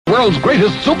World's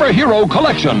greatest superhero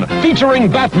collection, featuring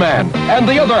Batman and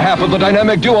the other half of the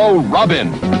dynamic duo,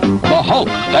 Robin. The Hulk,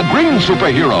 that green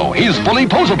superhero, he's fully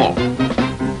posable.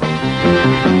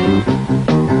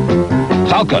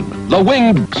 Falcon, the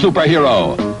winged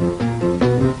superhero.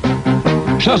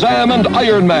 Shazam and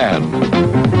Iron Man.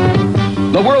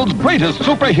 The world's greatest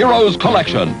superheroes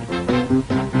collection.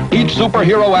 Each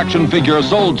superhero action figure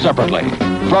sold separately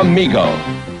from Mego.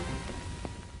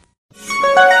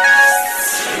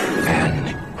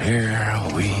 And here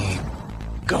we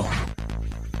go.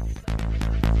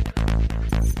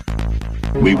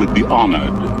 We would be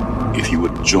honored if you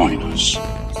would join us.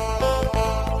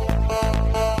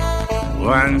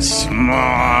 Once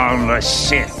more, the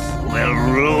Sith will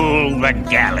rule the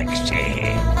galaxy.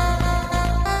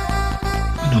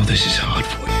 I know this is hard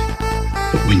for you,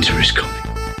 but winter is coming.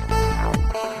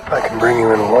 I can bring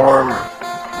you in warm,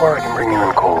 or I can bring you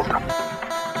in cold.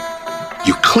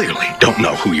 You clearly don't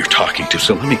know who you're talking to,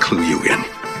 so let me clue you in.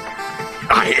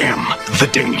 I am the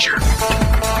danger.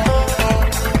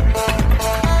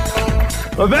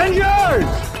 Avengers!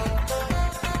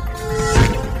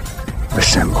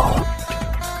 Assemble.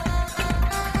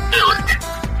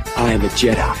 I am a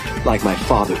Jedi, like my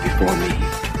father before me.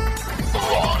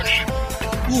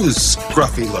 Who's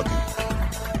scruffy looking?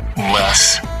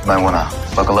 Les. Might wanna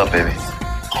buckle up, baby.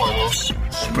 Carlos.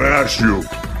 Smash you.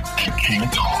 King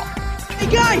Tom. Hey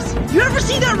guys, you ever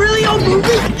see that really old movie,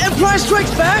 Empire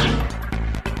Strikes Back?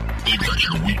 They got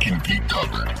your weekend geek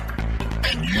covered.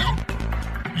 And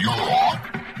you're on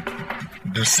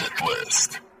the Sith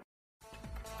List.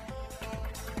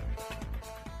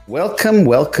 Welcome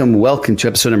to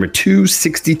episode number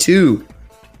 262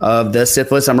 of the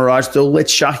Sith List. I'm Mirage Dolit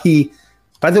Shahi.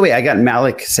 By the way, I got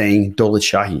Malik saying Dolit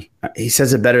Shahi. He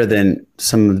says it better than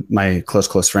some of my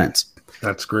close friends.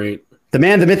 That's great. The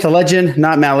man, the myth, the legend,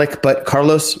 not Malik, but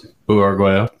Carlos.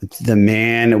 Arguello. The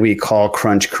man we call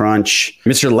Crunch.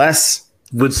 Mr. Les.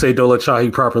 Would say Dolit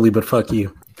Shahi properly, but fuck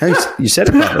you. Hey, you said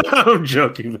it properly. I'm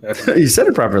joking, man. You said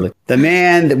it properly. The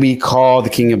man that we call the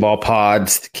king of all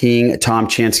pods, the king, Tom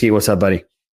Chansky. What's up, buddy?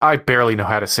 I barely know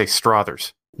how to say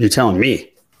Strothers. You're telling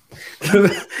me.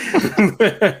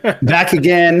 Back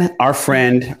again, our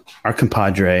friend, our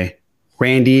compadre,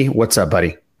 Randy. What's up,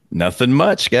 buddy? Nothing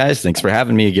much, guys. Thanks for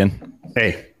having me again.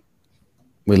 Hey,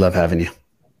 we love having you.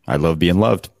 I love being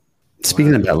loved.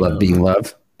 Speaking about love being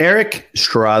loved, Eric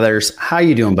Strothers, how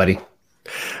you doing, buddy?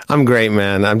 I'm great,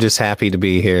 man. I'm just happy to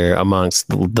be here amongst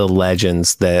the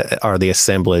legends that are the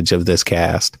assemblage of this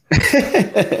cast.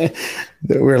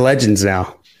 We're legends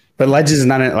now. But legends is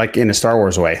not in a Star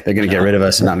Wars way. They're going to get rid of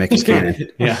us and not make us canon.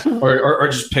 Yeah. Or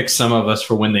just pick some of us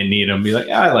for when they need them. Be like,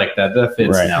 I like that. That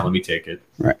fits now. Let me take it.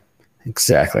 Right.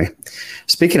 Exactly.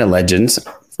 Speaking of legends,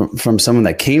 from someone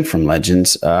that came from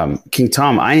legends, King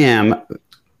Tom, I am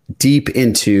deep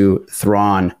into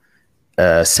Thrawn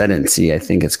Ascendancy, I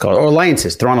think it's called, or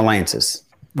Alliances, Thrawn Alliances.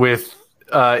 With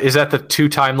is that the two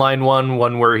timeline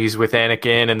one where he's with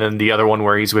Anakin and then the other one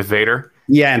where he's with Vader?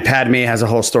 Yeah, and Padme has a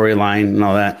whole storyline and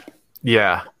all that.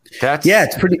 Yeah.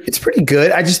 It's pretty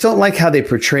good. I just don't like how they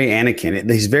portray Anakin.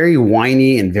 He's very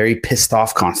whiny and very pissed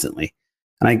off constantly.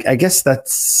 And I guess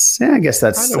that's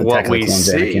what we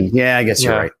see. Anakin. Yeah, I guess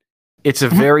you're right. It's a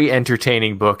very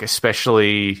entertaining book,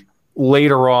 especially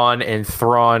later on, and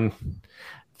Thrawn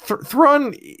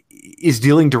is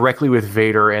dealing directly with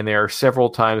Vader, and there are several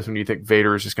times when you think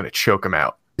Vader is just going to choke him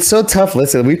out. It's so tough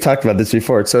listening. We've talked about this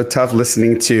before. It's so tough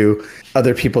listening to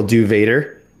other people do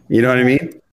Vader. You know what I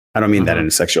mean? I don't mean that in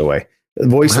a sexual way.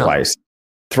 Voice-wise,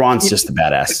 Thrawn's just a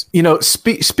badass. You know,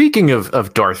 speaking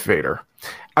of Darth Vader,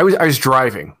 I was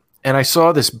driving, and I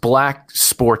saw this black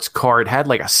sports car. It had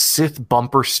like a Sith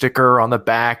bumper sticker on the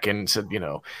back, and said,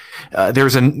 there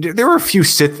were a few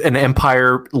Sith and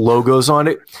Empire logos on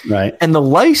it. Right. And the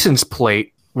license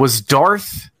plate was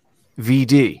Darth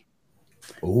VD.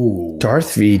 Ooh.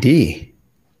 Darth VD.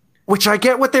 Which I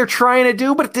get what they're trying to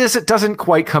do, but it doesn't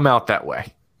quite come out that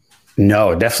way.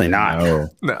 No, definitely not.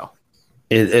 No.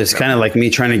 It's kind of like me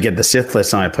trying to get the Sith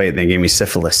list on my plate, and they gave me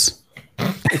syphilis.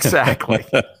 Exactly.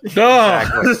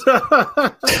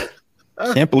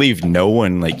 Can't believe no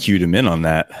one cued him in on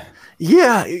that.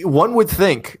 Yeah, one would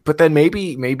think, but then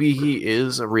maybe he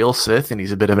is a real Sith and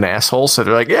he's a bit of an asshole. So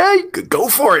they're like, yeah, go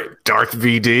for it, Darth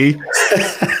VD.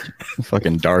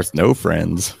 Fucking Darth no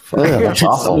friends. Yeah, that's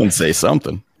awful. Someone say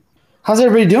something. How's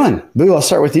everybody doing? Boo, I'll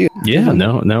start with you. Yeah,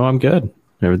 no, I'm good.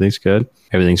 Everything's good.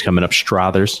 Everything's coming up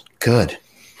Strothers. Good.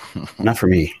 Not for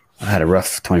me. I had a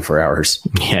rough 24 hours.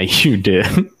 Yeah, you did.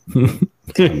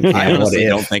 I honestly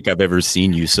don't think I've ever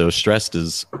seen you so stressed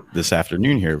as this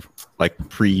afternoon here, like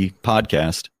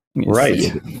pre-podcast.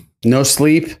 Right. No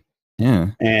sleep. Yeah.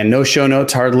 And no show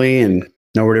notes hardly, and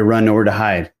nowhere to run, nowhere to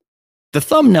hide. The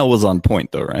thumbnail was on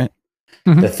point, though, right?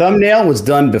 The thumbnail was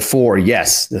done before.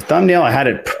 Yes. The thumbnail, I had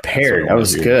it prepared. That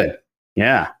was good.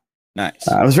 Yeah. Nice.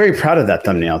 I was very proud of that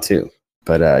thumbnail, too.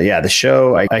 But yeah, the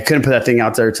show, I couldn't put that thing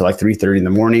out there till like 3:30 in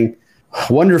the morning.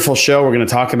 Wonderful show. We're going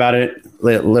to talk about it a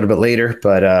little bit later.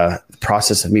 But the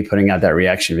process of me putting out that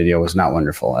reaction video was not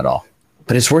wonderful at all.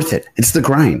 But it's worth it. It's the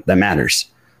grind that matters.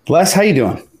 Les, how you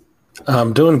doing?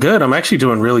 I'm doing good. I'm actually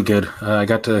doing really good. I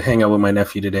got to hang out with my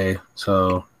nephew today.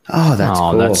 So. Oh, that's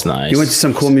cool. That's nice. You went to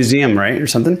some cool museum, right? Or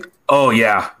something? Oh,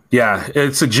 yeah. Yeah.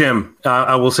 It's a gym.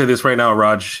 I will say this right now,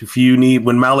 Raj. If you need,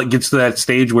 when Malik gets to that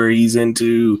stage where he's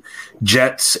into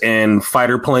jets and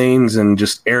fighter planes and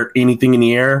just anything in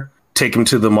the air, take him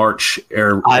to the March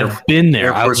I've been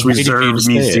there. Air Force Reserve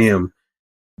Museum.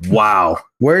 Wow.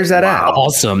 Where is that at?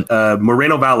 Awesome.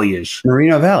 Moreno Valley-ish.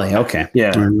 Moreno Valley. Okay.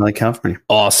 Yeah. Like California.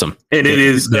 Awesome. And it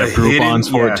is Groupons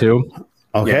for it too.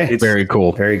 Okay. Yeah, very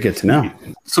cool. Very good to know.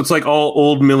 So it's like all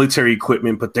old military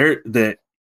equipment, but that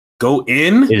go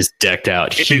in is decked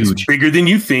out. Huge. It's bigger than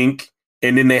you think.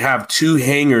 And then they have 2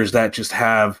 hangars that just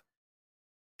have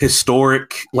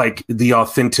historic, like the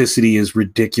authenticity is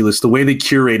ridiculous. The way they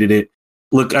curated it.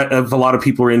 Look, a lot of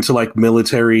people are into like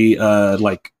military,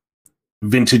 like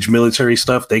vintage military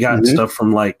stuff. They got stuff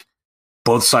from like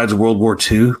both sides of World War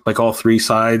II, like all 3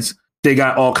 sides. They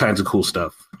got all kinds of cool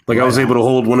stuff. Like I was able to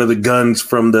hold one of the guns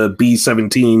from the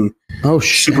B-17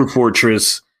 Super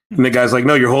Fortress. And the guy's like,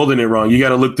 no, you're holding it wrong. You got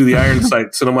to look through the iron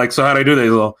sights. And I'm like, so how'd I do that?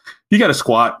 He's like, you got to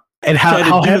squat. And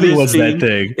how heavy was that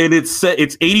thing? And it's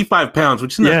 85 pounds,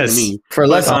 which is nothing to me. For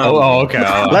Les. Okay.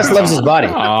 Les loves his body.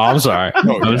 Oh, I'm sorry.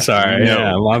 I'm sorry.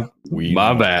 No. Yeah,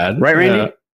 my bad. Right,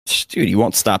 Randy? Dude, you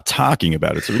won't stop talking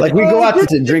about it. So like we go out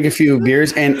to drink a few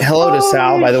beers. And hello to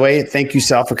Sal, by the way. Thank you,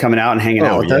 Sal, for coming out and hanging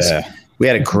out with us. We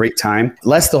had a great time.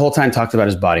 Les the whole time talked about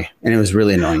his body, and it was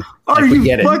really annoying. Are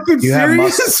you fucking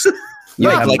serious?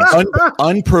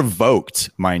 Unprovoked,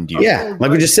 mind you. Yeah,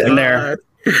 like we're just sitting there,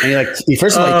 and he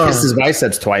first of all kissed his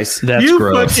biceps twice. That's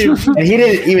gross. And he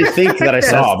didn't even think that I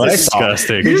saw, but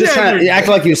disgusting. I saw. He was just trying to act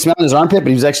like he was smelling his armpit, but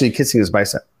he was actually kissing his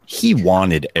bicep. He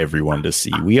wanted everyone to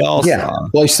see. We all saw.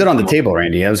 Well, he stood on the table,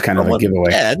 Randy. That was kind of a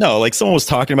giveaway. Yeah, no, like someone was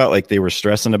talking about like they were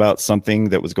stressing about something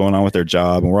that was going on with their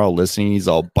job, and we're all listening. He's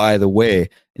all, by the way,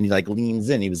 and he like leans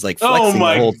in. He was like, flexing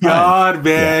the whole time. God,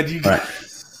 man! Right.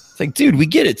 It's like, dude, we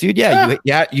get it, dude. Yeah,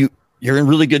 you're in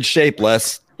really good shape.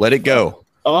 Les, let it go.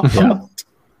 Yeah.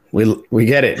 We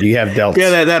get it. You have delts.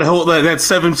 Yeah, that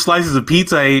 7 slices of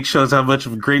pizza I ate shows how much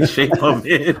of a great shape I'm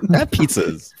in. That pizza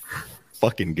is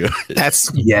fucking good.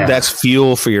 That's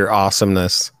fuel for your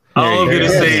awesomeness. All I'm gonna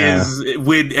say is,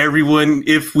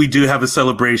 if we do have a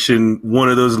celebration, one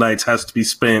of those nights has to be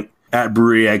spent at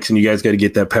Brewery X, and you guys got to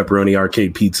get that pepperoni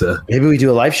arcade pizza. Maybe we do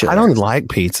a live show. I don't like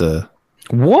pizza.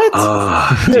 What?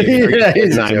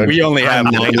 We only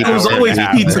have 90. It was always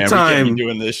pizza time.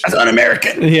 Doing this. That's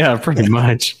un-American. Yeah, pretty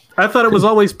much. I thought it was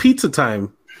always pizza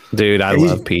time. Dude, I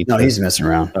love pizza. No, he's messing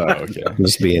around. Oh, okay. I'm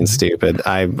just being stupid.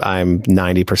 I'm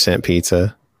 90%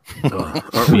 pizza.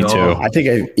 Me too. I think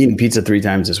I've eaten pizza 3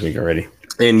 times this week already.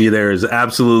 And there is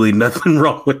absolutly nothing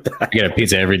wrong with that. I get a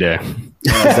pizza every day.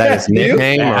 Is that his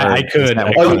nickname? I could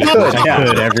every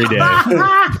day.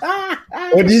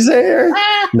 What did you say, Eric?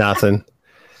 Nothing.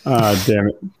 Oh, damn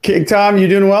it. King Tom, you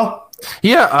doing well?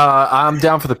 Yeah, I'm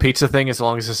down for the pizza thing as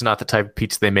long as it's not the type of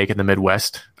pizza they make in the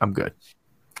Midwest. I'm good.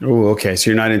 Oh, okay.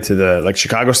 So you're not into the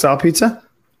Chicago style pizza?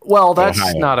 Well,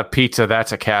 that's not a pizza.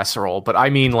 That's a casserole. But I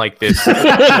mean like this.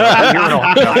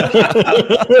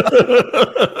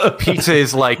 Pizza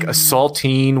is like a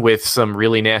saltine with some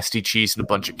really nasty cheese and a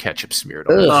bunch of ketchup smeared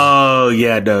on it. Oh,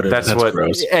 yeah. No, that's what.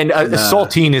 Gross. And a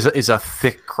saltine is a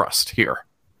thick crust here.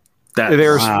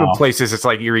 There's places it's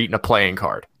like you're eating a playing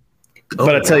card.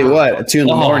 But I tell you what, at 2 in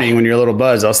the morning when you're a little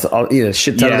buzzed, I'll eat a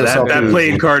shit ton of this. That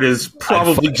playing card is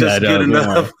probably just good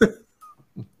enough.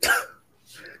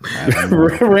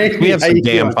 We have some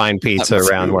damn fine pizza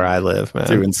around where I live, man.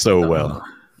 Doing so well.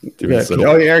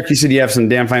 Oh, Eric, you said you have some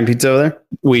damn fine pizza over there?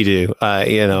 We do.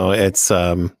 It's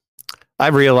I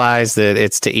realize that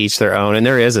it's to each their own, and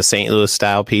there is a St. Louis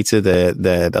style pizza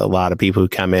that a lot of people who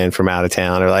come in from out of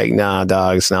town are like, nah,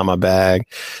 dog, it's not my bag.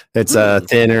 It's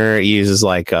thinner. It uses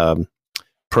like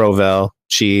Provel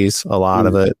cheese, a lot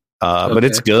of it, but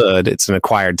it's good. It's an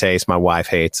acquired taste. My wife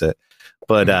hates it.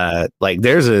 But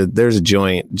there's a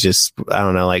joint just, I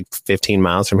don't know, like 15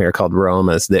 miles from here called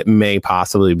Roma's that may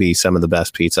possibly be some of the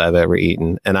best pizza I've ever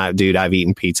eaten. And I've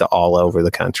eaten pizza all over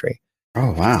the country.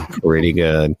 Oh, wow. Pretty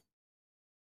good.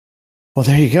 Well,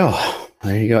 there you go.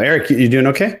 There you go. Eric, you doing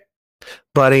okay?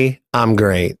 Buddy, I'm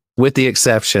great. with the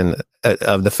exception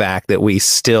of the fact that we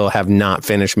still have not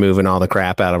finished moving all the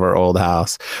crap out of our old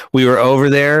house. We were over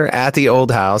there at the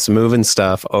old house moving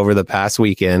stuff over the past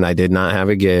weekend. I did not have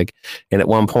a gig. And at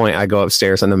one point I go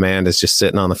upstairs and Amanda's just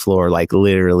sitting on the floor, like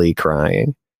literally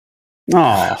crying.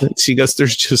 Oh, she goes,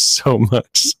 there's just so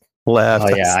much left.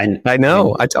 Oh, yeah, I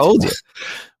know. I told you.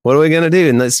 What are we going to do?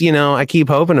 And this, I keep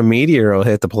hoping a meteor will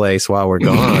hit the place while we're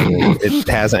gone. It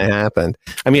hasn't happened.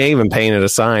 I mean, I even painted a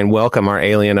sign, welcome our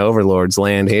alien overlords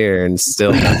land here, and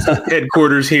still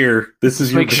headquarters here. This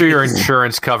is Make sure your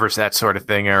insurance covers that sort of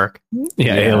thing, Eric.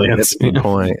 Yeah, aliens. That's a good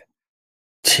point.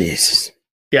 Jesus.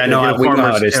 Yeah, no, we know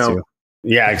how it is too.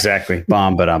 Yeah, exactly.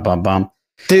 Bum.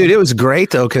 Dude, it was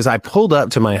great though, because I pulled up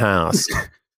to my house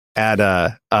at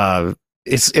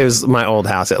it was my old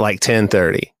house at like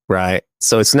 10:30, right?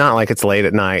 So it's not like it's late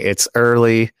at night. It's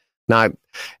early. Not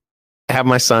have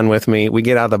my son with me. We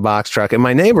get out of the box truck, and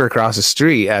my neighbor across the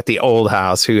street at the old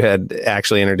house, who had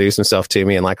actually introduced himself to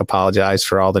me and like apologized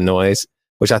for all the noise,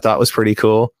 which I thought was pretty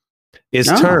cool, is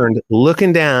turned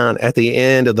looking down at the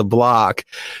end of the block,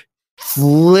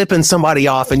 flipping somebody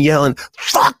off and yelling,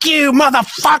 "Fuck you,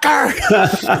 motherfucker!"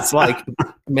 It's like,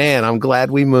 man, I'm glad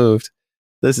we moved.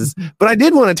 But I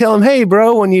did want to tell him, hey,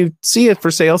 bro, when you see a for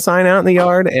sale sign out in the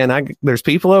yard and there's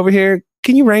people over here,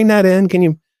 can you rein that in? Can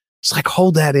you just like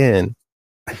hold that in?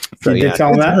 So, you did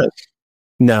tell him that?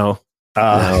 No.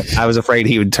 No. I was afraid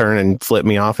he would turn and flip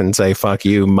me off and say, fuck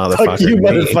you, motherfucker. Fuck you,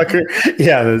 motherfucker.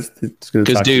 Yeah.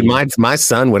 Because, dude, my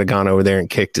son would have gone over there and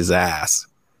kicked his ass.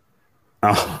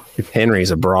 Oh, Henry's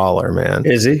a brawler, man.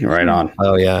 Is he? Right on.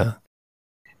 Oh, yeah.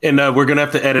 And we're going to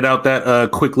have to edit out that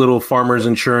quick little farmer's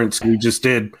insurance we just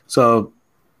did. So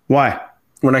why?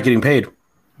 We're not getting paid.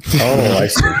 Oh, I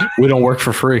see. We don't work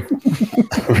for free.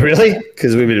 Really?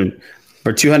 Because we've been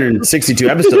for 262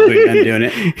 episodes we've been doing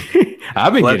it.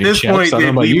 I've been getting checks. At this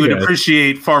point, we would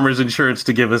appreciate farmer's insurance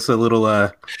to give us a little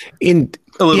a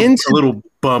little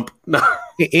bump.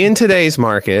 In today's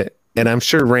market, and I'm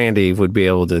sure Randy would be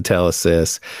able to tell us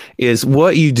this, is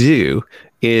what you do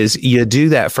is you do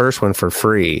that first one for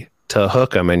free to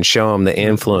hook them and show them the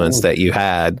influence that you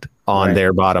had on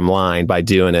their bottom line by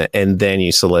doing it, and then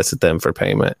you solicit them for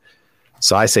payment.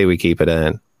 So I say we keep it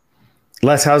in.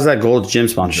 Les, how's that Gold's Gym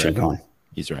sponsorship going?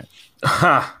 He's right.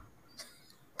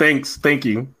 Thanks. Thank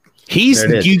you.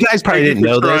 You guys probably didn't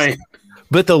know this,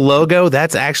 but the logo,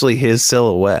 that's actually his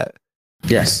silhouette.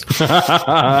 Yes.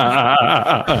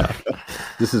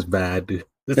 This is bad, dude.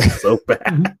 This is so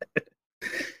bad.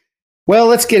 Well,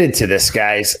 let's get into this,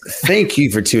 guys. Thank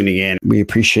you for tuning in. We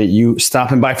appreciate you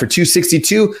stopping by for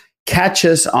 262. Catch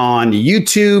us on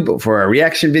YouTube for our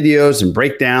reaction videos and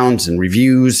breakdowns and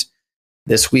reviews.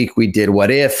 This week we did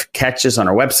What If. Catch us on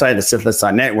our website,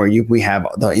 thesithless.net, where we have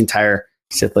the entire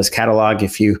Sithless catalog.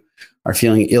 If you are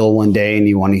feeling ill one day and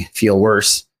you want to feel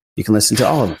worse, you can listen to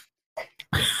all of them.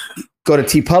 Go to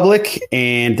TeePublic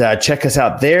and check us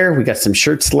out there. We got some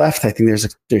shirts left. I think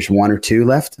there's one or two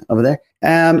left over there.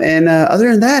 And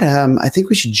other than that, I think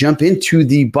we should jump into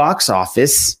the box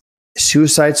office.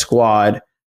 Suicide Squad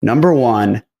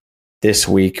 #1 this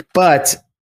week, but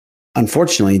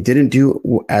unfortunately didn't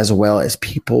do as well as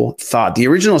people thought. The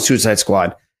original Suicide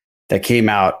Squad that came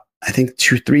out, I think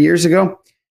 2-3 years ago,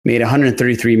 made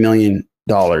 $133 million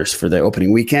for the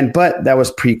opening weekend, but that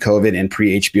was pre-COVID and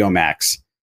pre-HBO Max.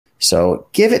 So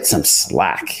give it some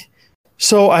slack.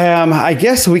 So I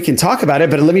guess we can talk about it,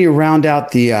 but let me round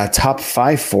out the top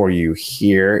 5 for you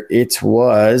here. It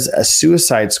was a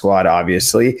Suicide Squad,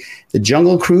 obviously. The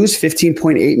Jungle Cruise,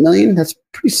 $15.8 million. That's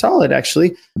pretty solid,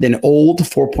 actually. Then Old,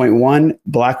 4.1,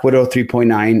 Black Widow,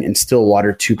 3.9, and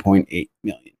Stillwater, 2.8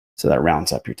 million. So that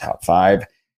rounds up your top 5.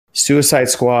 Suicide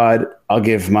Squad, I'll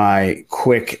give my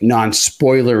quick,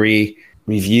 non-spoilery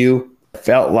review.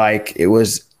 Felt like it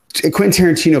was a Quentin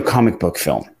Tarantino comic book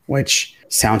film, which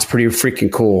sounds pretty freaking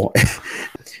cool.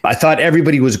 I thought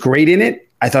everybody was great in it.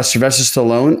 I thought Sylvester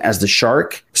Stallone as the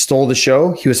shark stole the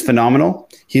show. He was phenomenal.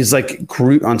 He's like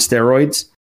Groot on steroids.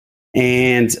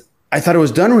 And I thought it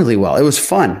was done really well. It was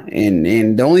fun.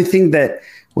 And the only thing that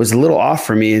was a little off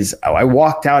for me is I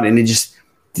walked out and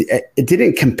it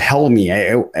didn't compel me.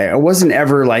 I wasn't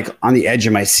ever like on the edge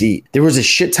of my seat. There was a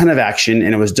shit ton of action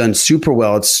and it was done super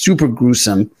well. It's super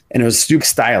gruesome and it was super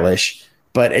stylish.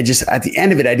 But it just, at the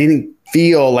end of it, I didn't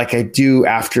feel like I do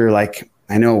after, like,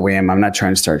 I know, Wham, I'm not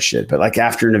trying to start shit, but like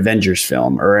after an Avengers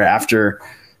film or after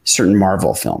certain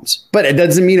Marvel films. But it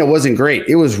doesn't mean it wasn't great.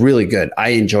 It was really good. I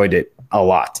enjoyed it a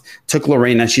lot. Took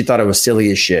Lorena, she thought it was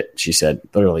silly as shit. She said,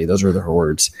 literally, those were her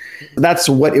words. That's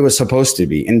what it was supposed to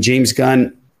be. And James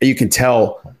Gunn, you can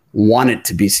tell, he wanted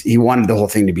the whole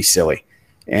thing to be silly.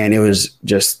 And it was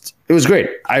great.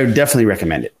 I would definitely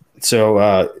recommend it.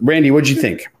 So, Randy, what'd you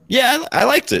think? Yeah, I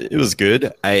liked it. It was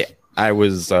good. I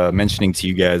was mentioning to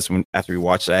you guys after we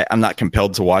watched it, I'm not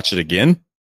compelled to watch it again,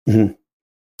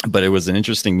 but it was an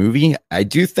interesting movie. I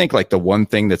do think like the one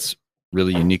thing that's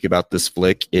really unique about this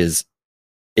flick is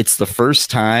it's the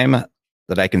first time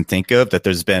that I can think of that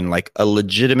there's been like a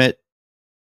legitimate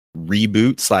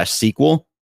reboot / sequel,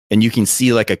 and you can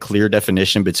see like a clear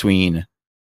definition between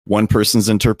one person's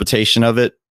interpretation of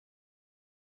it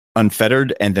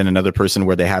unfettered and then another person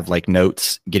where they have like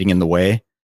notes getting in the way.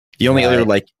 The only other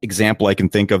like example I can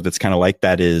think of that's kind of like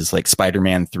that is like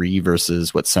Spider-Man 3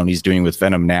 versus what Sony's doing with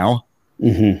Venom now.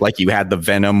 Like you had the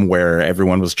Venom where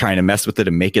everyone was trying to mess with it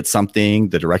and make it something.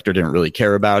 The director didn't really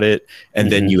care about it.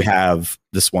 And then you have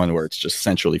this one where it's just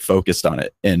centrally focused on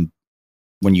it. And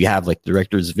when you have like the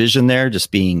director's vision there, just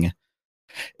being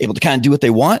able to kind of do what they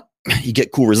want, you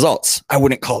get cool results. I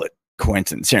wouldn't call it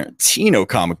Quentin Tarantino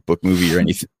comic book movie or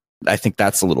anything. I think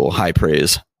that's a little high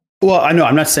praise. Well, I know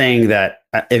I'm not saying that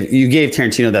if you gave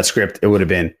Tarantino that script, it would have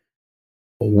been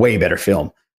a way better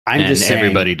film. I'm just saying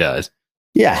everybody does.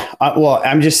 Yeah. Well,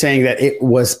 I'm just saying that it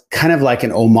was kind of like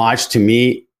an homage to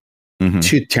me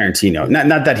to Tarantino.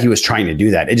 Not that he was trying to do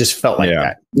that. It just felt like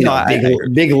that. You know,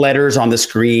 big letters on the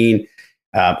screen,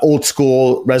 old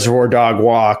school Reservoir Dog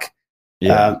walk,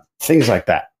 things like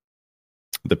that.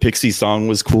 The Pixie song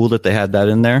was cool that they had that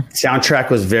in there. Soundtrack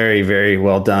was very, very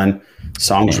well done.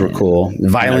 Songs were cool.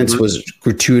 Violence was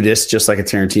gratuitous, just like a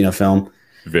Tarantino film.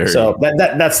 So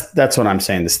that's what I'm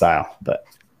saying. The style, but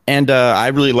I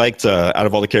really liked out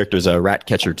of all the characters,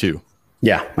 Ratcatcher too.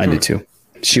 Yeah, I did too.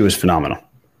 She was phenomenal,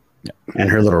 and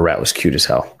her little rat was cute as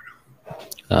hell.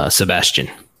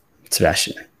 Sebastian.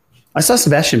 I saw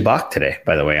Sebastian Bach today,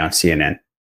 by the way, on CNN.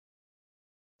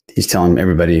 He's telling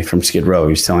everybody from Skid Row,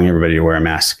 he's telling everybody to wear a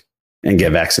mask and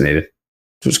get vaccinated.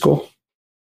 Which was cool.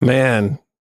 Man,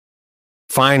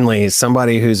 finally,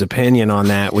 somebody whose opinion on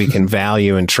that we can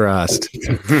value and trust.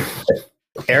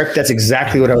 Eric, that's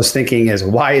exactly what I was thinking is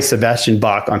why is Sebastian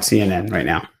Bach on CNN right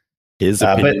now? His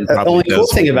opinion but the only cool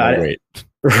thing about it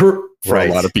for a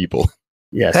lot of people.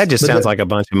 Yes. That just sounds like a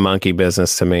bunch of monkey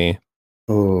business to me.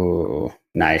 Oh,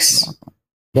 nice.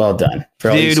 Well done.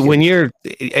 Dude, when you're,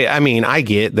 I mean, I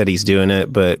get that he's doing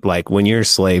it, but like when you're a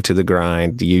slave to the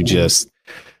grind, you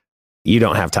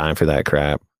don't have time for that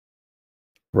crap.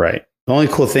 Right. The only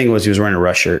cool thing was he was wearing a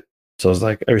Rush shirt. So I was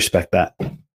like, I respect that.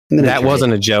 That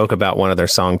wasn't a joke about one of their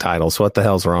song titles. What the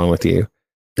hell's wrong with you?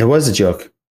 It was a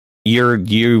joke.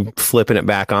 You flipping it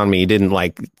back on me. You didn't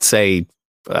like say,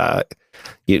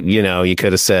 you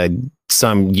could have said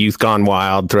some Youth Gone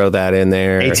Wild, throw that in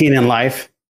there. 18 in Life.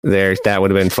 There, that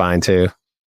would have been fine too.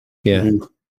 Yeah.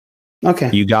 Okay.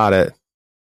 You got it.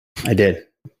 I did.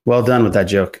 Well done with that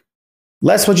joke.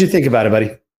 Les, what'd you think about it,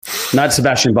 buddy? Not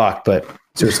Sebastian Bach, but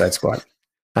Suicide Squad.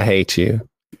 I hate you.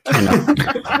 I know.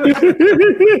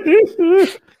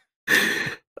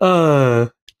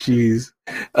 Jeez.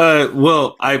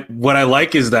 Well, what I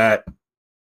like is that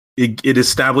it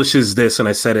establishes this, and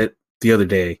I said it the other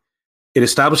day. It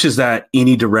establishes that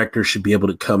any director should be able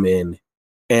to come in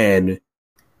and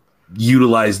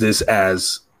utilize this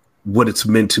as what it's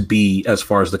meant to be as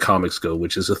far as the comics go,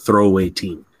 which is a throwaway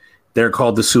team. They're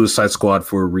called the Suicide Squad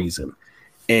for a reason.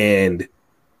 And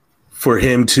for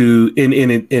him to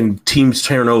in teams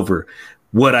turn over,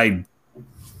 what I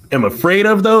am afraid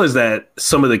of though is that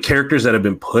some of the characters that have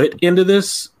been put into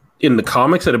this in the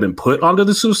comics that have been put onto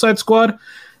the Suicide Squad,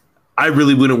 I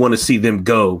really wouldn't want to see them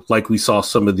go like we saw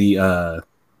some of the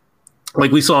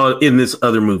like we saw in this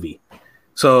other movie.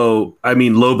 So, I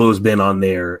mean, Lobo's been on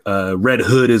there. Red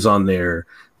Hood is on there.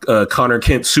 Connor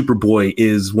Kent, Superboy,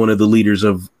 is one of the leaders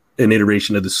of an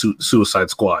iteration of the Suicide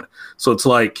Squad. So it's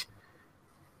like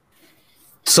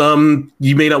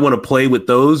you may not want to play with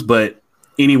those, but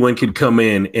anyone could come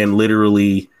in and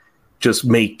literally just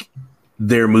make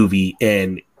their movie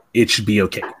and it should be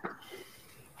okay.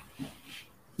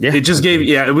 Yeah. It just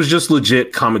it was just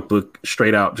legit comic book,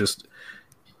 straight out. Just,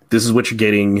 this is what you're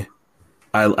getting.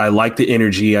 I liked the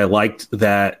energy. I liked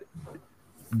that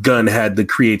Gunn had the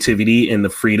creativity and the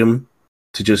freedom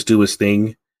to just do his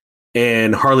thing.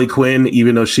 And Harley Quinn,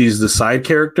 even though she's the side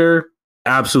character,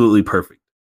 absolutely perfect.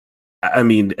 I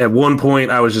mean, at one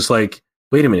point I was just like,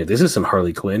 wait a minute, this isn't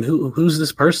Harley Quinn. Who's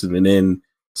this person? And then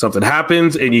something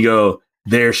happens and you go,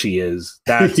 there she is.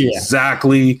 That's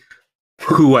exactly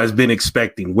who I've been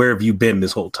expecting. Where have you been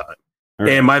this whole time?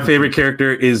 Right. And my favorite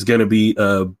character is going to be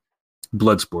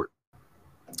Bloodsport.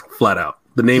 Flat out.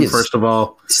 The name, first of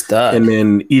all. Stuck. And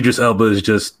then Idris Elba is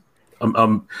just,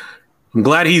 I'm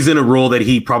glad he's in a role that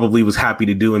he probably was happy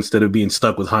to do instead of being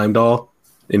stuck with Heimdall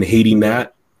and hating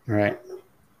that. Right.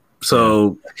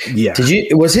 So yeah.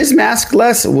 Was his mask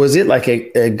less? Was it like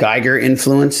a Geiger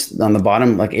influence on the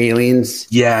bottom, like Aliens?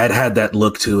 Yeah, it had that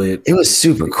look to it. It was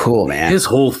super cool, man. His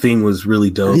whole thing was really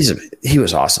dope. He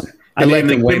was awesome. I liked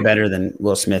him way better than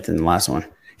Will Smith in the last one.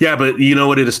 Yeah, but you know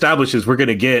what it establishes? We're going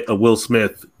to get a Will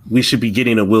Smith. We should be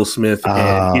getting a Will Smith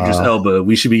and Idris Elba.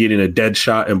 We should be getting a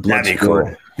Deadshot and Bloodsport.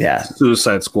 Cool. Yeah.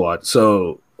 Suicide Squad.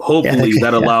 So hopefully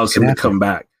that allows him to come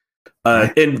back.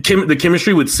 And the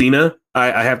chemistry with Cena,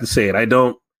 I have to say it.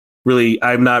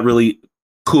 I'm not really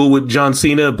cool with John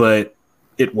Cena, but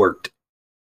it worked.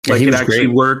 Like it actually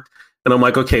worked. And I'm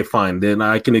like, okay, fine. Then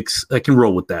I can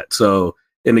roll with that. So,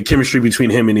 and the chemistry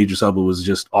between him and Idris Elba was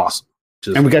just awesome.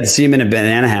 And we got to see him in a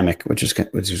banana hammock, which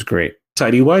was great.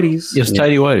 Tidy whities. Yes,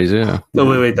 tidy whities. Yeah. No,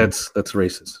 wait, that's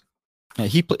racist. Yeah,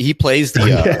 he plays the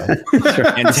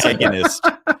antagonist.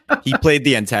 He played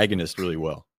the antagonist really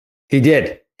well. He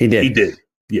did.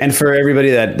 Yeah. And for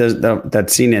everybody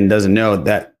that's seen it and doesn't know,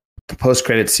 that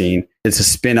post-credit scene, it's a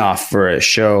spin-off for a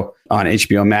show on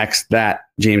HBO Max that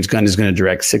James Gunn is going to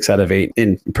direct 6 out of 8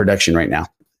 in production right now.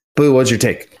 Boo, what's your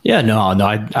take? Yeah, no,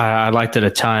 I liked it a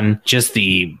ton. Just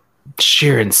the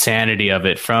sheer insanity of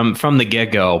it from the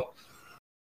get-go.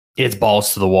 It's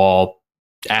balls to the wall,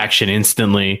 action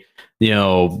instantly,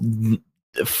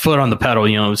 foot on the pedal.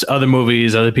 It's other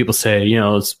movies, other people say,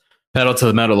 it's pedal to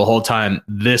the metal the whole time.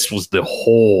 This was the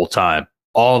whole time,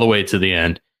 all the way to the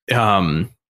end. The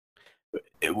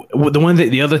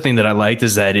other thing that I liked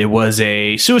is that it was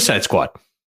a Suicide Squad.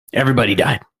 Everybody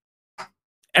died.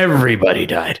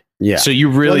 Yeah. So you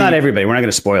really, not everybody. We're not going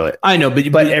to spoil it. I know,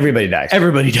 but everybody dies.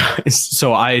 Everybody dies.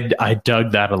 So I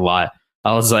dug that a lot.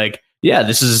 I was like, yeah,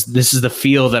 this is the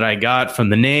feel that I got from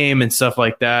the name and stuff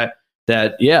like that.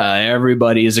 That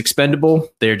everybody is expendable.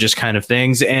 They're just kind of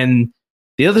things. And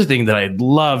the other thing that I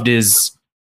loved is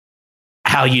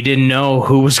how you didn't know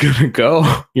who was going to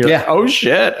go. You're like, oh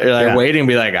shit! You're like waiting,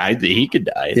 be like, he could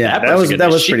die. Yeah, that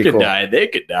was pretty cool. Die. They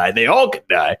could die. They all could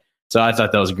die. So I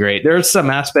thought that was great. There are some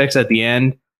aspects at the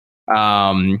end,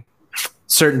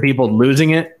 certain people losing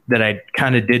it that I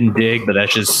kind of didn't dig, but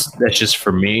that's just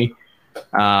for me.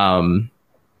 And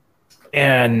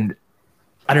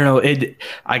I don't know.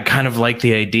 I kind of like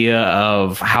the idea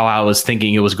of how I was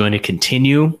thinking it was going to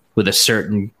continue with a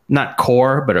certain, not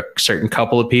core, but a certain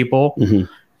couple of people.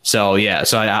 Mm-hmm. So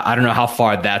I don't know how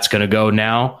far that's going to go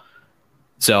now.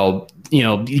 So,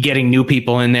 getting new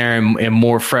people in there and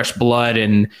more fresh blood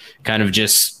and kind of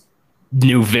just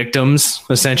new victims,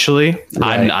 essentially.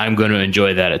 Right. I'm going to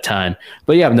enjoy that a ton.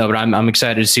 But I'm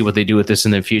excited to see what they do with this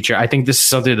in the future. I think this is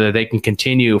something that they can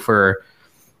continue for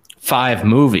 5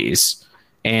 movies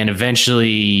and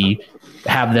eventually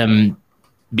have them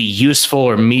be useful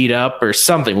or meet up or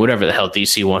something, whatever the hell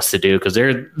DC wants to do, because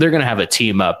they're going to have a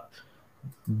team up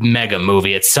mega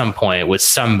movie at some point with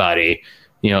somebody,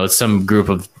 some group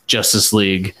of Justice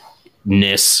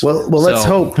League-ness. Well, let's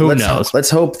hope. Who knows? Let's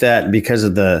hope that because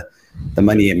of the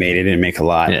money it made, it didn't make a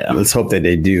lot. Yeah. Let's hope that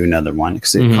they do another one,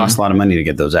 because it costs a lot of money to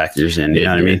get those actors in. You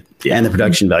know what I mean? Yeah. And the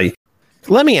production value.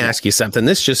 Let me ask you something.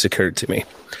 This just occurred to me.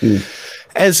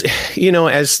 As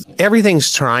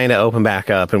everything's trying to open back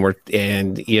up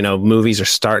and movies are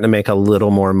starting to make a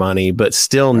little more money, but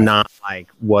still not like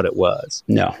what it was.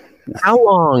 No. How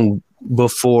long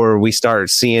before we start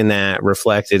seeing that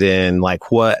reflected in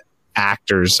like what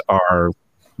actors are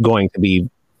going to be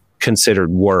considered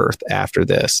worth after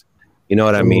this? You know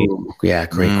what I mean? Ooh, yeah,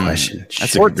 great question.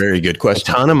 That's a very good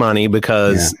question. A ton of money,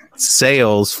 because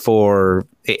sales for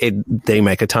it, they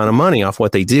make a ton of money off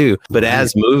what they do. But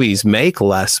as movies make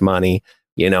less money,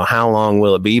 how long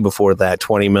will it be before that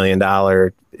 $20 million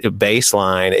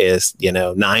baseline is,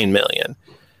 $9 million?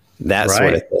 That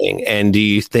sort of thing. And do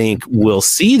you think we'll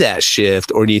see that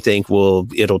shift, or do you think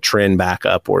it'll trend back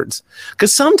upwards?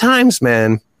 Because sometimes,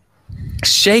 man,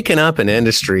 shaking up an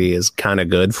industry is kind of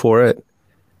good for it.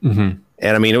 Mm-hmm.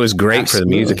 And I mean, it was great for the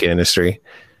music industry.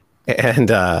 And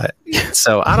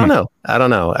so I don't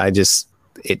know.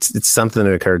 It's something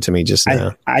that occurred to me just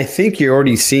now. I think you're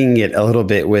already seeing it a little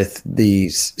bit with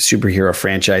these superhero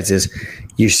franchises.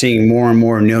 You're seeing more and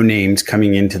more no names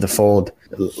coming into the fold.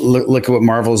 Look at what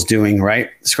Marvel's doing, right?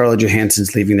 Scarlett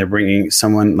Johansson's leaving. They're bringing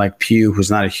someone like Pugh, who's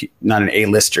not an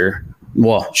A-lister.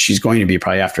 Well, she's going to be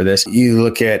probably after this. You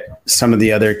look at some of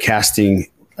the other casting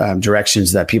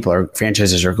directions that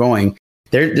franchises are going.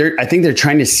 I think they're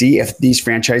trying to see if these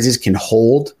franchises can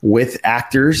hold with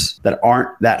actors that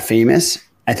aren't that famous.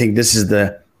 I think this is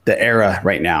the era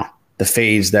right now, the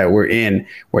phase that we're in,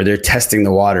 where they're testing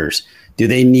the waters. Do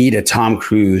they need a Tom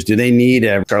Cruise? Do they need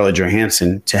a Scarlett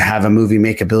Johansson to have a movie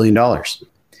make $1 billion?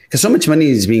 Because so much money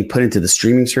is being put into the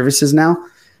streaming services now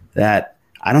that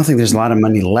I don't think there's a lot of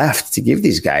money left to give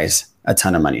these guys a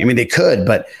ton of money. I mean, they could,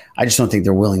 but I just don't think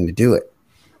they're willing to do it.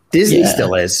 Disney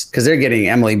still is, because they're getting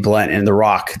Emily Blunt and The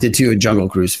Rock to do a Jungle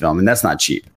Cruise film, and that's not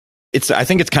cheap. I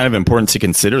think it's kind of important to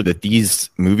consider that these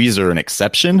movies are an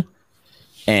exception,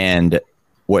 and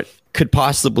what could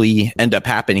possibly end up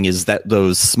happening is that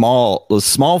those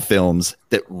small films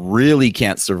that really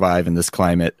can't survive in this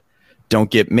climate don't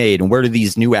get made. And where do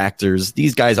these new actors?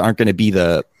 These guys aren't going to be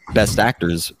the best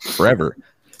actors forever.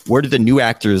 Where do the new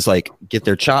actors like get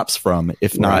their chops from,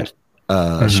 if not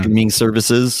streaming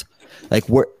services? Like,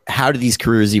 how do these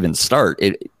careers even start?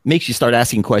 It makes you start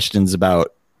asking questions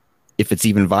about if it's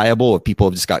even viable, if people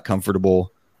have just got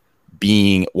comfortable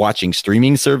watching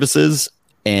streaming services,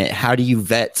 and how do you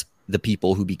vet the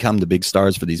people who become the big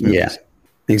stars for these movies? Yeah,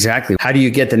 exactly. How do you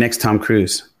get the next Tom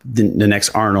Cruise, the next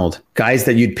Arnold, guys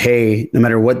that you'd pay, no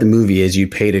matter what the movie is,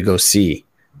 you'd pay to go see,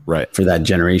 right, for that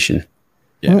generation?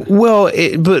 Yeah. Well,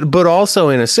 but also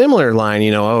in a similar line,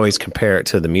 I always compare it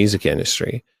to the music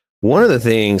industry. One of the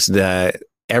things that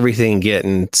everything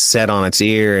getting set on its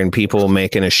ear and people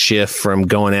making a shift from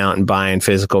going out and buying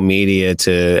physical media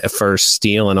to first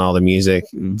stealing all the music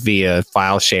via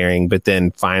file sharing, but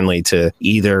then finally to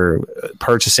either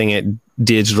purchasing it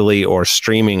digitally or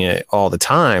streaming it all the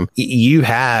time. You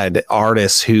had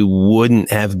artists who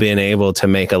wouldn't have been able to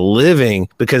make a living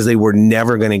because they were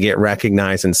never going to get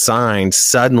recognized and signed,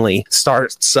 suddenly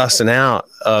start sussing out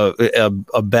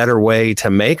a better way to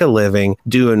make a living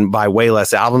doing by way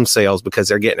less album sales because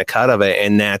they're getting a cut of it.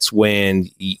 And that's when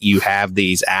you have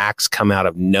these acts come out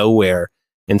of nowhere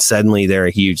and suddenly they're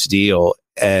a huge deal.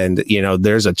 And,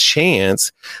 there's a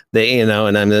chance that,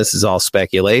 and then this is all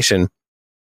speculation,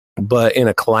 but in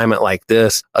a climate like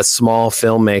this, a small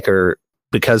filmmaker,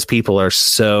 because people are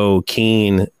so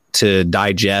keen to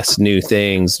digest new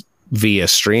things via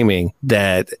streaming,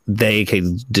 that they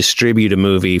could distribute a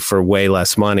movie for way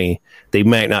less money. They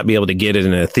might not be able to get it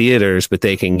in the theaters, but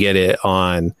they can get it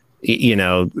on,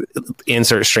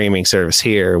 insert streaming service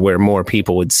here where more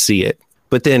people would see it.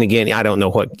 But then again, I don't know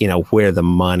what, where the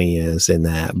money is in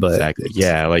that. But exactly.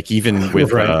 Yeah, like even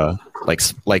with like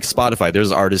Spotify,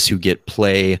 there's artists who get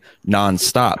play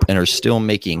nonstop and are still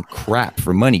making crap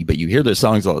for money, but you hear their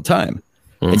songs all the time.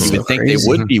 And you would think they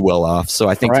would be well off. So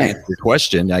I think to answer your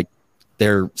question, like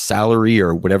their salary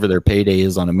or whatever their payday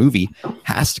is on a movie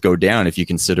has to go down if you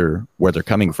consider where they're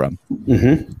coming from.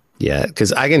 Mm-hmm. Yeah,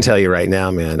 because I can tell you right now,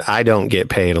 man, I don't get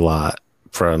paid a lot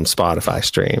from Spotify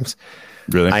streams.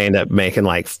 Really? I end up making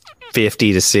like $50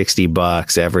 to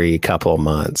 $60 every couple of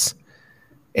months.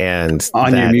 And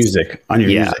on your music.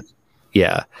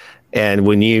 Yeah. And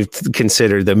when you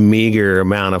consider the meager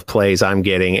amount of plays I'm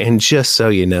getting, and just so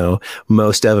you know,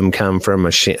 most of them come from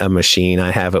a machine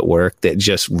I have at work that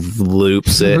just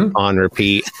loops it on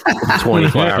repeat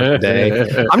 24 hours a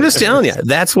day. I'm just telling you,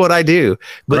 that's what I do.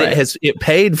 But it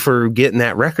paid for getting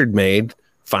that record made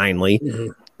finally,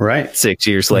 6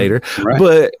 years later.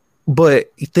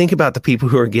 But think about the people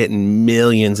who are getting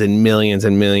millions and millions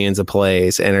and millions of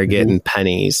plays and are getting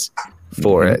pennies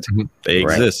for it. They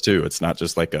exist too. It's not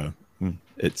just like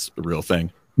it's a real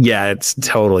thing. Yeah, it's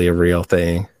totally a real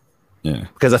thing. Yeah.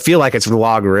 Because I feel like it's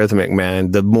logarithmic,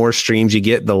 man. The more streams you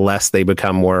get, the less they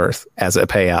become worth as a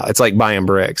payout. It's like buying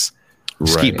bricks.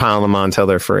 Just keep piling them on until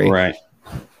they're free. Right.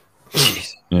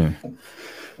 Yeah.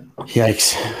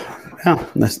 Yikes. Well,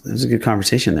 that was a good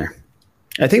conversation there.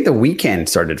 I think The Weeknd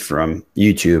started from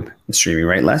YouTube and streaming,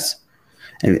 right, Les?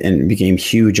 And became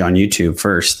huge on YouTube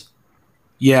first.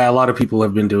 Yeah, a lot of people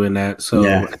have been doing that. So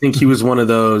I think he was one of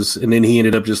those. And then he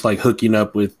ended up just like hooking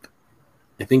up with,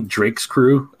 I think, Drake's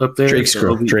crew up there. Drake's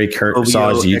crew. Drake saw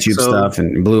his YouTube stuff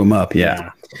and blew him up.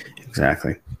 Yeah,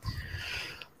 exactly.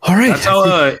 All right. That's how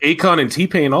Akon and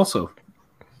T-Pain also.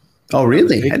 Oh,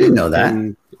 really? I didn't know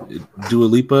that. Dua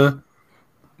Lipa.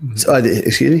 So,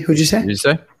 excuse me? What'd you say? What did you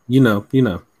say? You know.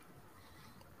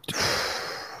 I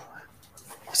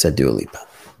said Dua Lipa.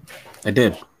 I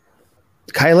did.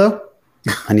 Kylo,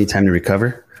 I need time to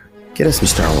recover. Get us some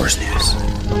Star Wars news.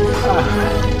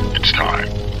 It's time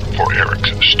for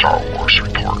Eric's Star Wars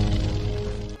report.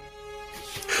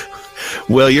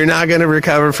 Well, you're not going to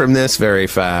recover from this very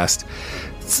fast.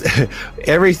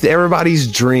 Everybody's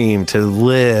dream to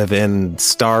live in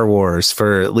Star Wars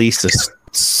for at least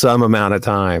some amount of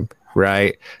time.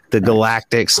 Right? The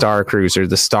Galactic Star Cruiser,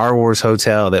 the Star Wars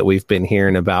hotel that we've been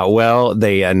hearing about. Well,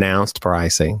 they announced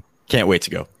pricing. Can't wait to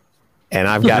go. And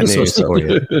I've got news for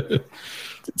you.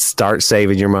 Start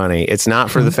saving your money. It's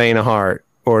not for the faint of heart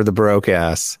or the broke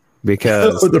ass,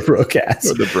 because the broke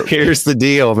ass. Here's the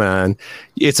deal, man.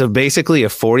 It's basically a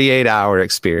 48-hour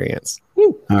experience.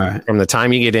 All right. From the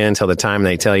time you get in till the time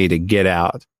they tell you to get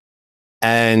out.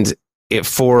 And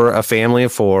for a family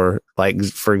of 4, like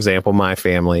for example, my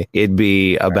family, it'd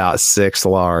be about 6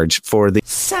 large for the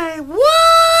Say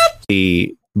what?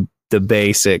 the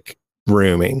basic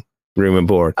room and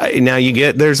board. Now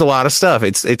there's a lot of stuff.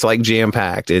 It's like jam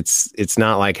packed. It's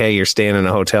not like, hey, you're staying in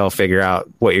a hotel, figure out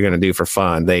what you're going to do for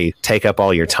fun. They take up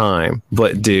all your time.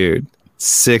 But dude,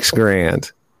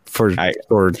 $6,000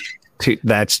 for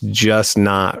that's just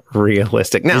not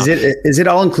realistic. Now, is it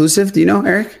all inclusive? Do you know,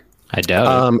 Eric? I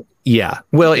doubt. Yeah.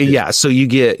 Well, yeah. So you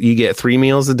get 3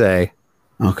 meals a day.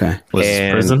 Okay. Was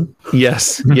this prison?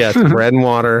 Yes. Bread and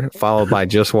water, followed by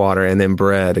just water, and then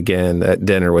bread again at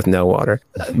dinner with no water.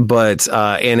 But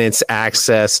and it's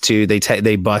access to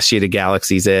they bus you to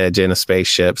Galaxy's Edge in a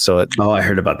spaceship. So I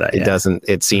heard about that. It doesn't.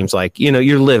 It seems like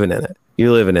you're living in it.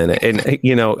 You're living in it. And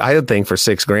I would think for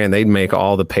 $6,000 they'd make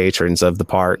all the patrons of the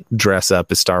park dress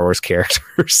up as Star Wars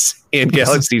characters in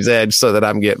Galaxy's Edge so that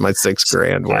I'm getting my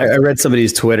 $6,000. I read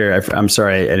somebody's Twitter. I'm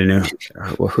sorry, I didn't know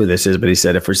who this is, but he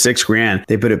said if for $6,000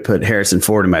 they put Harrison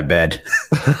Ford in my bed.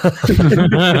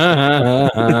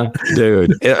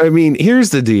 Dude, I mean, here's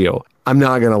the deal. I'm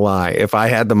not gonna lie. If I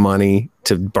had the money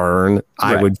to burn,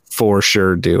 I would for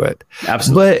sure do it.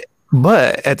 Absolutely.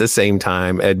 But at the same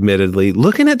time, admittedly,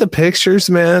 looking at the pictures,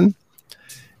 man,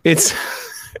 it's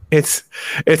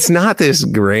not this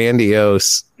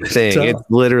grandiose thing. It's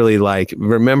literally like,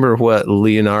 remember what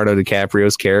Leonardo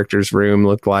DiCaprio's character's room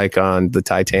looked like on the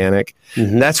Titanic?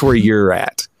 Mm-hmm. That's where you're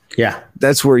at. Yeah.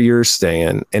 That's where you're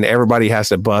staying. And everybody has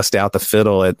to bust out the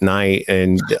fiddle at night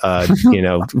and,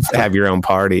 have your own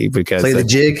party because play the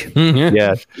jig.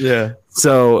 Yeah. Yeah.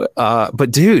 So,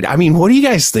 but dude, I mean, what do you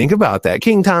guys think about that?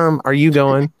 King Tom, are you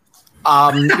going?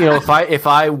 If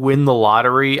I win the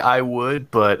lottery, I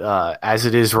would. But as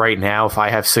it is right now, if I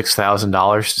have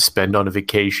 $6,000 to spend on a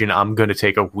vacation, I'm going to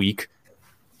take a week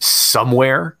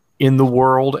somewhere in the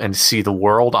world and see the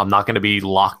world. I'm not going to be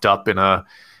locked up in a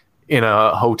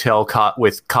hotel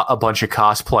with a bunch of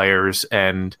cosplayers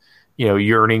and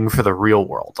yearning for the real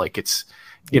world. Like it's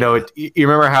you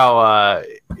remember how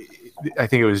I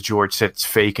think it was George said it's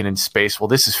fake and in space. Well,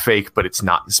 this is fake, but it's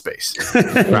not in space.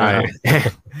 Right.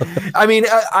 I mean,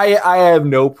 I have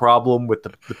no problem with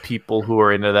the people who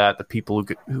are into that, the people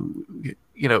who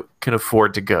can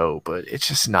afford to go, but it's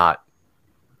just not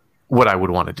what I would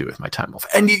want to do with my time off.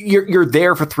 And you're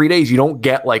there for 3 days. You don't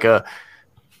get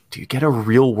do you get a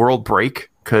real world break?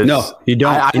 Because no, you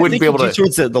don't. I wouldn't be able to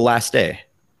towards the last day.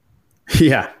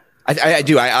 Yeah. I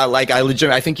do. I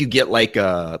legitimately, I think you get like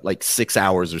 6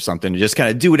 hours or something to just kind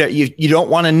of do whatever you don't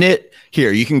want to knit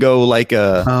here. You can go out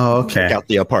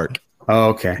the park. Oh,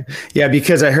 okay. Yeah.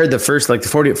 Because I heard the first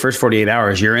 48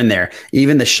 hours you're in there,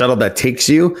 even the shuttle that takes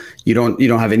you don't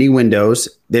have any windows.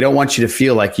 They don't want you to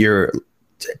feel like you're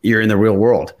in the real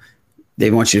world. They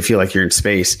want you to feel like you're in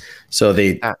space. So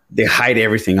they hide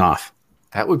everything off.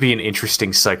 That would be an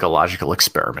interesting psychological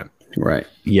experiment. Right.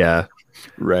 Yeah.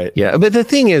 Right. Yeah. But the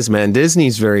thing is, man,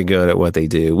 Disney's very good at what they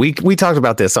do. We talked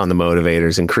about this on the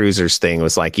Motivators, and Cruiser's thing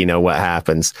was like, what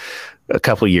happens a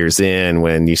couple years in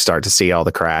when you start to see all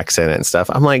the cracks in it and stuff.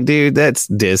 I'm like, dude, that's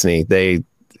Disney. Their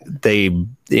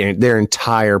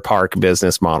entire park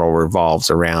business model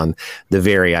revolves around the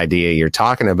very idea you're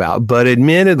talking about. But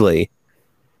admittedly,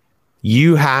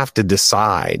 you have to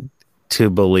decide to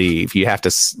believe. You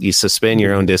suspend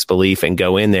your own disbelief and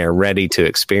go in there ready to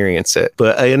experience it.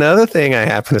 But another thing I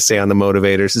happen to say on the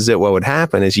Motivators is that what would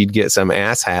happen is you'd get some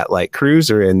asshat like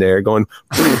Cruiser in there going,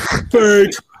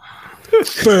 fake.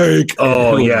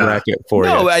 Oh, yeah.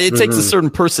 It takes a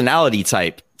certain personality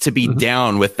type to be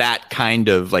down with that kind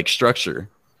of structure.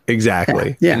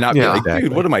 Exactly. Yeah. And not be like,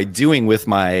 dude, what am I doing with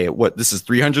my, this is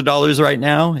 $300 right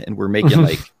now? And we're making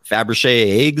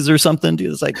Fabergé eggs or something,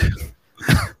 dude. It's like...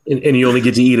 And you only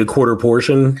get to eat a quarter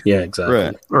portion. Yeah,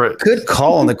 exactly. Right. Good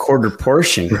call on the quarter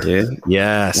portion, dude.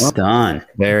 Yes. Well done.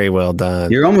 Very well done.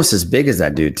 You're almost as big as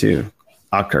that dude too.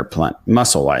 Ocker plant,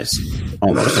 muscle wise,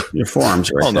 almost. Your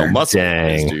forearms right there. Muscle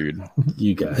wise, dude.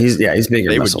 You guys. He's bigger.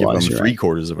 They would muscle give wise, him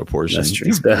 3/4 of a portion. That's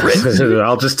true.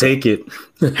 I'll just take it.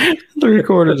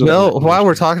 3/4. No, while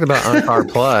we're talking about Ankar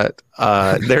Plut,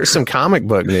 there's some comic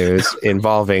book news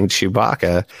involving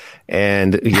Chewbacca.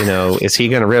 And, is he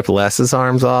going to rip Les's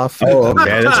arms off? Oh,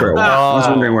 okay. That's where I was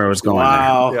wondering where it was going.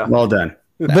 Wow. Yeah. Well done.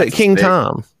 But King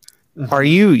Tom, are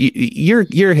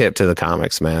you're hip to the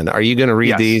comics, man. Are you going to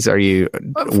read these? Were you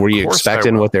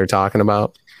expecting what they're talking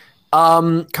about?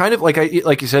 Kind of like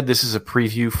you said, this is a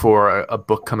preview for a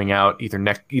book coming out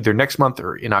either next month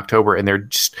or in October. And they're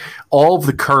just, all of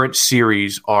the current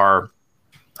series are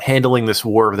handling this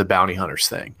War of the Bounty Hunters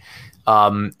thing.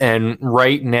 And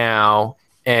right now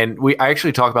And I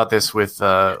actually talked about this with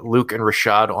Luke and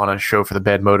Rashad on a show for the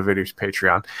Bad Motivators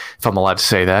Patreon, if I'm allowed to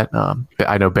say that.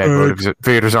 I know Bad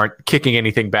Motivators aren't kicking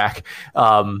anything back.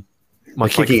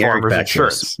 Much kicking like Eric farmers back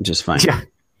insurance. Just fine. Yeah.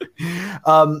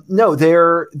 No,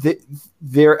 they're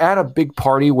at a big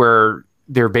party where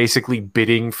they're basically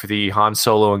bidding for the Han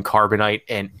Solo and Carbonite,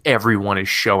 and everyone is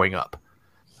showing up.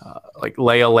 Like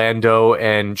Leia, Lando,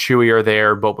 and Chewie are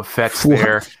there. Boba Fett's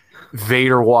there.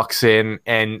 Vader walks in,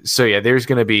 and so yeah, there's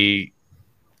going to be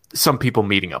some people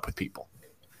meeting up with people.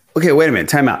 Okay, wait a minute.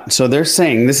 Time out. So they're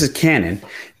saying, this is canon,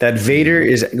 that Vader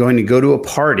is going to go to a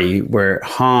party where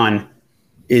Han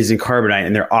is in Carbonite,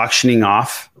 and they're auctioning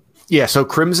off. Yeah, so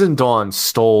Crimson Dawn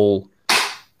stole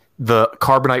the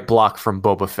Carbonite block from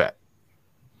Boba Fett.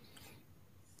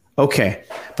 Okay,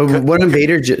 but wouldn't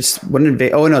Vader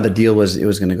oh no, the deal was it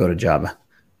was going to go to Jabba.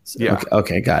 So, Yeah.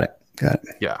 Okay, got it.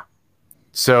 Yeah.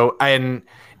 So, and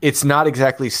it's not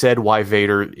exactly said why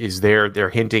Vader is there. They're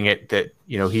hinting at that,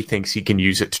 he thinks he can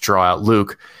use it to draw out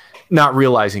Luke, not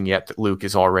realizing yet that Luke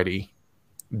is already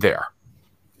there.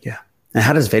 Yeah. And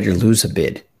how does Vader lose a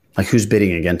bid? Like, who's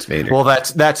bidding against Vader? Well,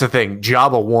 that's the thing.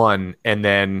 Jabba won, and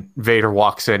then Vader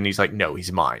walks in, and he's like, "No,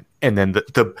 he's mine." And then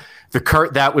the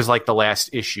that was like the last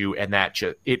issue, and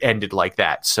it ended like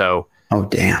that. So, oh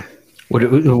damn.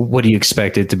 What do you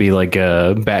expect it to be like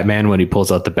Batman when he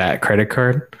pulls out the Bat credit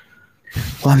card?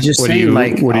 Well, I'm just saying,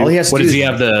 does he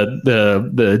have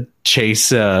the Chase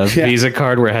Visa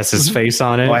card where it has his face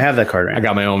on it? Oh, I have that card right I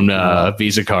got my own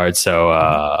Visa card, so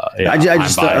I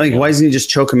just thought, why doesn't he just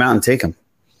choke him out and take him?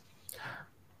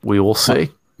 We will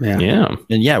see. Yeah.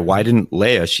 And why didn't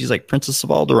Leia? She's like Princess of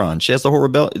Alderaan. She has the whole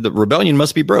rebellion. The rebellion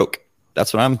must be broke.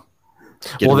 That's what I'm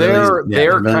getting. Well,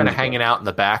 they're kind of hanging out in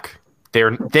the back.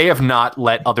 They have not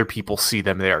let other people see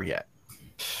them there yet.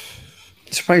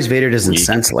 I'm surprised Vader doesn't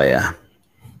sense Leia.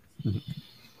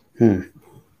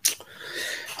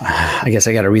 I guess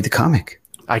I got to read the comic.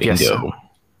 I guess so.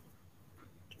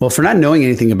 Well, for not knowing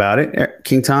anything about it,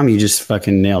 King Tom, you just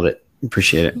fucking nailed it.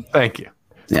 Appreciate it. Thank you.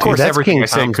 Yeah. Of course, That's everything King I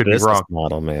say Tom's could be business wrong.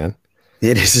 model, man.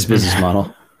 It is his business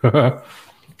model.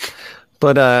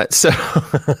 But so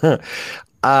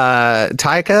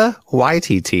Taika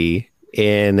Waititi,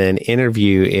 in an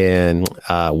interview in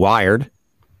Wired,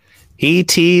 he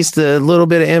teased a little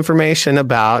bit of information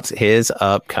about his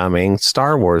upcoming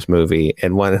Star Wars movie,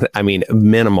 and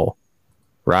minimal,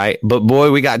 right? But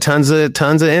boy, we got tons of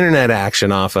internet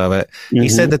action off of it. Mm-hmm. He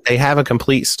said that they have a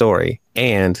complete story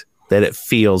and that it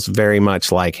feels very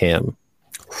much like him.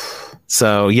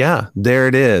 So yeah, there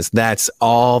it is. That's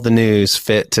all the news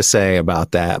fit to say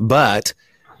about that. But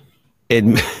it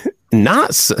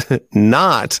not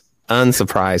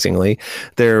unsurprisingly,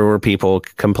 there were people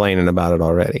complaining about it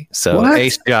already. So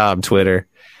ace job, Twitter.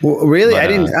 Well, really, but,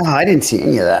 I didn't see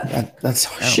any of that.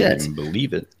 That's shit. I don't even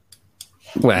believe it.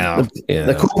 Well,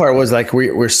 the cool part was like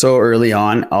we're so early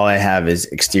on. All I have is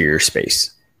exterior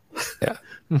space. Yeah,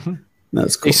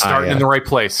 that's cool. He's starting in the right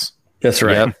place. That's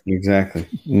right. Yep. Exactly.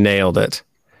 Nailed it.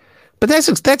 But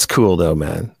that's cool though,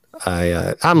 man.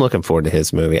 I'm looking forward to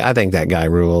his movie. I think that guy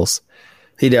rules.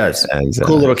 He does. And,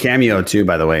 cool little cameo too,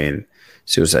 by the way, in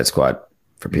Suicide Squad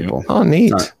for people. Oh,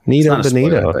 neat. Neato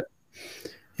Benito.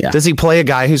 Yeah. Does he play a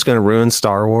guy who's going to ruin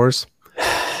Star Wars?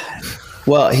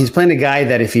 Well, he's playing a guy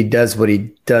that if he does what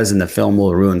he does in the film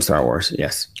will ruin Star Wars.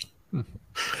 Yes.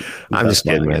 I'm just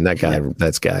kidding, man.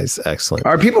 That guy's excellent.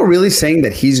 Are people really saying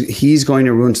that he's going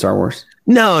to ruin Star Wars?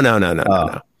 No.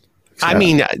 I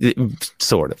mean,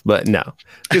 sort of, but no.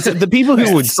 Because the people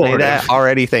who would say that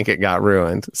already think it got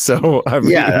ruined. So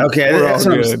yeah, okay,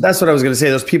 that's what I was going to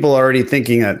say. Those people are already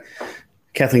thinking that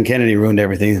Kathleen Kennedy ruined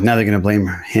everything. Now they're going to blame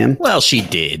him. Well, she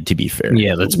did, to be fair.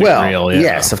 Yeah, let's be real. Yeah.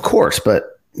 Yes, of course,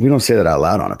 but we don't say that out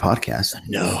loud on a podcast.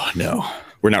 No,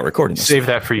 we're not recording. Save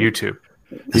that for YouTube.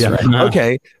 That's right.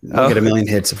 Okay, we'll get 1 million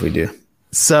hits if we do.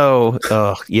 So,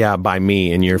 by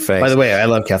me in your face. By the way, I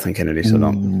love Kathleen Kennedy, so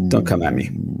don't come at me.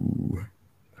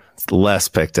 Less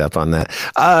picked up on that.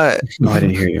 No, I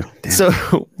didn't hear you. Damn.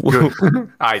 So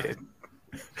I did.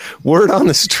 Word on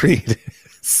the street.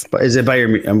 Is it by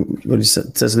your? What he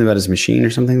said something about his machine or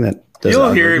something that?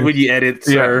 You'll hear it when you edit,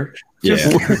 sir.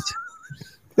 Yeah.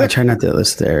 I try not to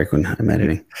listen to Eric when I'm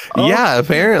editing. Yeah,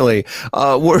 apparently.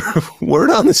 Word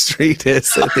on the street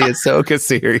is that the Ahsoka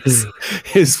series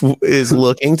is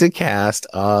looking to cast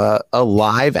a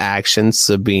live action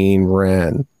Sabine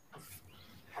Wren.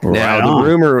 Now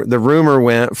the rumor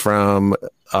went from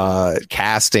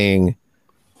casting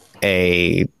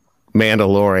a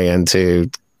Mandalorian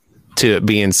to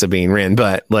being Sabine Wren,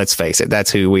 but let's face it,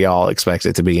 that's who we all expect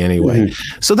it to be anyway.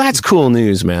 Mm-hmm. So that's cool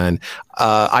news, man.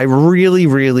 I really,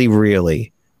 really,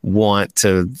 really want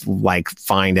to like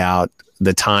find out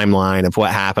the timeline of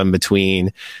what happened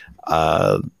between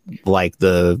like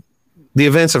the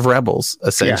events of Rebels,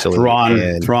 essentially.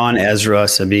 Thrawn, Ezra,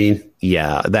 Sabine.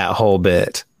 Yeah, that whole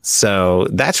bit. So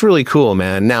that's really cool,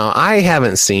 man. Now, I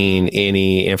haven't seen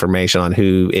any information on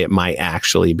who it might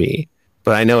actually be,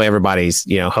 but I know everybody's,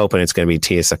 hoping it's going to be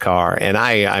Tia Sakar. And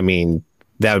I mean,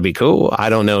 that would be cool. I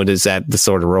don't know. Is that the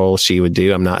sort of role she would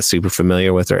do? I'm not super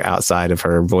familiar with her outside of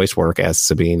her voice work as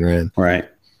Sabine Wren. Right.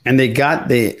 And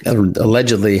they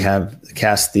allegedly have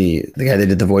cast the guy that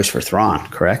did the voice for Thrawn,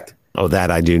 correct? Oh, that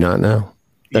I do not know.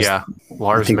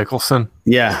 Lars Mikkelsen.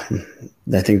 Yeah.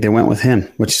 I think they went with him,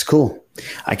 which is cool.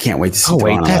 I can't wait to see. Oh,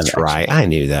 wait, that's right. I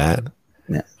knew that.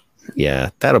 Yeah,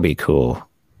 that'll be cool.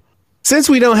 Since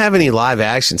we don't have any live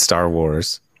action Star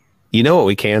Wars, you know what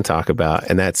we can talk about,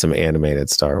 and that's some animated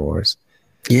Star Wars.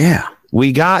 Yeah.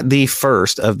 We got the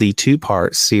first of the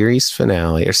 2-part series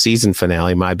finale, or season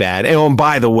finale, my bad. And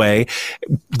by the way,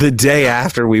 the day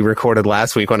after we recorded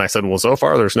last week, when I said, well, so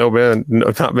far there's not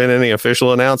been any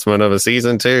official announcement of a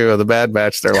season 2 of the Bad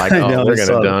Batch. They're like, oh, we're going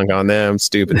to dunk on them.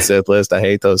 Stupid Sith list. I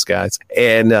hate those guys.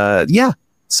 And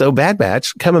so Bad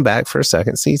Batch coming back for a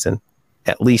second season,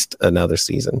 at least another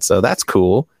season. So that's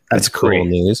cool. That's cool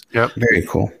news. Yep. Very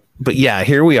cool. But yeah,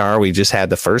 here we are. We just had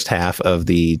the first half of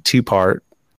the 2-part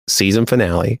season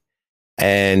finale,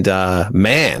 and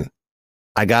man,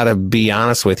 I gotta be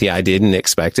honest with you, I didn't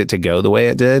expect it to go the way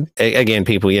it did. Again,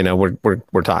 people,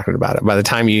 we're talking about it. By the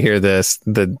time you hear this,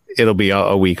 it'll be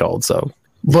a week old. So,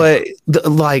 but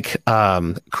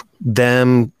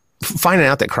them finding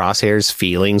out that Crosshair's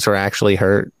feelings were actually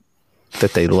hurt,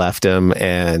 that they left him,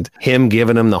 and him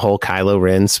giving him the whole Kylo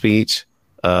Ren speech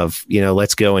of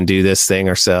let's go and do this thing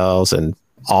ourselves and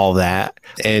all that,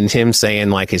 and him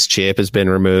saying like his chip has been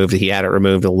removed. He had it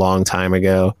removed a long time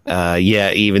ago.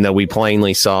 Even though we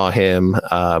plainly saw him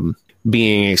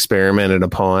being experimented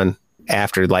upon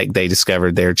after like they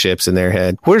discovered their chips in their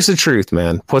head. Where's the truth,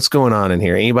 man? What's going on in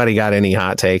here? Anybody got any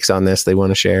hot takes on this they want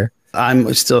to share?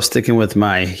 I'm still sticking with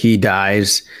he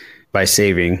dies by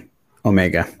saving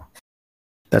Omega.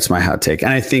 That's my hot take.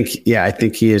 And I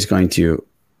think he is going to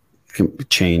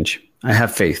change. I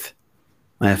have faith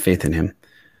in him.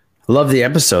 Love the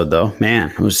episode though,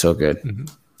 man. It was so good. Mm-hmm.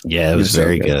 Yeah, it was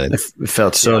very good. It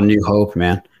felt so New Hope,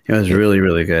 man. It was really,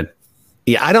 really good.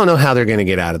 Yeah, I don't know how they're going to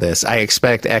get out of this. I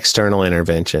expect external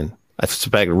intervention. I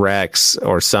expect Rex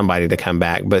or somebody to come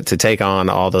back, but to take on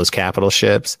all those capital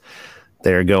ships,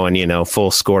 they're going,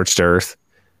 full scorched earth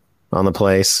on the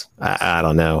place. I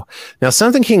don't know. Now,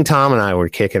 something King Tom and I were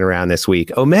kicking around this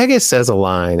week. Omega says a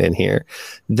line in here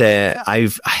that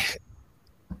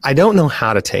I don't know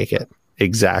how to take it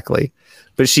exactly,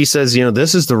 but she says,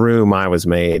 this is the room I was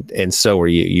made, and so were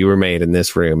you. You were made in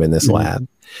this room, in this lab.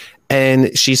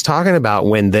 And she's talking about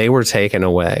when they were taken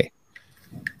away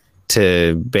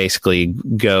to basically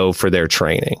go for their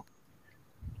training.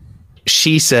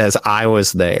 She says, I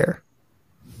was there.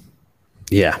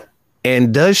 Yeah.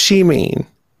 And does she mean,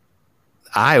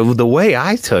 the way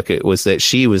I took it was that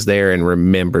she was there and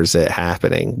remembers it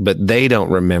happening, but they don't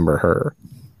remember her.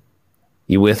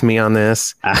 You with me on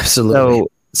this? Absolutely.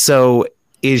 So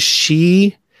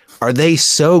are they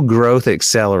so growth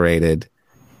accelerated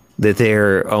that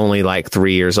they're only like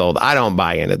 3 years old? I don't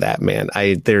buy into that, man.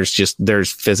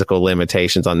 There's physical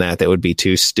limitations on that would be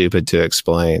too stupid to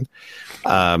explain.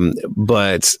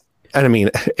 But I mean,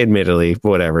 admittedly,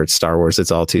 whatever, it's Star Wars.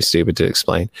 It's all too stupid to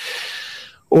explain.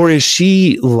 Or is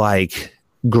she like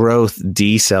growth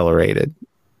decelerated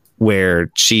where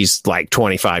she's like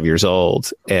 25 years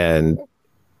old and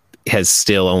has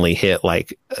still only hit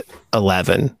like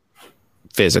 11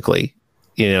 physically?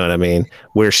 You know what I mean?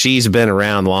 Where she's been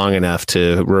around long enough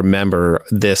to remember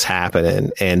this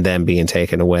happening and them being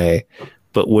taken away,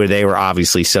 but where they were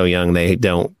obviously so young they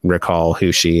don't recall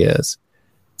who she is.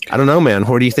 I don't know, man.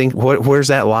 Where do you think? Where's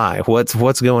that lie?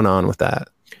 What's going on with that?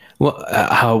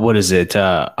 Well, what is it?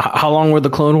 How long were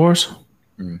the Clone Wars?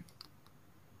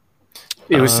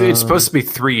 It's supposed to be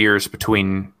 3 years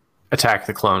between Attack of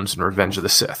the Clones and Revenge of the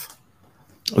Sith.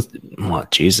 Well,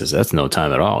 Jesus, that's no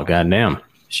time at all. Goddamn.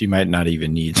 She might not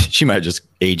even need. She might just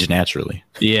age naturally.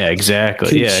 Yeah,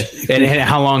 exactly. Yeah. And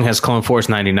how long has Clone Force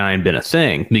 99 been a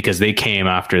thing? Because they came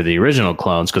after the original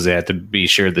clones because they had to be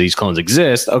sure that these clones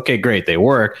exist. Okay, great. They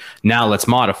work. Now let's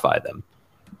modify them.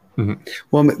 Mm-hmm.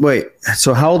 Well, wait.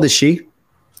 So how old is she?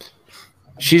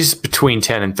 She's between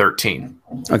 10 and 13.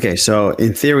 Okay. So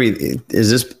in theory, is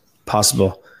this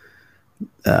possible?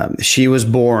 She was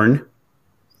born.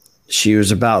 She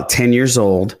was about 10 years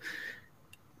old.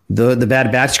 The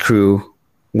Bad Batch crew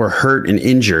were hurt and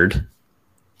injured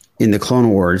in the Clone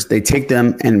Wars. They take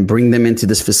them and bring them into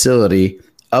this facility,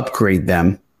 upgrade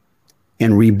them,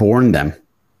 and reborn them.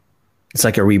 It's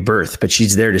like a rebirth, but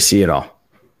she's there to see it all.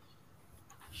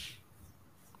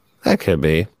 That could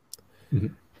be.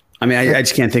 I mean, I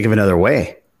just can't think of another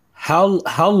way.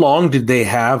 How long did they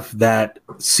have that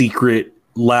secret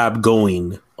lab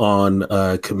going on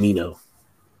Kamino?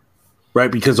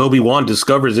 Right, because Obi-Wan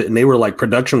discovers it, and they were like,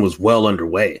 production was well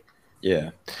underway.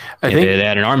 Yeah, I think they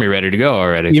had an army ready to go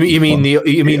already. You mean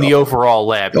the overall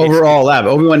lab? Overall lab.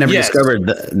 Obi-Wan never discovered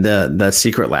the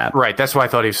secret lab. Right. That's why I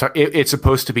thought it's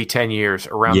supposed to be 10 years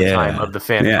around the time of the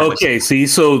Phantom. Yeah. Okay, see,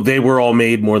 so they were all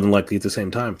made more than likely at the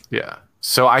same time. Yeah.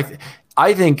 So I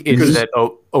think it's that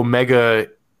Omega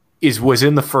was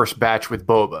in the first batch with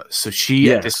Boba. So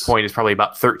she at this point is probably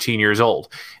about 13 years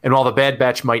old. And while the Bad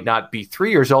Batch might not be 3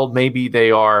 years old, maybe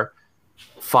they are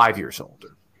 5 years old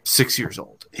or 6 years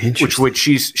old. Which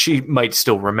she might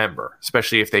still remember,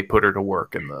 especially if they put her to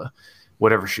work in the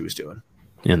whatever she was doing.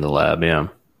 In the lab, yeah.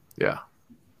 Yeah.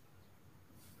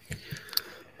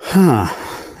 Huh.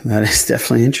 That is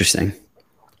definitely interesting.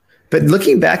 But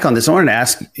looking back on this, I wanted to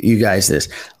ask you guys this.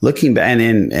 Looking back,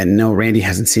 and no, Randy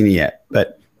hasn't seen it yet,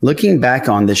 but looking back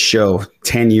on this show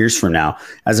 10 years from now,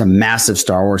 as a massive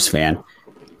Star Wars fan,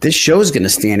 this show is going to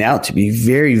stand out to be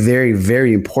very, very,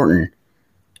 very important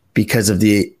because of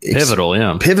the pivotal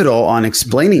on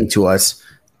explaining to us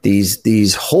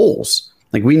these holes.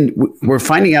 Like we're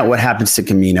finding out what happens to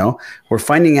Kamino. We're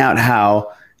finding out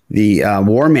how the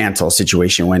War Mantle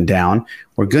situation went down.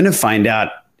 We're going to find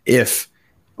out if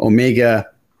Omega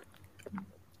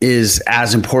is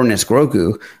as important as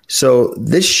Grogu. So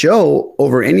this show,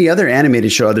 over any other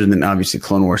animated show other than obviously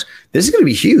Clone Wars, this is going to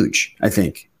be huge, I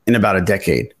think, in about a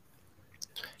decade.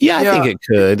 Yeah, I think it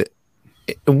could.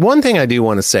 One thing I do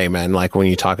want to say, man, like when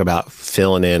you talk about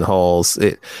filling in holes,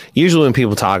 usually when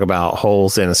people talk about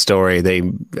holes in a story, they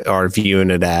are viewing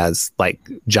it as like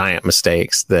giant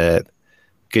mistakes that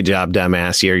good job,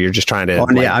 dumbass. You're just trying to.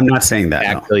 I'm not saying that.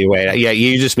 Actually, wait. Yeah,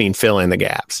 you just mean fill in the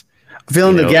gaps. Fill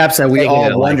in the gaps that we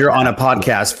all wonder on a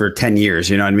podcast for 10 years.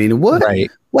 You know what I mean?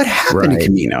 What happened to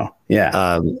Kamino?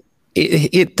 Yeah.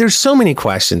 There's so many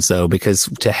questions though, because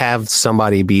to have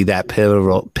somebody be that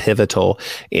pivotal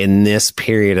in this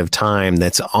period of time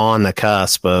that's on the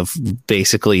cusp of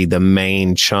basically the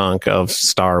main chunk of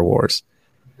Star Wars,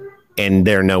 and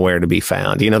they're nowhere to be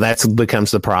found. That's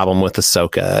becomes the problem with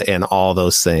Ahsoka and all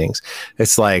those things.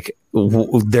 It's like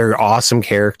they're awesome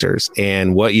characters,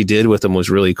 and what you did with them was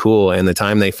really cool, and the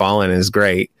time they fall in is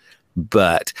great.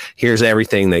 But here's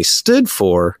everything they stood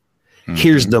for.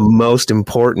 Here's the most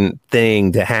important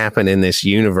thing to happen in this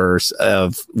universe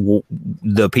of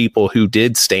the people who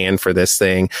did stand for this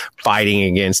thing, fighting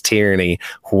against tyranny.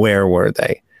 Where were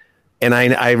they? And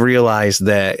I realized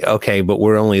that, okay, but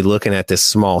we're only looking at this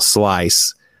small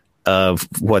slice of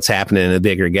what's happening in a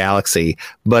bigger galaxy.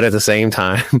 But at the same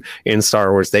time, in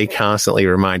Star Wars, they constantly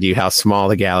remind you how small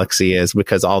the galaxy is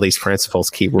because all these principles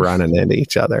keep running into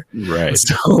each other. Right.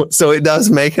 So it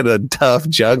does make it a tough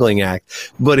juggling act.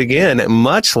 But again,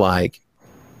 much like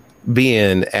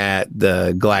being at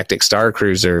the Galactic Star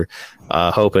Cruiser,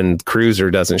 hoping Cruiser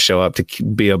doesn't show up to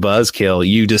be a buzzkill,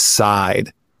 you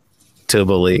decide to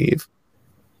believe.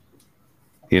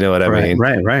 You know what I mean?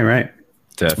 Right.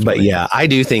 Definitely. But yeah, I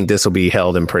do think this will be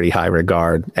held in pretty high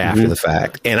regard after the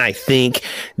fact. And I think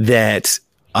that,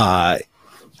 I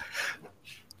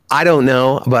don't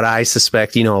know, but I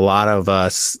suspect, a lot of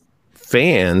us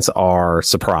fans are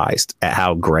surprised at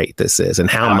how great this is and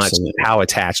how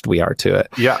attached we are to it.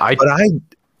 Yeah.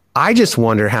 I just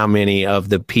wonder how many of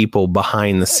the people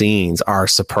behind the scenes are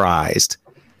surprised,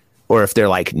 or if they're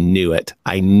like,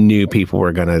 I knew people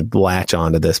were going to latch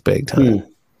onto this big time.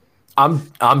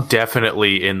 I'm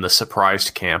definitely in the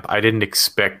surprised camp. I didn't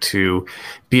expect to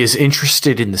be as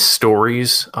interested in the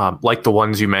stories, like the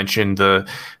ones you mentioned, the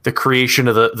creation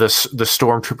of the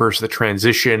stormtroopers, the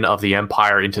transition of the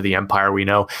Empire into the Empire we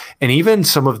know, and even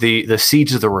some of the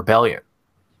seeds of the rebellion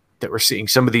that we're seeing.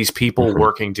 Some of these people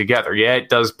working together. Yeah, it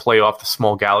does play off the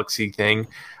small galaxy thing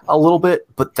a little bit,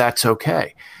 but that's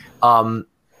okay.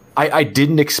 I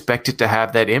didn't expect it to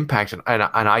have that impact, and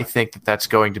I think that that's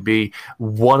going to be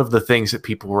one of the things that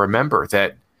people remember.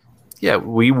 That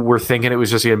we were thinking it was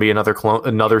just going to be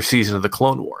another season of the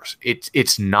Clone Wars.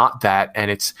 It's not that, and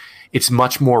it's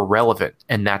much more relevant,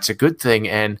 and that's a good thing.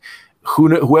 And who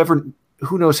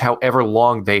knows however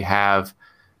long they have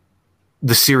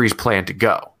the series planned to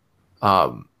go.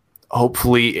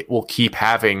 Hopefully, it will keep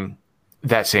having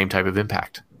that same type of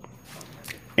impact.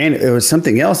 And it was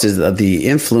something else, is the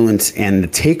influence and the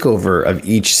takeover of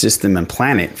each system and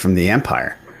planet from the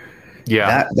Empire.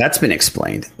 Yeah. That's been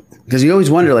explained. Because you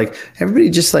always wonder, like, everybody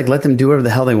just like let them do whatever the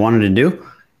hell they wanted to do.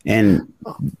 And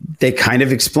they kind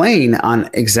of explain on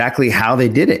exactly how they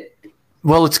did it.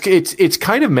 Well, it's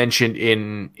kind of mentioned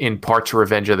in parts of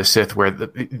Revenge of the Sith where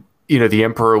the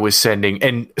Emperor was sending,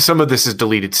 and some of this is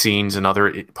deleted scenes and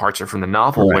other parts are from the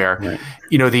novel where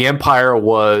the Empire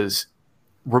was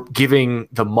giving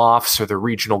the Moffs or the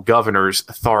regional governors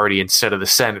authority instead of the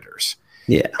senators.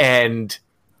 Yeah. And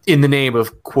in the name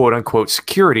of quote unquote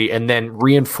security, and then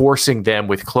reinforcing them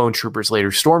with clone troopers, later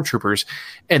stormtroopers.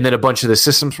 And then a bunch of the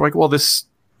systems were like, well, this,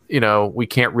 we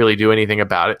can't really do anything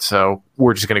about it. So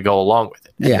we're just going to go along with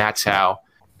it. And that's how,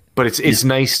 but it's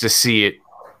nice to see it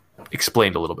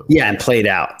explained a little bit more. Yeah. And played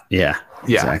out. Yeah.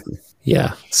 Exactly.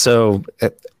 Yeah. So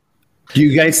do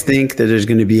you guys think that there's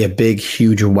going to be a big,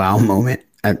 huge wow moment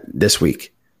this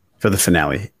week for the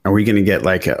finale? Are we going to get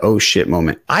like a oh shit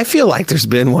moment? I feel like there's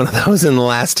been one of those in the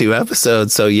last 2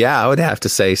 episodes. So yeah, I would have to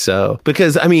say so.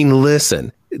 Because I mean,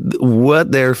 listen,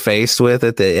 what they're faced with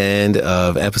at the end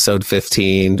of episode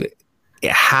 15,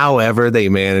 however they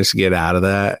manage to get out of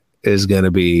that is going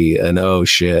to be an oh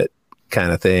shit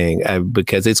kind of thing.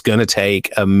 Because it's going to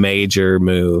take a major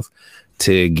move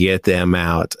to get them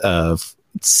out of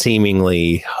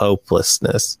seemingly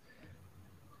hopelessness.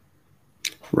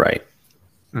 Right.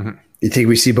 Mm-hmm. You think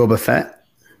we see Boba Fett?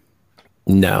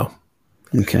 No.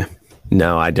 Okay.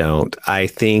 No, I don't. I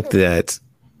think that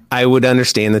I would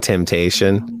understand the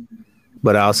temptation,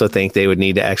 but I also think they would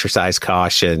need to exercise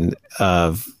caution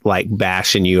of like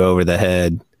bashing you over the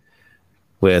head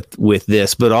with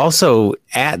this. But also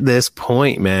at this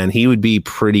point, man, he would be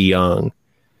pretty young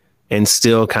and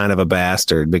still kind of a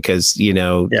bastard because, he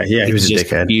was just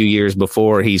a few years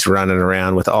before he's running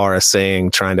around with Aura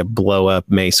Singh trying to blow up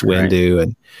Mace Windu.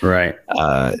 And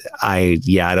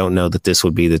I don't know that this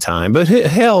would be the time, but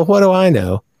hell, what do I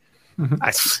know?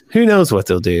 Who knows what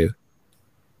they'll do?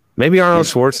 Maybe Arnold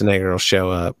Schwarzenegger will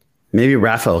show up. Maybe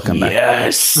Raphael will come back.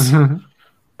 Yes.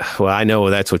 Well, I know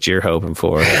that's what you're hoping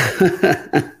for.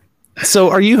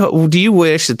 So do you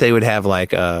wish that they would have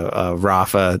like a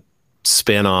Rafa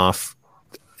spin-off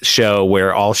show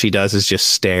where all she does is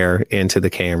just stare into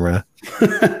the camera?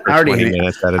 I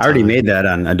already made that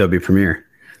on Adobe Premiere.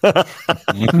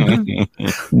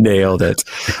 Nailed it.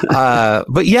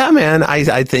 But yeah, man,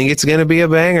 I think it's going to be a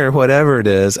banger, whatever it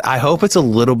is. I hope it's a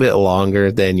little bit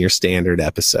longer than your standard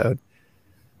episode,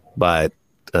 but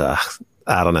I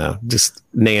don't know. Just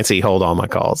Nancy, hold all my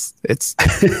calls. It's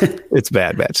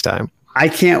Bad Batch time. I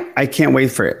can't wait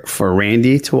for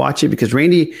Randy to watch it because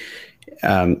Randy,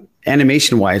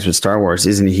 animation wise with Star Wars,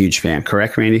 isn't a huge fan.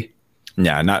 Correct, Randy?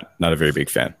 Yeah, not a very big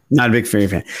fan. Not a big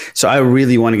fan. So I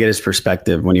really want to get his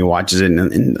perspective when he watches it,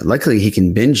 and luckily he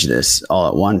can binge this all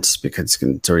at once because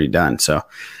it's already done. So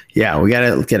yeah, we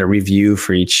gotta get a review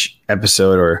for each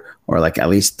episode, or like at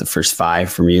least the first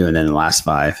 5 from you, and then the last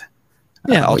 5.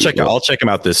 Yeah, I'll check them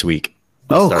out this week.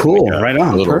 Oh, cool! Right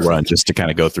on. A little run just to kind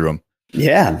of go through them.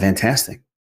 Yeah, fantastic.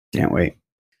 Can't wait.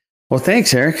 Well,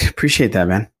 thanks, Eric. Appreciate that,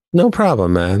 man. No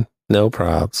problem, man. No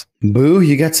probs. Boo,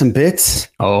 you got some bits?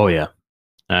 Oh yeah,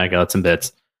 I got some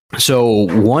bits. So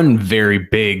one very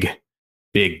big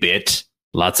bit,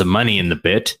 lots of money in the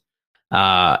bit.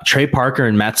 Trey Parker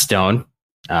and Matt Stone,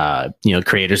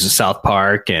 creators of South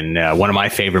Park and one of my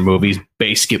favorite movies,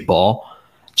 Basketball,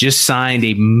 just signed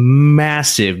a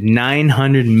massive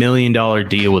 $900 million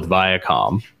deal with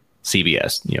Viacom,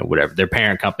 CBS, whatever, their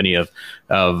parent company of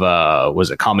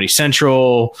was it Comedy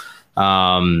Central,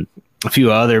 a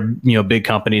few other, big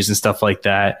companies and stuff like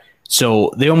that.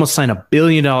 So they almost signed $1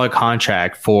 billion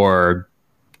contract for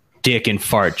dick and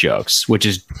fart jokes, which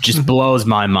is just blows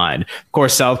my mind. Of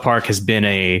course, South Park has been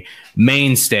a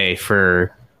mainstay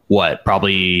for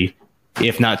probably,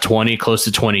 if not 20, close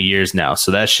to 20 years now.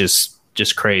 So that's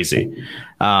just crazy.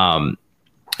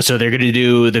 So they're going to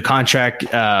do the contract.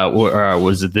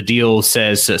 The deal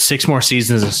says 6 more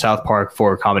seasons of South Park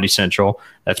for Comedy Central.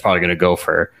 That's probably going to go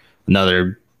for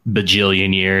another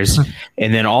bajillion years.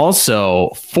 And then also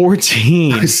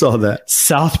 14 I saw that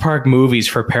South Park movies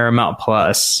for Paramount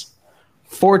Plus.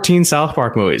 14 South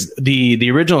Park movies. The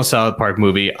original South Park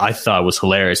movie I thought was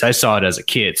hilarious. I saw it as a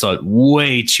kid, saw it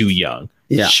way too young.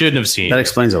 Yeah, shouldn't have seen that. It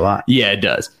explains a lot. Yeah, it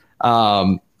does.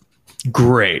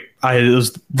 Great. It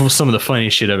was some of the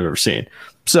funniest shit I've ever seen.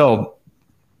 So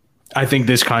I think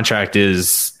this contract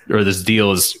this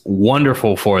deal is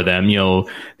wonderful for them.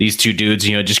 These two dudes,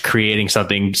 just creating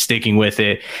something, sticking with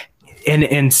it,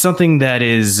 and something that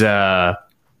is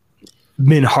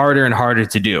been harder and harder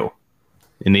to do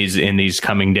in these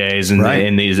coming days and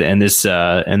in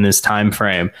this time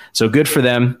frame. So good for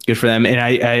them. And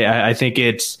I think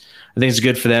it's I think it's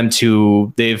good for them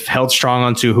they've held strong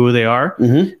onto who they are.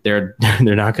 Mm-hmm. They're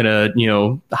not going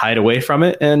to, hide away from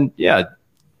it. And yeah,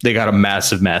 they got a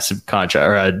massive contract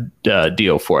or a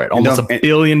deal for it. Almost $1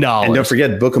 billion. And don't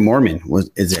forget, Book of Mormon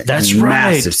is a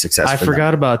massive success. I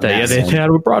forgot about that. Massive. Yeah, they had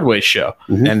a Broadway show.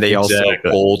 Mm-hmm. And they also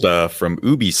pulled from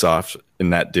Ubisoft in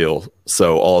that deal.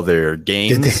 So all their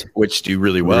games, which do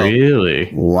really well.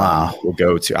 Really? Wow. Will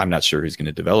go to, I'm not sure who's going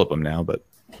to develop them now, but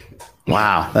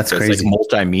wow, that's crazy. It's like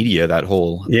multimedia, that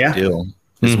whole deal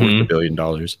is worth $1 billion.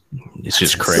 It's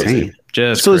just crazy.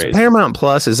 So is Paramount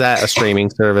Plus, is that a streaming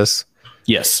service?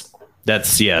 Yes.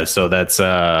 So that's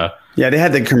yeah, they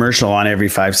had the commercial on every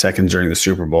 5 seconds during the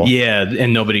Super Bowl. Yeah,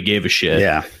 and nobody gave a shit.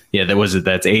 Yeah. Yeah,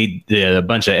 that's a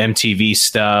bunch of MTV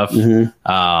stuff.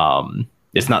 Mm-hmm.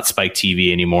 It's not Spike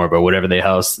TV anymore, but whatever the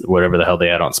hell they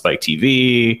had on Spike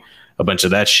TV, a bunch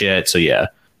of that shit. So yeah,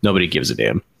 nobody gives a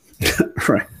damn.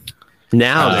 Right.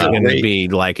 Now they're going to be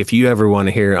like, if you ever want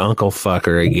to hear Uncle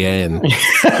Fucker again, you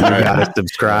got to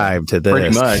subscribe to this.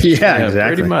 Pretty much. Yeah,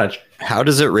 exactly. Pretty much. How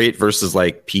does it rate versus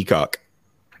like Peacock?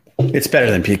 It's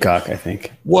better than Peacock, I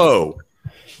think. Whoa.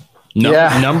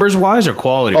 Numbers wise or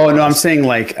quality? Oh, no, I'm saying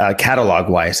like catalog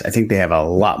wise. I think they have a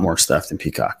lot more stuff than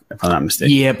Peacock, if I'm not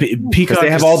mistaken. Yeah, Peacock. They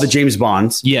have all the James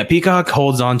Bonds. Yeah, Peacock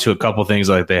holds on to a couple things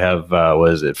like they have,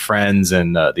 Friends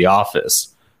and The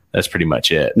Office. That's pretty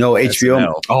much it. No, HBO.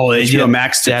 SNL. Oh, HBO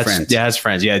Max to Friends. Yeah, it's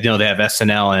Friends. Yeah, they have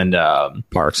SNL and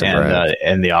Parks and Rec.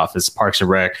 And The Office, Parks and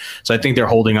Rec. So I think they're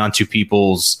holding on to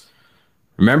people's.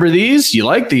 Remember these? You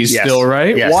like these still,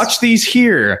 right? Yes. Watch these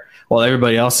here. While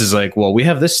everybody else is like, well, we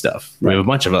have this stuff. We have a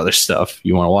bunch of other stuff.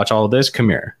 You want to watch all of this? Come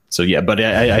here. So yeah, but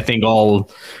I think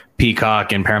all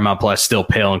Peacock and Paramount Plus still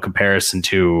pale in comparison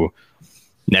to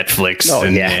Netflix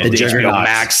and HBO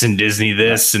Max and Disney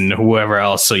this and whoever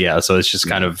else. So yeah, so it's just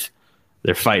kind of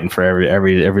they're fighting for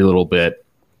every little bit.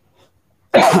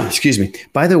 Excuse me.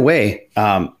 By the way,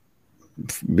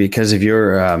 because of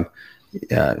your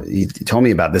you told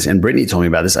me about this and Brittany told me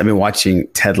about this. I've been watching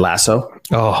Ted Lasso.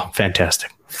 Oh,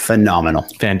 fantastic. Phenomenal.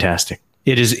 Fantastic.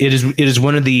 It is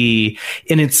one of the,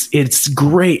 and it's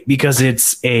great because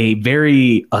it's a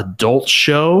very adult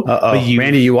show.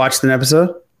 Randy, you watched an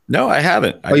episode? No, I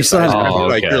haven't. You still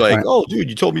haven't? You're like, oh, dude,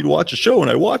 you told me to watch a show and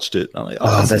I watched it. I'm like,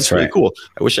 oh, that's really right. Cool.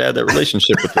 I wish I had that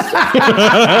relationship with this guy.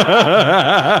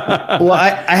 Well,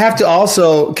 I have to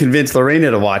also convince Lorena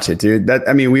to watch it, dude.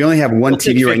 We only have one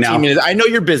TV right now. Minutes. I know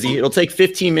you're busy. It'll take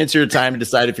 15 minutes of your time to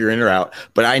decide if you're in or out,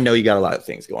 but I know you got a lot of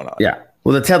things going on. Yeah.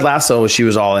 Well, the Ted Lasso, she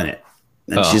was all in it.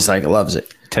 And she's like, loves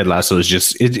it. Ted Lasso is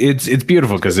just it's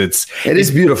beautiful because it is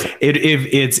beautiful.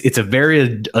 It's a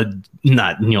very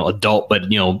not adult, but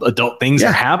adult things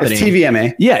are happening. It's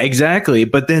TVMA. Yeah, exactly.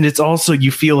 But then it's also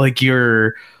you feel like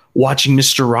you're watching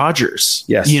Mr. Rogers.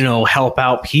 Yes. Help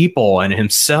out people and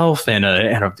himself and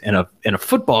a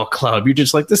football club. You're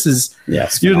just like, this is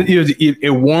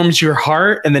it warms your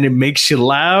heart and then it makes you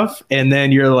laugh and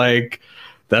then you're like.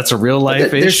 That's a real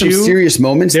life issue. There's some serious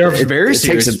moments. They're very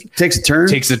serious. Takes a turn.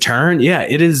 Takes a turn. Yeah,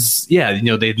 it is. Yeah,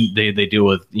 they deal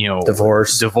with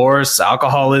divorce,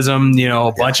 alcoholism.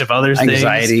 A bunch of other things.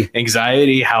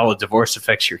 Anxiety. How divorce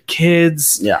affects your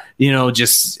kids. Yeah.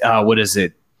 Just what is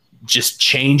it? Just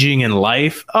changing in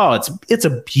life. Oh, it's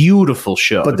a beautiful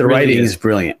show. But the writing is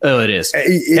brilliant. Oh, it is.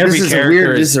 This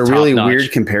is a really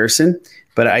weird comparison.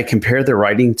 But I compare the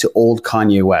writing to old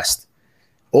Kanye West.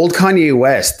 Old Kanye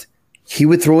West. He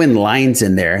would throw in lines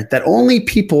in there that only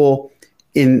people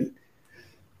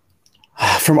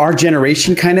from our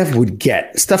generation kind of would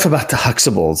get. Stuff about the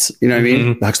Huxtables, you know what I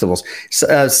mean? The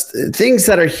Huxtables. Things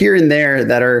that are here and there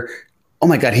that are, oh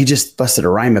my God, he just busted a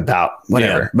rhyme about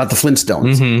whatever, about the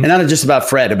Flintstones. And not just about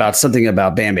Fred, about something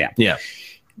about Bam Bam. Yeah.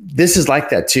 This is like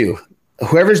that too.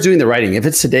 Whoever's doing the writing, if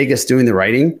it's Sudeikis doing the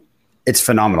writing, it's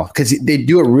phenomenal because they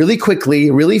do it really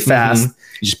quickly, really fast.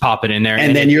 You just pop it in there.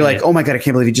 And then you're like, oh my God, I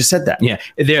can't believe you just said that. Yeah.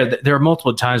 There are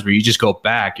multiple times where you just go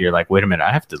back. You're like, wait a minute,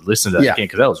 I have to listen to that again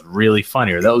because that was really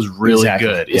funny or that was really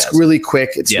good. It's really quick.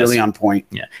 It's really on point.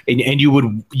 Yeah. And you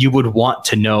would want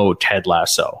to know Ted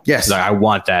Lasso. Yes. Like, I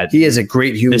want that. He is a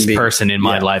great human being. This person in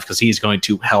my life because he's going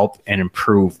to help and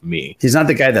improve me. He's not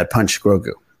the guy that punched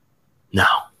Grogu. No.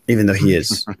 Even though he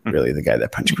is really the guy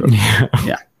that punched Grogu.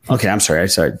 Yeah. Okay, I'm sorry.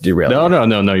 Derailed.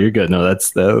 No, you're good. No,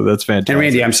 that's fantastic. And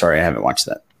Randy, I'm sorry, I haven't watched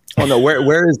that. Oh no,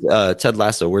 where is Ted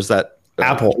Lasso? Where's that?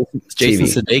 Apple.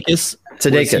 Jason TV.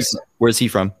 Sudeikis. Where's he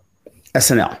from?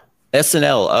 SNL.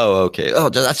 SNL. Oh, okay. Oh,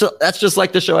 that's just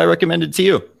like the show I recommended to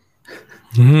you.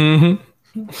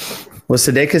 Was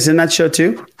Sudeikis in that show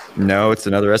too? No, it's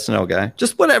another SNL guy.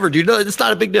 Just whatever, dude. No, it's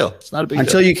not a big deal. It's not a big deal.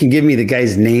 Until you can give me the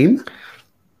guy's name,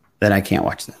 then I can't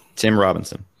watch that. Tim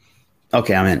Robinson.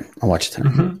 Okay, I'm in. I'll watch it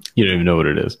tonight. Mm-hmm. You don't even know what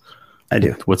it is. I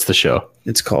do. What's the show?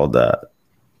 It's called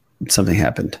Something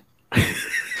Happened.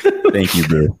 Thank you,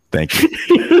 bro. Thank you.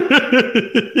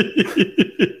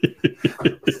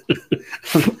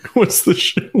 What's the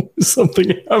show? Something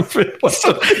happened.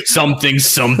 Something.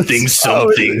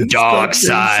 Dark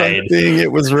side.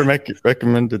 It was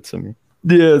recommended to me.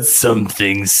 Yeah,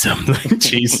 something.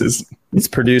 Jesus. It's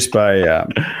produced by.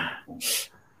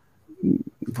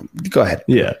 Go ahead.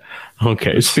 Yeah.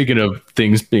 Okay. Speaking of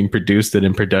things being produced and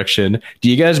in production, do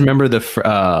you guys remember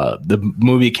the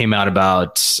movie came out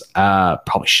about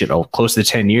close to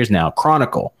 10 years now?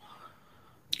 Chronicle.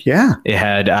 Yeah. It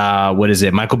had what is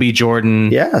it? Michael B.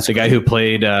 Jordan. Yeah, the guy who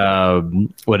played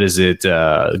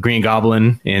Green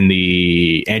Goblin in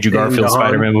the Andrew Garfield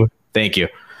Spider-Man movie. Thank you.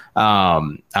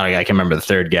 I can't remember the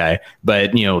third guy,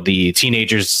 but the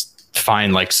teenagers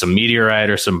find like some meteorite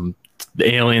or some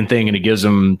alien thing, and it gives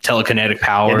them telekinetic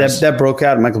powers. Yeah, that broke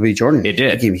out Michael B. Jordan. It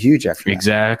did. It became huge after that.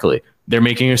 Exactly. They're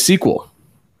making a sequel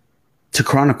to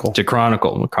Chronicle.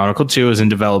 Chronicle 2 is in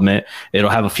development. It'll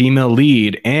have a female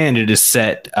lead, and it is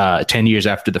set 10 years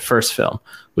after the first film,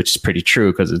 which is pretty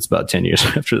true because it's about 10 years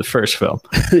after the first film.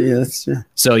 Yeah.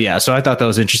 So I thought that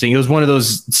was interesting. It was one of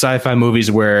those sci-fi movies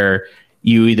where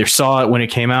you either saw it when it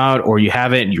came out or you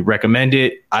haven't and you recommend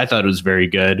it. I thought it was very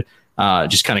good.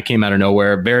 Just kind of came out of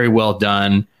nowhere. Very well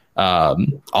done.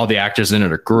 All the actors in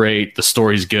it are great. The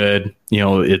story's good.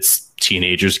 It's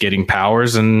teenagers getting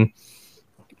powers, and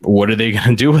what are they going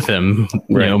to do with them?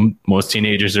 Right. Most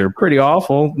teenagers are pretty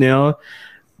awful. They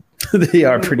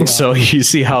are pretty. So you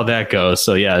see how that goes.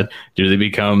 So yeah, do they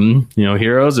become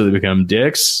heroes? Do they become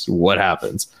dicks? What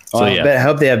happens? I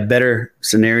hope they have better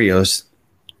scenarios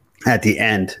at the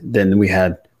end than we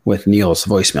had with Neil's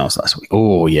voicemails last week.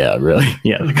 Oh yeah, really?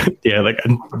 Yeah, like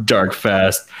a dark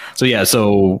fast.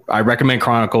 So I recommend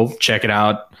Chronicle. Check it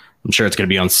out. I'm sure it's going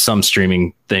to be on some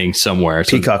streaming thing somewhere.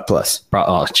 Peacock Plus.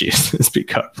 Oh jeez, it's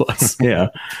Peacock Plus. Yeah.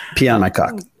 Pee on my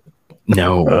cock.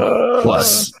 No.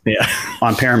 Plus. Yeah.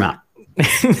 On Paramount.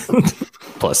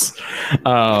 Plus.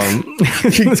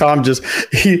 King Tom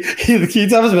King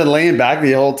Tom has been laying back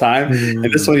the whole time, and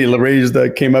this one he raised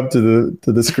came up to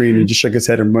the screen and just shook his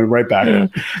head and went right back.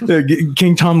 Yeah.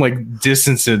 King Tom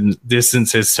distanced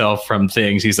himself from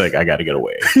things. He's like, I got to get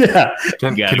away. Yeah.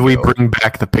 Can we bring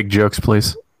back the pig jokes,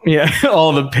 please? Yeah,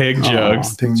 all the pig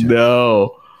jokes.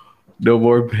 No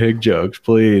more pig jokes,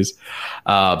 please.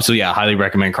 Highly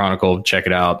recommend Chronicle. Check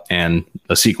it out, and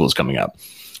a sequel is coming up.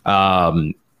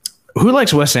 Who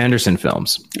likes Wes Anderson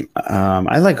films?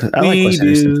 I like Wes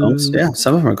Anderson films. Yeah,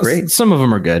 some of them are great. Some of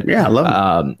them are good. Yeah, I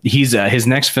love them. His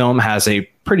next film has a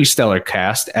pretty stellar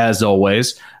cast, as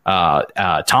always.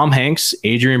 Tom Hanks,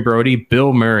 Adrian Brody,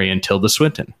 Bill Murray, and Tilda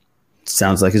Swinton.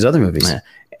 Sounds like his other movies.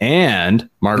 And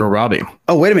Margot Robbie.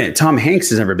 Oh, wait a minute. Tom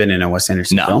Hanks has never been in a Wes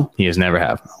Anderson film? He has never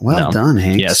have. Well done,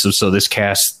 Hanks. Yeah, so this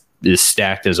cast is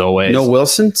stacked as always. No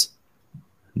Wilsons?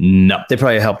 No. They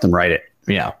probably helped him write it.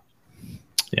 Yeah.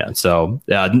 Yeah. So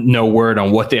no word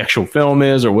on what the actual film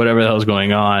is or whatever the hell's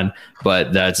going on,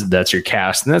 but that's your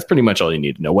cast. And that's pretty much all you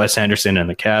need to know. Wes Anderson and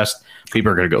the cast.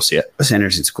 People are going to go see it. Wes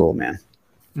Anderson's cool, man.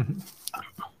 Mm-hmm.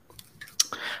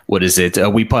 What is it?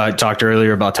 We talked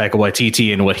earlier about Taika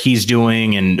Waititi and what he's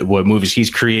doing and what movies he's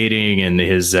creating and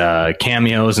his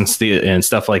cameos and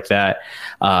stuff like that.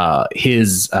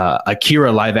 His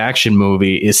Akira live action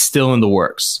movie is still in the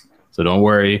works. So don't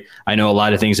worry. I know a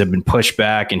lot of things have been pushed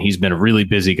back and he's been a really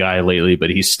busy guy lately, but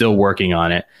he's still working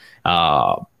on it.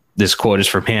 This quote is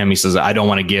from him. He says, I don't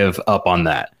want to give up on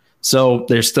that. So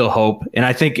there's still hope. And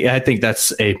I think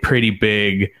that's a pretty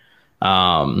big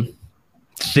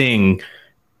thing.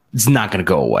 It's not going to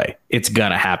go away. It's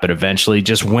going to happen eventually.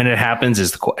 Just when it happens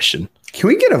is the question. Can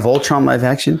we get a Voltron live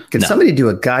action? Can somebody do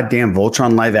a goddamn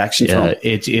Voltron live action film?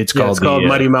 It's called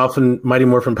Mighty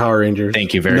Morphin Power Rangers.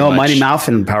 Thank you very much. No, Mighty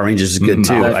Morphin Power Rangers is good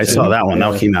too. I saw that one.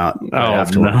 That came out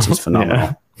afterwards. It's phenomenal.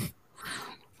 Yeah.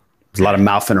 There's a lot of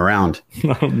mouthing around.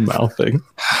 Mouthing.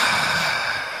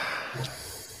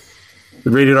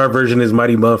 The rated R version is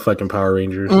Mighty Motherfucking Power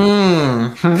Rangers.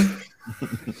 Mm-hmm.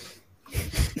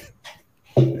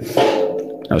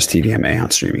 That was TVMA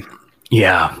on streaming.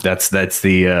 Yeah, that's the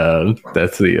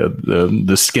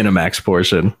Skinamax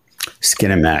portion.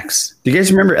 Skinamax. Do you guys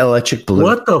remember Electric Blue?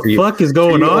 What the fuck is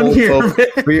going on here?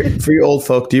 For your old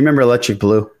folk, do you remember Electric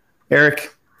Blue?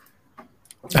 Eric?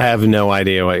 I have no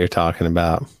idea what you're talking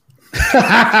about.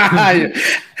 Had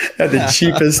the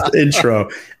cheapest intro.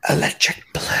 Electric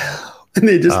Blue. And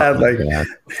they just had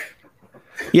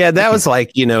Yeah, that was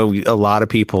like, a lot of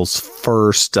people's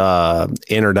first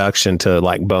introduction to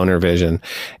like boner vision.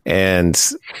 And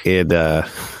it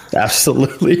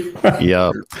absolutely.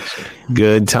 Yep.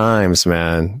 Good times,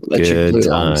 man. Good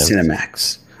times.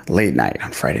 Cinemax. Late night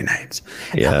on Friday nights.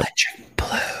 Yeah.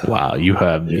 Wow, you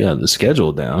have the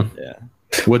schedule down. Yeah.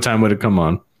 What time would it come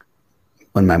on?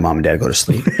 When my mom and dad go to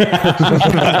sleep.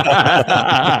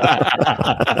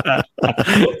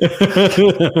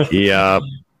 Yeah.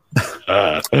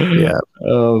 Yeah.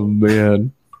 Oh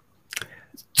man.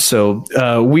 So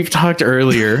we've talked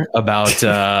earlier about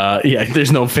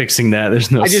there's no fixing that.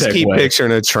 There's no I just segue. keep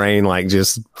picturing a train like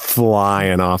just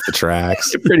flying off the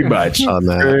tracks. Pretty much. On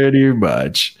that. Pretty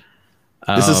much.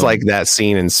 This is like that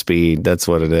scene in Speed. That's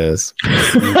what it is.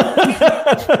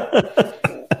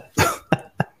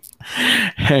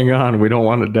 Hang on, we don't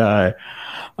want to die.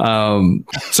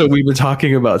 So we've been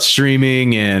talking about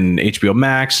streaming and HBO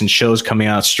Max and shows coming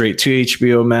out straight to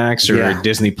HBO Max or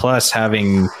Disney Plus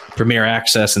having premiere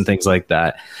access and things like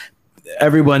that.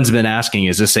 Everyone's been asking,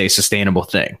 is this a sustainable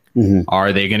thing? Mm-hmm.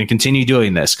 Are they going to continue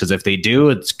doing this? Because if they do,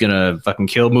 it's going to fucking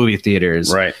kill movie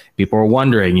theaters. Right. People are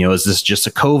wondering, is this just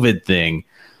a COVID thing?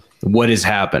 What is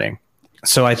happening?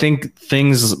 So I think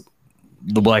things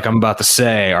like I'm about to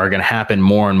say are going to happen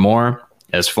more and more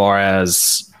as far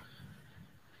as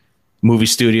movie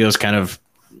studios kind of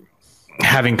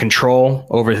having control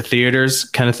over the theaters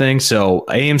kind of thing. So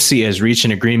AMC has reached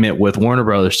an agreement with Warner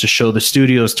Brothers to show the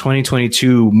studio's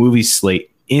 2022 movie slate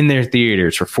in their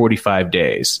theaters for 45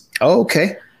 days. Oh,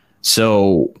 okay.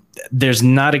 So there's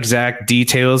not exact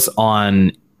details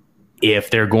on if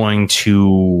they're going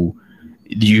to,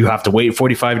 you have to wait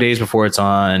 45 days before it's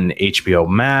on HBO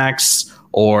Max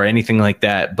or anything like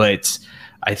that. But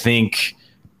I think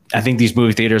these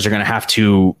movie theaters are going to have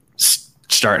to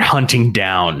start hunting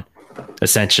down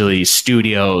essentially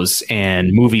studios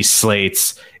and movie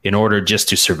slates in order just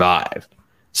to survive.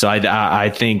 So I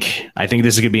think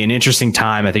this is going to be an interesting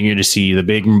time. I think you're going to see the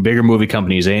bigger movie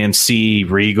companies, AMC,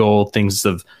 Regal,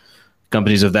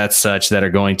 companies of that such that are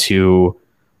going to,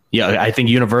 I think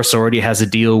Universal already has a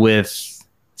deal with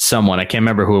someone. I can't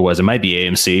remember who it was. It might be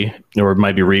AMC or it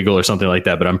might be Regal or something like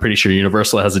that, but I'm pretty sure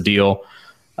Universal has a deal.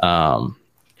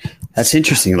 That's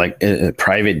interesting. Like a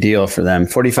private deal for them.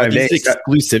 45 days.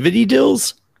 Exclusivity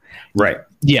deals? Right.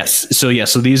 Yes. So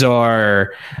these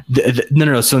are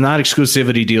no. So not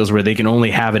exclusivity deals where they can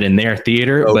only have it in their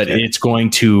theater, but it's going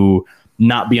to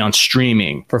not be on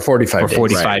streaming for 45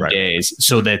 days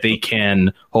so that they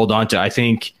can hold on to, I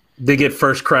think they get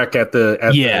first crack at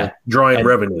the drawing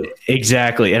revenue.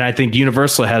 Exactly. And I think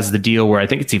Universal has the deal where I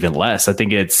think it's even less. I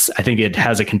think it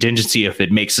has a contingency if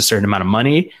it makes a certain amount of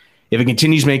money. If it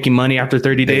continues making money after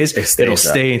 30 days, it'll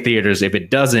stay in theaters. If it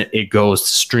doesn't, it goes to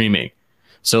streaming.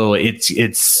 So it's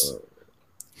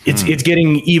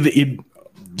getting even.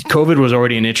 COVID was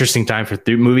already an interesting time for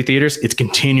movie theaters. It's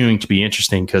continuing to be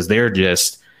interesting because they're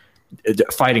just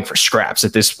fighting for scraps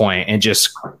at this point and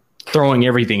just throwing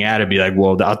everything at it. Be like,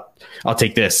 well, I'll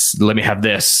take this. Let me have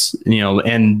this.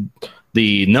 And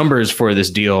the numbers for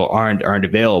this deal aren't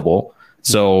available.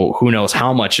 So who knows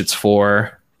how much it's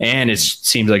for. And it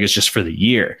seems like it's just for the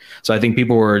year. So I think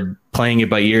people were playing it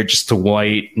by ear just to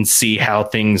wait and see how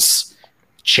things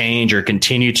change or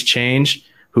continue to change.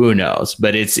 Who knows?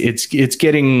 But it's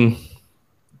getting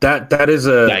that is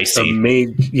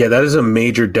a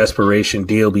major desperation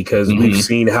deal because we've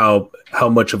seen how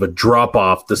much of a drop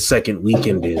off the second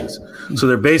weekend is. So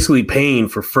they're basically paying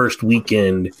for first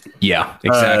weekend. Yeah,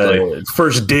 exactly.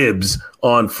 First dibs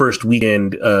on first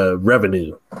weekend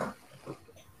revenue.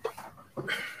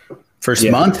 First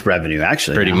month revenue,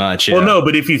 actually. Pretty much. Yeah. Well, no,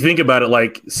 but if you think about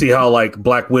it, see how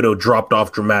Black Widow dropped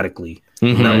off dramatically.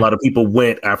 Mm-hmm. Not a lot of people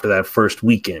went after that first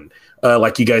weekend.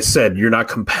 Like you guys said, you're not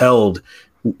compelled.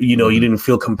 You didn't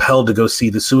feel compelled to go see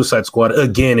the Suicide Squad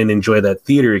again and enjoy that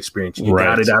theater experience. You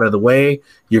got it out of the way.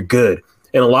 You're good.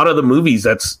 And a lot of the movies,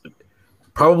 that's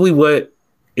probably what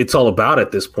it's all about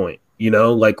at this point.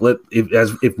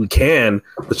 If we can,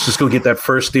 let's just go get that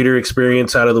first theater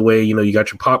experience out of the way. You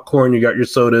got your popcorn, you got your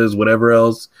sodas, whatever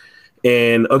else.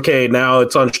 And okay, now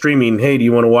it's on streaming. Hey, do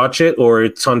you want to watch it? Or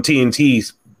it's on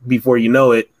TNT before you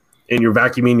know it, and you're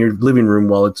vacuuming your living room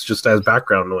while it's just as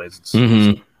background noise.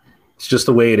 It's just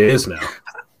the way it is now.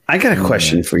 I got a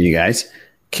question for you guys.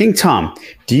 King Tom,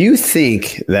 do you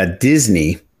think that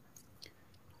Disney,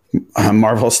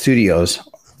 Marvel Studios,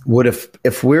 would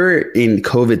if we're in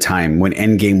COVID time when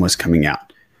Endgame was coming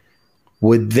out,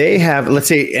 would they have, let's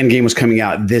say Endgame was coming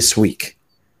out this week,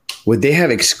 would they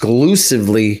have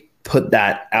exclusively put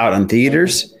that out on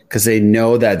theaters because they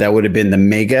know that would have been the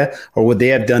mega, or would they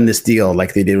have done this deal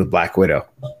like they did with Black Widow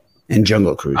and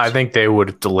Jungle Cruise. I think they would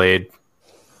have delayed.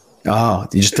 Oh,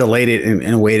 you just delayed it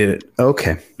and waited it.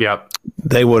 Okay. Yep.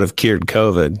 They would have cured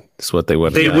COVID. That's what they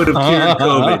would have They done. would have cured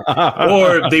COVID.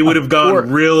 Or they would have gone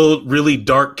really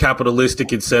dark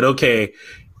capitalistic and said, okay,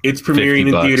 it's premiering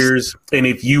in theaters, and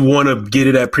if you want to get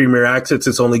it at Premier Access,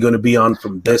 it's only going to be on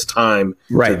from this time.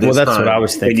 Right. Well, that's what I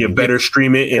was thinking. And you better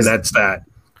stream it, and that's that.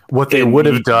 What they would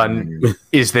have done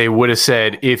is they would have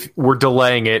said, if we're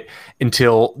delaying it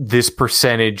until this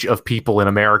percentage of people in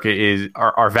America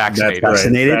are vaccinated. That's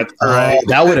vaccinated? That's right.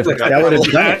 That would have done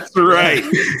it. That's right.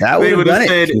 That would have done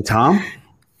said, it, Tom.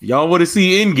 Y'all want to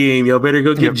see Endgame, y'all better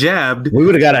go get jabbed. We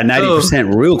would have got a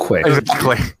 90% real quick.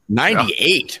 Exactly.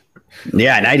 98.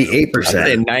 Yeah,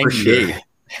 98%. 98.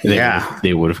 Yeah.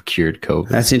 They would have cured COVID.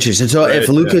 That's interesting. So if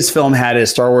Lucasfilm had a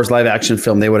Star Wars live action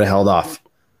film, they would have held off.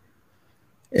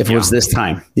 If it was this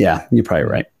time. Yeah, you're probably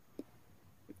right.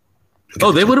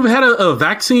 Oh, they would have had a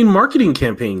vaccine marketing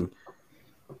campaign.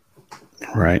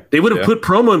 Right. They would have put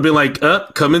promo and been like,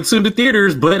 coming soon to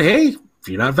theaters, but hey, if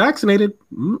you're not vaccinated.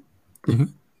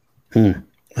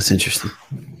 That's interesting.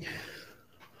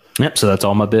 Yep, so that's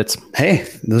all my bits. Hey,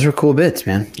 those are cool bits,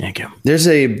 man. Thank you. There's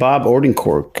a Bob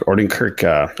Odenkirk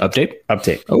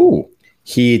update. Oh,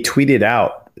 he tweeted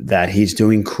out that he's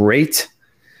doing great,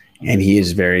 and he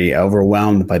is very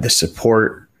overwhelmed by the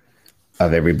support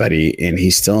of everybody, and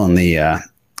he's still in the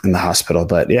hospital,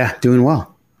 but yeah, doing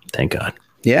well. Thank God.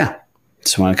 Yeah,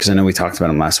 so because I know we talked about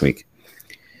him last week.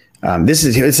 This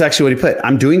is actually what he put.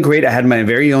 I'm doing great. I had my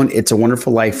very own "It's a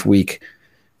Wonderful Life" week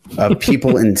of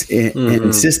people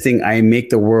insisting I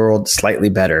make the world slightly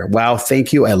better. Wow,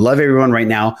 thank you. I love everyone right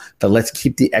now, but let's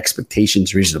keep the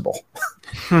expectations reasonable.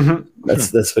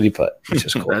 That's what he put, which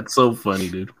is cool. That's so funny,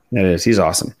 dude. It is. He's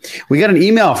awesome. We got an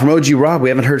email from OG Rob. We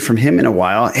haven't heard from him in a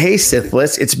while. Hey,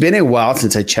 Sithless. It's been a while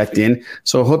since I checked in,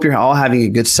 so I hope you're all having a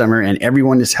good summer and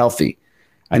everyone is healthy.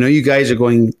 I know you guys are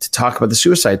going to talk about the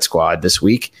Suicide Squad this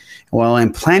week. While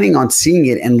I'm planning on seeing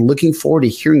it and looking forward to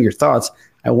hearing your thoughts,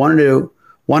 I wanted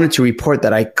to report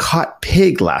that I caught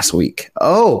Pig last week.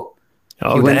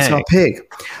 You went and saw Pig.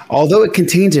 Although it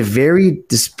contains a very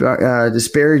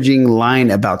disparaging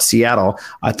line about Seattle,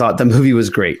 I thought the movie was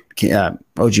great.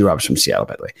 OG Rob's from Seattle,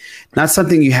 by the way. Not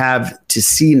something you have to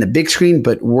see in the big screen,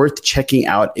 but worth checking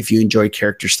out if you enjoy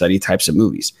character study types of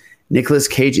movies. Nicolas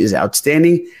Cage is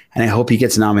outstanding, and I hope he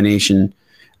gets a nomination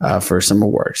for some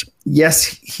awards. Yes,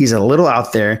 he's a little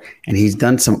out there, and he's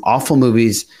done some awful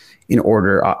movies in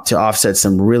order to offset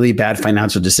some really bad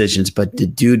financial decisions, but the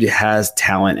dude has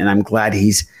talent, and I'm glad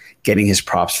he's getting his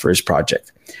props for his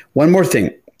project. One more thing.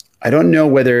 I don't know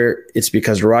whether it's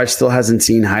because Raj still hasn't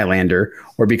seen Highlander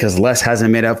or because Les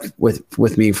hasn't made up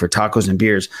with me for tacos and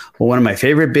beers, but one of my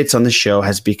favorite bits on the show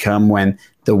has become when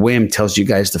the Whim tells you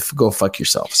guys to go fuck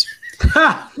yourselves.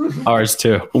 Ours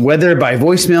too. Whether by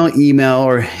voicemail, email,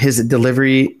 or his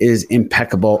delivery is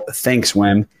impeccable. Thanks,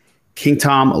 Whim. King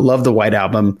Tom, love the White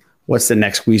Album. What's the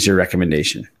next Weezer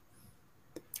recommendation?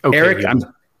 Okay, Eric,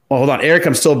 hold on. Eric,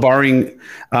 I'm still browsing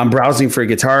for a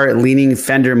guitar, leaning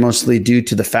Fender mostly due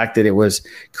to the fact that it was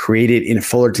created in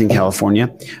Fullerton,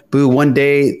 California. Boo, one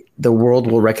day the world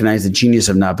will recognize the genius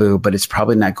of Naboo, but it's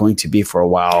probably not going to be for a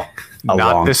while.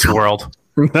 Not this world.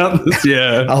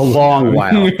 Yeah, a long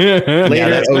while.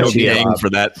 Later, OG for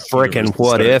that freaking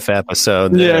What If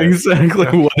episode. Yeah, exactly.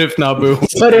 What if Naboo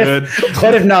was good?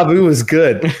 What if Naboo was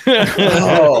good?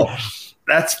 Oh,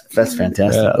 that's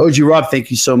fantastic. Yeah. OG Rob,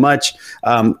 thank you so much.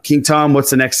 King Tom, what's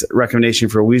the next recommendation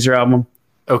for a Weezer album?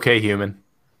 Okay, Human.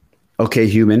 Okay,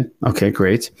 Human. Okay,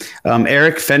 great.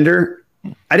 Eric, Fender.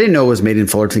 I didn't know it was made in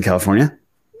Fullerton, California.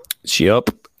 Yup.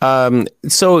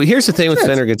 So here's the thing with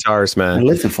Fender guitars, man.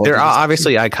 They're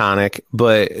obviously iconic,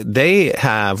 but they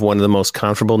have one of the most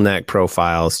comfortable neck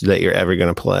profiles that you're ever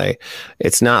going to play.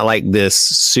 It's not like this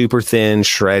super thin,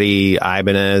 shreddy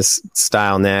Ibanez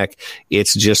style neck.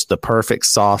 It's just the perfect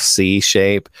soft C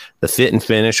shape. The fit and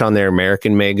finish on their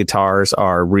American made guitars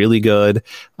are really good.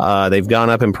 They've gone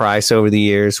up in price over the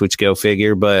years, which go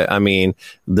figure. But I mean,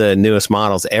 the newest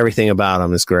models, everything about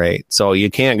them is great. So you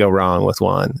can't go wrong with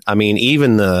one. I mean,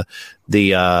 even the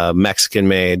Mexican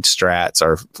made Strats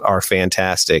are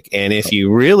fantastic. And if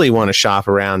you really want to shop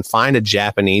around, find a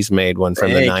Japanese made one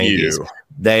from the 90s.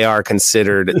 They are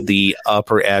considered the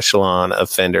upper echelon of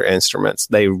Fender instruments.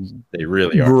 They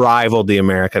really are. Rivaled the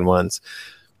American ones.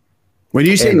 When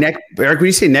you say neck, Eric, when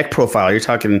you say neck profile, you're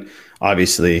talking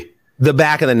obviously the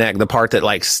back of the neck, the part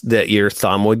that your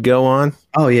thumb would go on.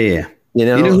 Oh yeah. You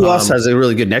know who else has a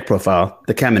really good neck profile?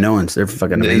 The Kaminoans. They're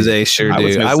fucking amazing. They sure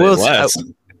do. I will.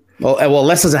 Well,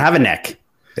 Les doesn't have a neck.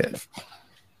 Yeah.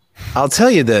 I'll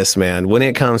tell you this, man. When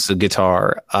it comes to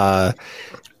guitar,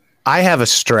 I have a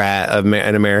Strat,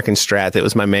 an American Strat that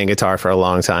was my main guitar for a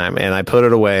long time, and I put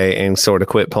it away and sort of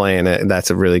quit playing it. That's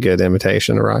a really good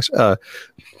imitation of Raj.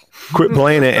 Quit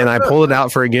playing it, and I pulled it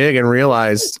out for a gig and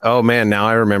realized, oh man, now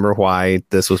I remember why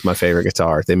this was my favorite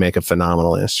guitar. They make a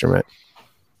phenomenal instrument.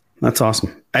 That's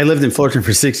awesome. I lived in Fullerton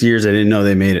for 6 years. I didn't know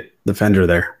they made it, the Fender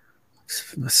there.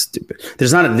 That's stupid.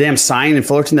 There's not a damn sign in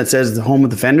Fullerton that says the home of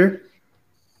the Fender.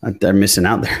 They're missing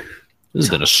out there. This has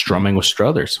been a strumming with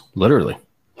Struthers, literally.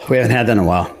 We haven't had that in a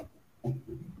while.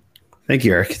 Thank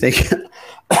you, Eric. Thank you.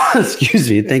 Excuse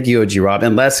me. Thank you, OG Rob.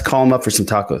 And let's call him up for some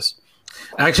tacos.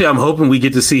 Actually, I'm hoping we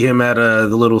get to see him at the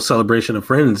little celebration of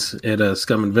friends at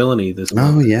Scum and Villainy this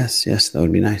month. Oh, yes. That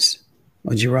would be nice.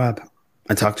 OG Rob.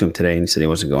 I talked to him today and he said he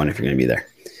wasn't going if you're going to be there.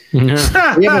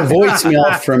 We have a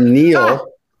voicemail from Neil.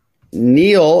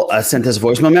 Neil sent us a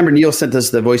voicemail. Remember, Neil sent us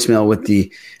the voicemail with the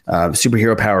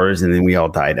superhero powers, and then we all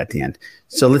died at the end.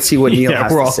 So let's see what Neil has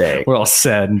to say. We're all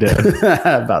sad and dead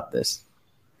about this.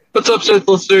 What's up, Sith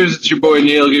listeners? It's your boy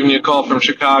Neil giving you a call from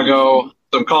Chicago.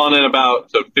 So I'm calling in about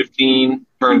episode 15,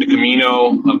 Turn to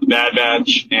Camino of the Bad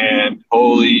Batch, and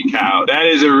holy cow, that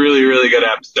is a really, really good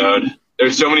episode.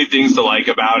 There's so many things to like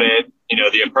about it. You know,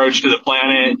 the approach to the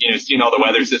planet, you know, seeing all the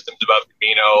weather systems above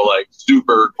Camino, like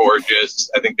super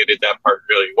gorgeous. I think they did that part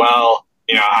really well.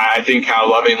 You know, I think how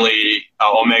lovingly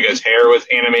Omega's hair was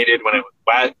animated when it was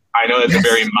wet. I know that's a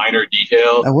very minor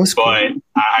detail, but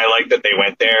I like that they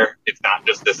went there. It's not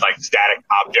just this like static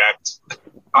object.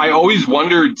 I always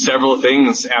wondered several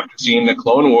things after seeing the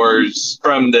Clone Wars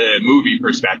from the movie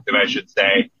perspective, I should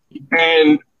say.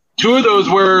 And two of those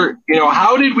were, you know,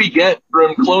 how did we get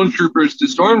from clone troopers to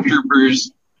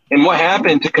stormtroopers, and what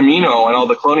happened to Camino and all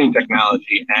the cloning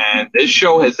technology? And this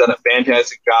show has done a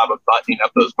fantastic job of buttoning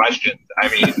up those questions. I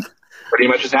mean, pretty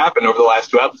much has happened over the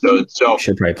last 2 episodes. So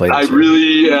I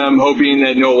really am hoping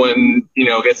that no one, you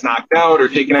know, gets knocked out or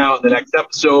taken out in the next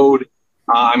episode.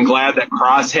 I'm glad that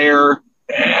Crosshair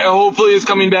hopefully is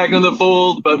coming back into the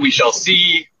fold, but we shall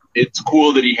see. It's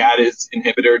cool that he had his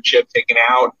inhibitor chip taken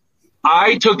out.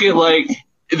 I took it like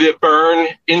the burn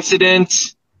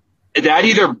incident, that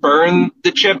either burned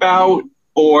the chip out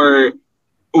or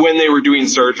when they were doing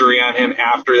surgery on him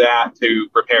after that to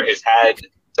repair his head,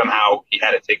 somehow he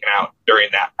had it taken out during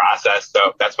that process.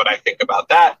 So that's what I think about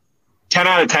that. 10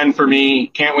 out of 10 for me.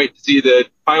 Can't wait to see the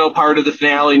final part of the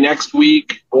finale next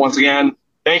week. But once again,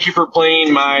 thank you for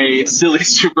playing my silly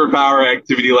superpower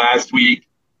activity last week.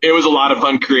 It was a lot of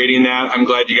fun creating that. I'm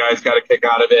glad you guys got a kick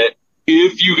out of it.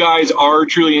 If you guys are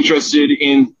truly interested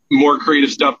in more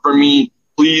creative stuff from me,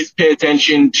 please pay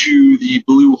attention to the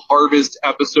Blue Harvest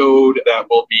episode that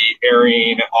will be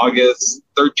airing August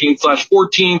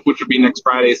 13th/14th, which will be next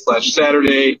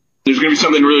Friday/Saturday. There's going to be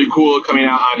something really cool coming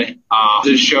out on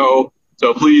this show.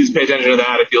 So please pay attention to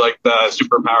that if you like the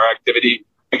superpower activity.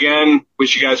 Again,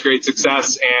 wish you guys great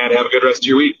success and have a good rest of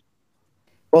your week.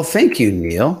 Well, thank you,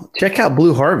 Neil. Check out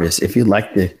Blue Harvest if you'd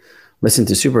like to listen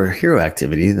to superhero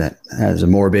activity that has a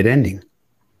morbid ending.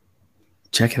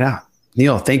 Check it out.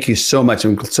 Neil, thank you so much.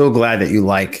 I'm so glad that you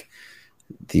like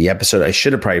the episode. I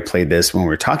should have probably played this when we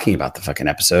were talking about the fucking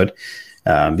episode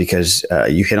because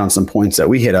you hit on some points that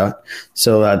we hit on.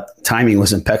 So timing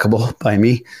was impeccable by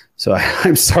me. So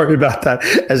I'm sorry about that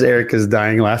as Eric is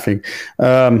dying laughing.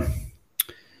 Oh,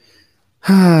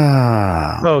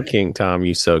 King Tom,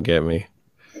 you so get me.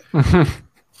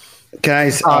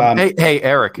 Guys, hey,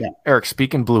 Eric. Yeah. Eric,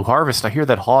 speaking Blue Harvest, I hear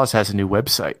that Hawes has a new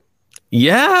website.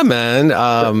 Yeah, man.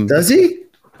 Does he?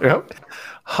 Yep.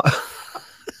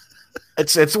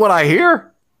 It's what I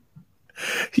hear.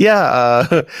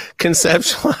 Yeah,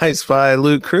 conceptualized by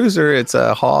Luke Cruiser. It's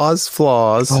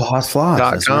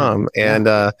HawesFlaws.com. Right. And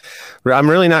I'm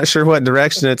really not sure what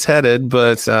direction it's headed,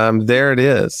 but there it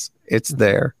is. It's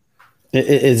there.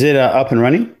 Is it up and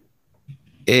running?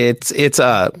 It's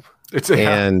up.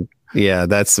 And yeah,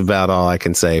 that's about all I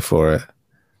can say for it.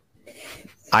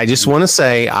 I just want to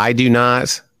say I am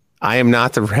not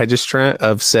the registrant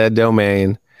of said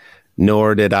domain,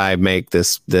 nor did I make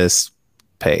this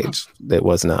page. It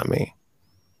was not me.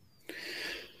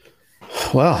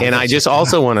 Well, and I just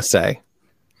also want to say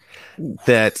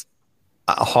that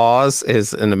Hawes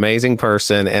is an amazing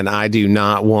person, and I do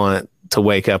not want to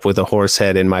wake up with a horse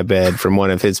head in my bed from one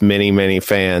of his many, many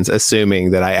fans,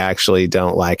 assuming that I actually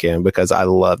don't like him, because I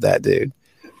love that dude.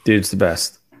 Dude's the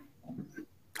best.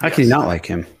 How can you not like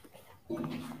him?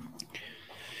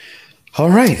 All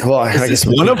right. Well, I guess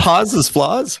one of Hawes's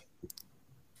flaws.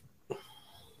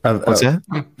 What's that?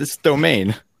 This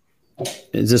domain.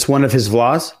 Is this one of his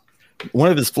flaws?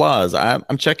 One of his flaws.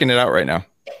 I'm checking it out right now.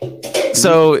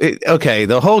 So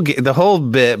the whole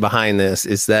bit behind this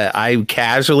is that I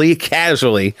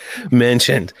casually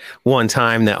mentioned one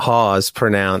time that Hawes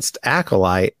pronounced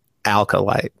alkalite,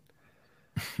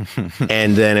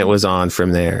 and then it was on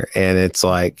from there. And it's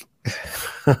like,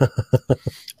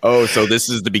 oh, so this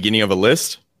is the beginning of a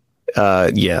list?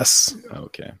 Yes.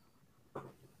 Okay.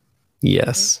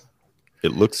 Yes.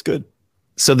 It looks good.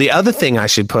 So the other thing I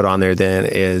should put on there then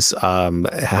is how, in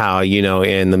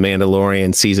The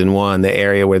Mandalorian season 1, the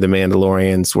area where the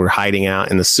Mandalorians were hiding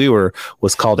out in the sewer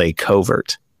was called a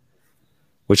covert,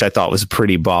 which I thought was a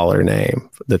pretty baller name,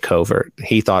 the covert.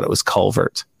 He thought it was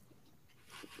culvert.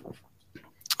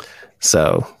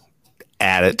 So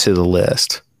add it to the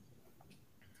list.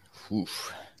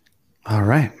 Oof. All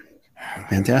right.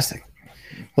 Fantastic.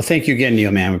 Well, thank you again,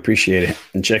 Neil, man. We appreciate it.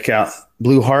 And check out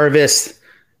Blue Harvest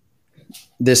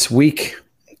this week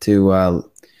to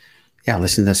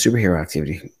listen to the superhero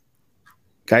activity.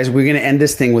 Guys, we're going to end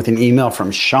this thing with an email from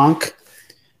Shank.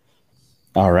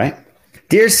 All right.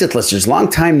 Dear Sith listeners, long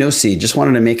time no see. Just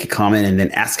wanted to make a comment and then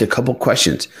ask a couple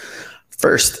questions.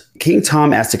 First, King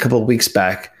Tom asked a couple of weeks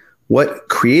back what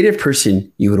creative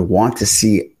person you would want to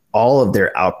see all of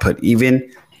their output,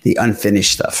 even the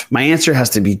unfinished stuff. My answer has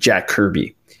to be Jack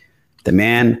Kirby. The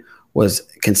man was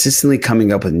consistently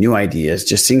coming up with new ideas.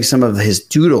 Just seeing some of his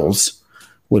doodles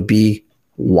would be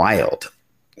wild.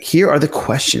 Here are the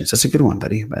questions. That's a good one,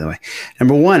 buddy, by the way.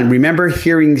 Number one, remember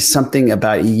hearing something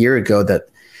about a year ago that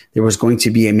there was going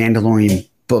to be a Mandalorian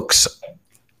books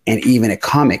and even a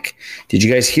comic. Did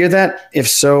you guys hear that? If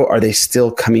so, are they still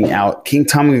coming out? King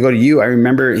Tom, I'm going to go to you. I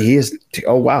remember he is.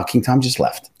 Oh, wow. King Tom just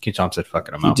left. King Tom said,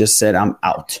 fucking I'm out. He just said, I'm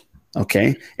out.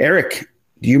 Okay. Eric,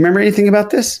 do you remember anything about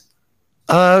this?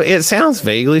 It sounds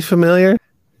vaguely familiar,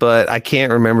 but I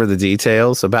can't remember the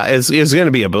details about it. It's going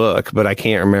to be a book, but I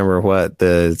can't remember what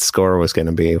the score was going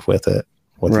to be with it.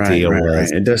 What the deal was. Right.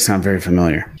 It does sound very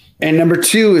familiar. And number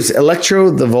 2 is Electro,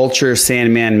 the Vulture,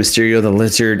 Sandman, Mysterio, the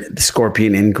Lizard, the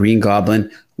Scorpion, and Green Goblin.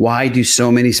 Why do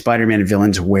so many Spider-Man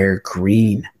villains wear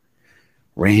green?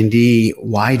 Randy,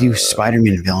 why do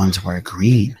Spider-Man villains wear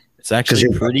green? It's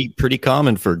actually pretty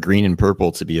common for green and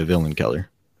purple to be a villain color.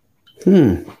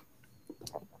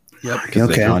 Yep. Because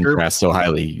they contrast so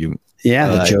highly.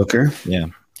 The Joker. Yeah.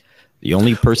 The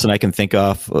only person I can think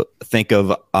of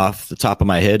off the top of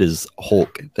my head is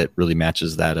Hulk. That really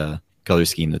matches that color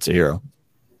scheme. That's a hero.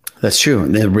 That's true.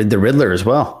 The Riddler as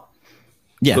well.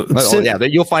 Yeah.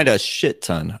 You'll find a shit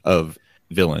ton of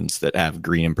villains that have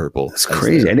green and purple. That's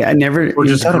crazy. I never. Or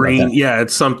just green. Yeah,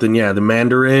 it's something. Yeah, the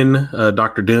Mandarin,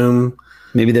 Dr. Doom.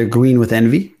 Maybe they're green with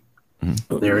envy.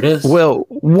 There it is. Well,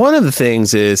 one of the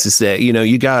things is that,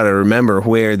 you got to remember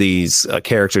where these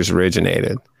characters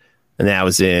originated. And that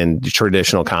was in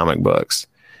traditional comic books.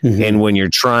 Mm-hmm. And when you're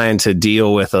trying to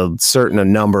deal with a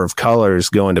certain number of colors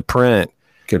going to print,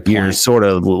 you're sort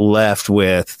of left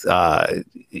with,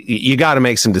 you got to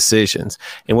make some decisions.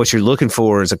 And what you're looking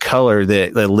for is a color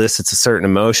that elicits a certain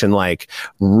emotion, like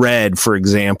red, for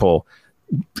example.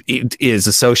 It is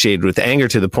associated with anger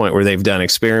to the point where they've done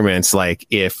experiments like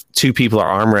if two people are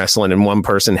arm wrestling and one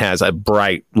person has a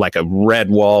bright, like a red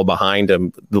wall behind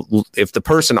them, if the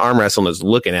person arm wrestling is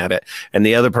looking at it and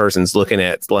the other person's looking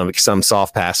at like some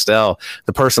soft pastel,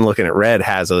 the person looking at red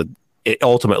has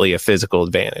ultimately a physical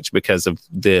advantage because of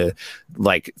the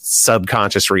like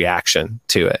subconscious reaction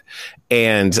to it.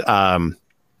 And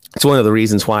it's one of the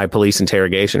reasons why police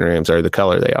interrogation rooms are the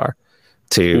color they are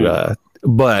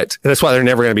but that's why they're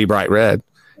never going to be bright red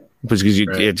because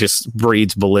it just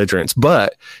breeds belligerence.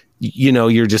 But,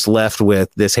 you're just left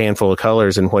with this handful of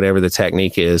colors and whatever the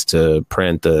technique is to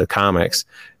print the comics.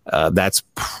 That's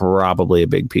probably a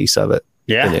big piece of it.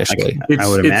 Yeah, initially. I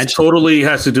would imagine. It totally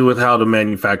has to do with how to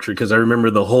manufacture. Because I remember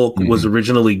the Hulk was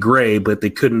originally gray, but they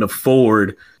couldn't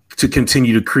afford to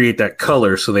continue to create that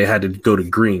color. So they had to go to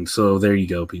green. So there you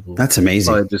go, people. That's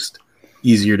amazing. Just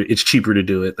it's cheaper to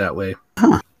do it that way.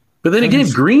 Huh. But then again,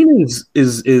 green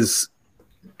is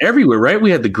everywhere, right?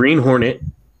 We had the Green Hornet.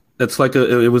 That's like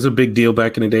it was a big deal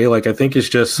back in the day. Like I think it's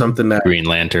just something that Green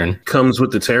Lantern comes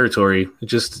with the territory. It's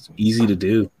just easy to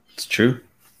do. It's true.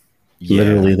 Yeah.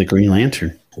 Literally the Green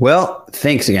Lantern. Well,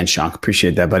 thanks again, Shank.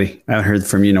 Appreciate that, buddy. I haven't heard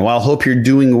from you in a while. Hope you're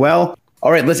doing well.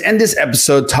 All right, let's end this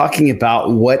episode talking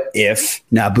about what if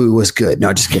Naboo was good.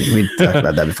 No, just kidding. We talked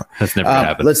about that before. That's never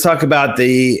happened. Let's talk about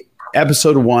the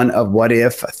episode 1 of What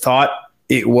If. I thought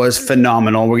it was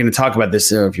phenomenal. We're going to talk about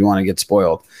this if you want to get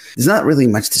spoiled. There's not really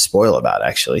much to spoil about,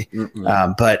 actually.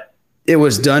 But it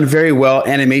was done very well.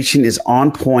 Animation is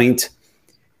on point.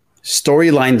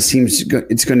 Storyline seems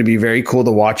it's going to be very cool.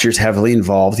 The Watcher's heavily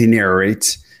involved. He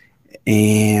narrates.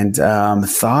 And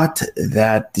thought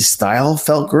that the style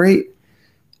felt great.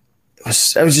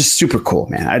 it was just super cool,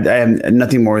 man. I have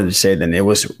nothing more to say than it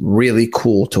was really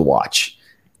cool to watch.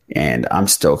 And I'm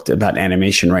stoked about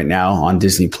animation right now on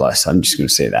Disney Plus. I'm just going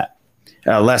to say that.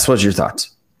 Les, what's your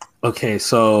thoughts? Okay,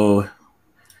 so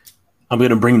I'm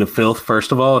going to bring the filth.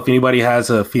 First of all, if anybody has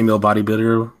a female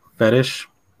bodybuilder fetish,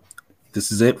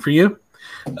 this is it for you.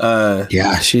 Yeah,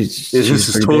 this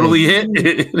is totally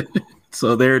it.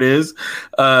 So there it is.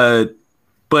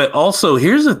 But also,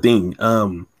 here's the thing.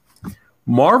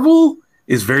 Marvel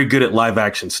is very good at live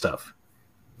action stuff.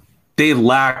 They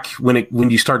lack when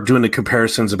you start doing the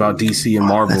comparisons about DC and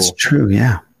Marvel. That's true,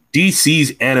 yeah.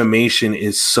 DC's animation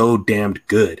is so damned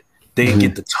good. They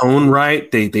get the tone right.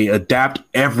 They adapt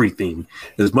everything.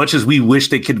 As much as we wish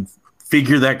they could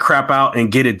figure that crap out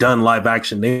and get it done live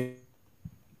action, they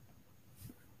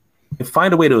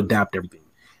find a way to adapt everything.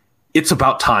 It's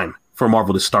about time for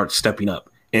Marvel to start stepping up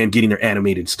and getting their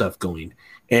animated stuff going.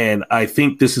 And I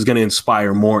think this is going to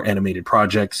inspire more animated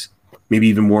projects, maybe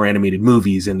even more animated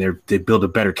movies, and they build a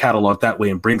better catalog that way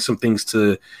and bring some things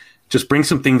to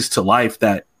life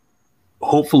that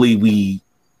hopefully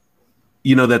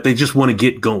that they just want to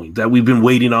get going, that we've been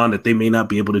waiting on, that they may not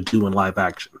be able to do in live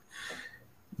action.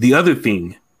 The other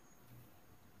thing,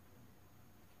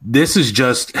 this is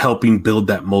just helping build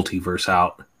that multiverse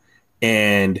out.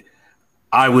 And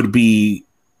I really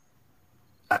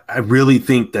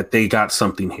think that they got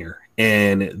something here.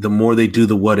 And the more they do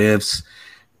the what ifs,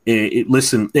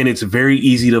 listen, and it's very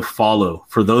easy to follow.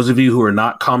 For those of you who are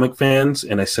not comic fans,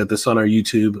 and I said this on our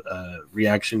YouTube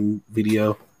reaction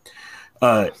video,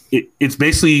 it's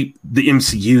basically the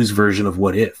MCU's version of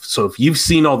What If. So if you've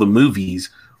seen all the movies,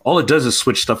 all it does is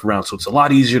switch stuff around. So it's a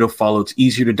lot easier to follow. It's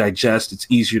easier to digest. It's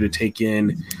easier to take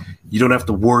in. You don't have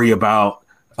to worry about,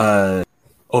 do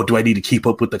I need to keep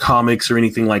up with the comics or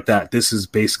anything like that? This is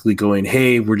basically going,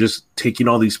 hey, we're just taking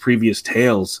all these previous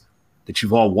tales that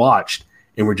you've all watched,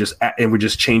 and we're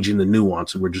just changing the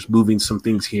nuance, and we're just moving some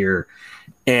things here.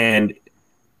 And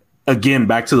again,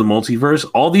 back to the multiverse,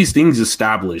 all these things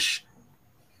establish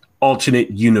alternate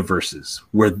universes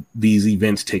where these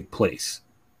events take place.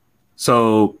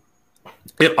 So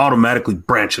it automatically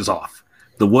branches off.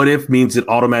 The what if means it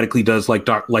automatically does like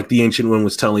the Ancient One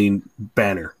was telling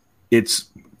Banner. It's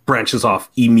branches off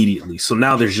immediately. So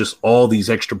now there's just all these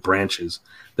extra branches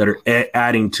that are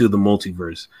adding to the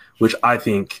multiverse, which I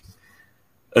think,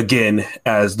 again,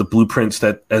 as the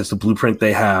blueprint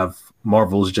they have,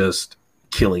 Marvel's just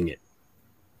killing it.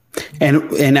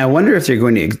 And I wonder if they're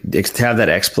going to have that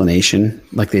explanation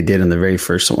like they did in the very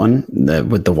first one,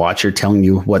 with the Watcher telling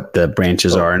you what the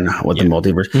branches are and what the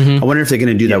multiverse. I wonder if they're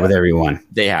going to do that with everyone.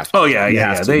 They have to. Oh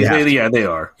yeah. They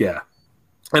are. Yeah.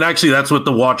 And actually that's what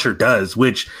the Watcher does,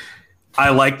 which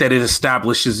I like, that it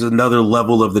establishes another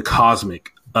level of the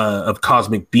cosmic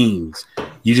beings.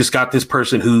 You just got this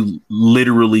person who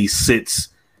literally sits.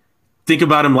 Think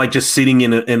about him like just sitting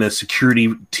in a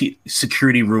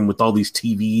security room with all these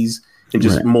TVs and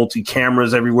just multi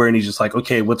cameras everywhere, and he's just like,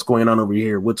 okay, what's going on over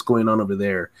here? What's going on over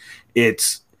there?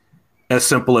 It's as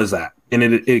simple as that, and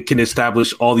it can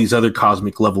establish all these other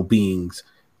cosmic level beings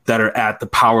that are at the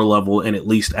power level and at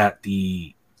least at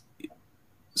the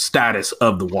status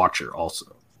of the Watcher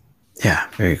also. Yeah,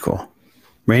 very cool.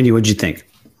 Randy, what'd you think?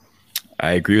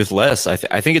 I agree with Les. I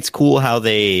think it's cool how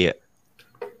they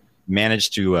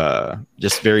managed to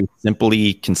just very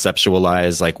simply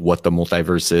conceptualize like what the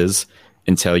multiverse is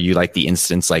and tell you like the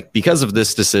instance, like because of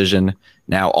this decision,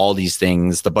 now all these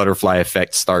things, the butterfly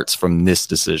effect starts from this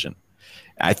decision.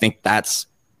 I think that's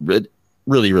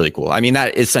really, really cool. I mean,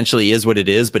 that essentially is what it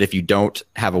is, but if you don't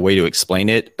have a way to explain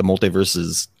it, the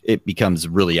multiverse it becomes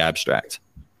really abstract.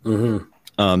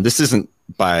 This isn't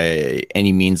by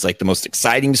any means like the most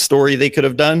exciting story they could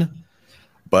have done,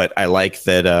 but I like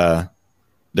that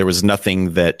there was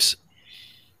nothing that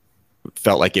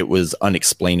felt like it was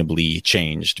unexplainably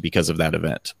changed because of that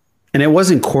event. And it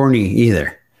wasn't corny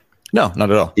either. No,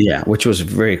 not at all. Yeah, which was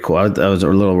very cool. I was a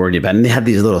little worried about it. And they had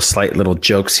these slight little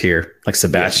jokes here, like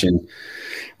Sebastian. Yeah.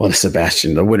 Well,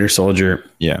 Sebastian, the Winter Soldier.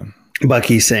 Yeah.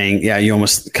 Bucky saying, yeah, you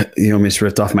almost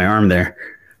ripped off my arm there.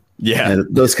 Yeah.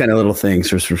 And those kind of little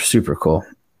things were super cool.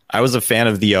 I was a fan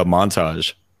of the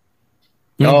montage.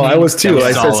 Oh, I was too.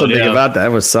 I said something about that.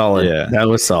 That was solid. Yeah. That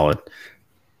was solid.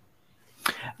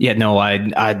 Yeah, no,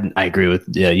 I agree with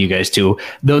you guys too.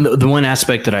 The one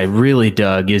aspect that I really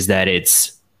dug is that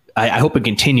I hope it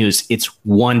continues. It's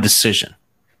one decision,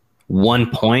 1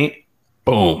 point,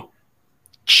 boom,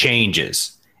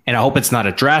 changes. And I hope it's not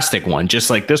a drastic one,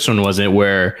 just like this one wasn't,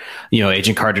 where,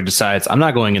 Agent Carter decides, I'm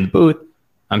not going in the booth,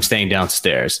 I'm staying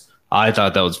downstairs. I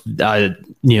thought that was,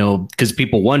 because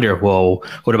people wonder, well,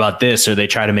 what about this? Or they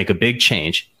try to make a big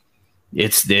change.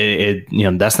 it's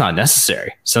that's not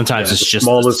necessary. Sometimes it's just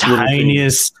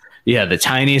the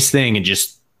tiniest thing, and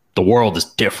just the world is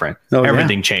different.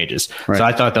 Everything changes. Right. So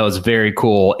I thought that was very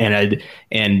cool,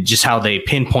 and just how they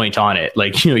pinpoint on it,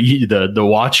 like the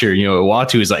watcher,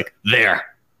 Uatu is like there,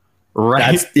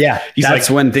 right? That's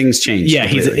when things change. Yeah,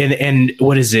 completely. He's and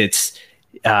what is it?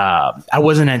 I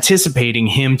wasn't anticipating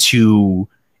him to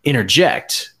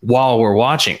interject while we're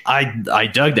watching. I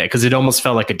dug that because it almost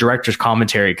felt like a director's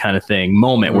commentary kind of thing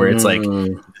moment where it's like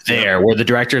where the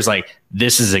director's like,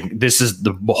 this is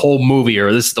the whole movie,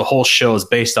 or this is the whole show is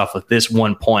based off of this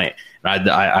one point. And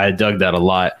I dug that a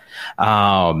lot.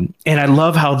 And I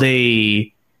love how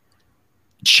they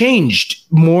changed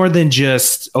more than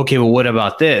just, okay, well, what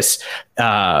about this?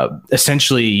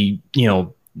 Essentially,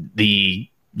 the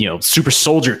super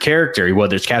soldier character,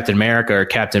 whether it's Captain America or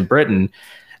Captain Britain,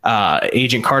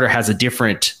 Agent Carter has a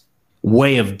different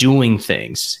way of doing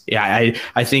things. Yeah,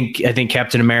 I think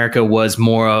Captain America was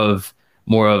more of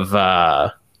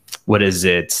what is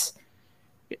it?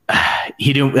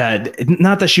 He didn't.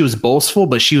 Not that she was boastful,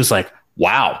 but she was like,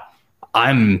 "Wow,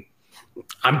 I'm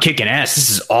kicking ass. This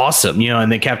is awesome,"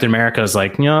 And then Captain America is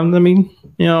like, I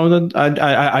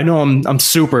know I'm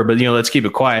super, but let's keep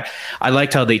it quiet. I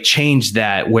liked how they changed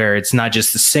that, where it's not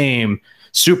just the same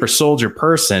super soldier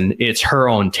person; it's her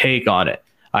own take on it.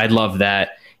 I love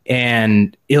that,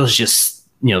 and it was just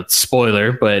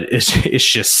spoiler, but it's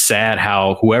just sad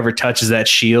how whoever touches that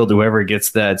shield, whoever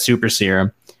gets that super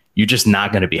serum, you're just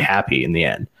not going to be happy in the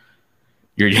end.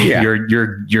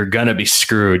 You're gonna be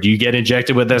screwed. You get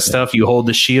injected with that stuff, you hold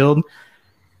the shield,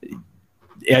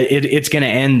 it's gonna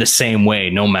end the same way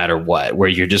no matter what, where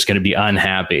you're just gonna be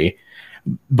unhappy.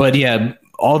 But yeah,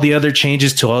 all the other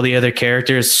changes to all the other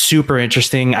characters, super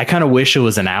interesting. I kind of wish it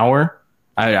was an hour.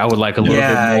 I would like a little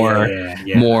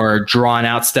bit more drawn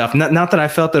out stuff. Not that I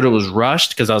felt that it was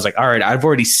rushed, because I was like, all right, I've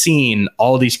already seen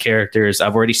all these characters,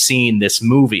 I've already seen this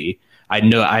movie. I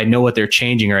know what they're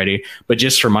changing already, but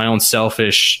just for my own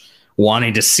selfish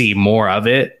wanting to see more of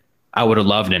it, I would have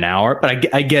loved an hour.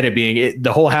 But I get it being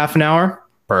the whole half an hour,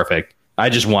 perfect. I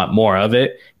just want more of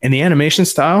it. And the animation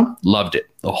style, loved it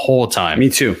the whole time. Me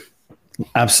too.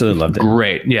 Absolutely loved it.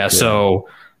 Great. Yeah. So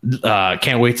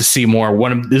can't wait to see more.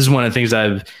 This is one of the things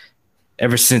I've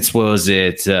ever since, what was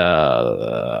it?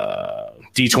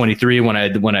 D23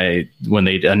 when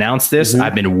they announced this,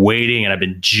 I've been waiting and I've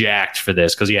been jacked for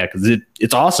this because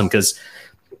it's awesome, because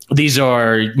these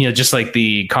are just like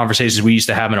the conversations we used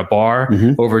to have in a bar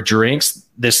over drinks.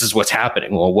 This is what's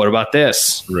happening. Well, what about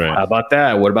this? Right. How about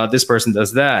that? What about this person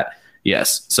does that?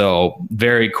 Yes. So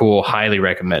very cool. Highly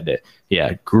recommend it.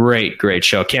 Yeah. Great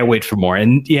show. Can't wait for more.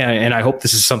 And and I hope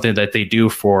this is something that they do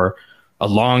for a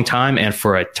long time and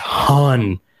for a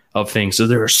ton of things. So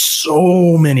there are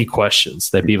so many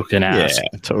questions that people can ask.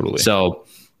 Yeah, totally. So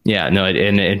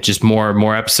and just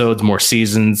more episodes, more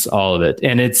seasons, all of it.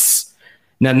 And it's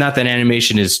not that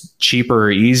animation is cheaper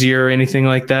or easier or anything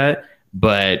like that,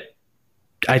 but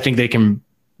I think they can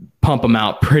pump them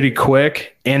out pretty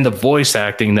quick, and the voice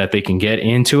acting that they can get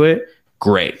into it,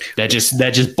 great. That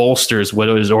just bolsters what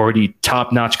is already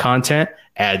top-notch content,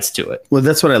 adds to it. Well,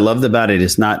 that's what I loved about it,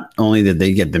 is not only did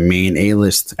they get the main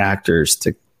A-list actors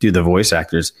to do the voice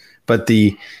actors, but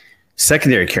the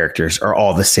secondary characters are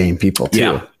all the same people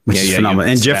too, which is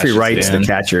phenomenal. And Jeffrey Wright's the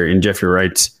catcher, and Jeffrey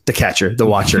Wright's the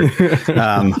watcher.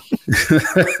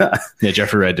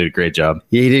 Jeffrey Wright did a great job.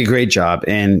 Yeah, he did a great job.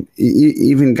 And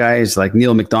even guys like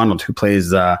Neil McDonald, who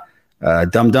plays Dum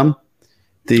Dum.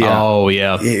 Dum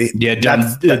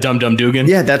Dum Dugan.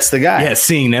 Yeah, that's the guy. Yeah,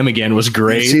 seeing them again was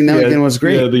great.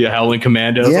 The Howling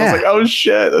Commandos. I was like, oh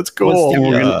shit, that's cool.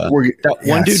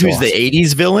 One dude who's the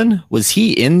 80s villain, was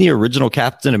he in the original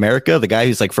Captain America? The guy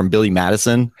who's like from Billy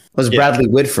Madison? Was Bradley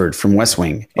Whitford from West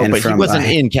Wing. But he wasn't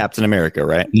in Captain America,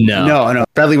 right? No.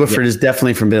 Bradley Whitford is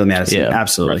definitely from Billy Madison. Yeah,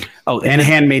 absolutely. Right. Oh, and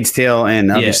Handmaid's Tale,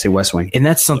 and obviously West Wing. And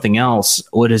that's something else.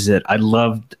 What is it? I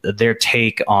loved their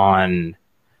take on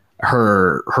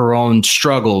her own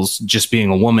struggles, just being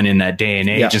a woman in that day and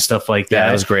age and stuff like that. Yeah,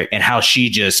 that was great. And how she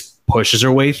just pushes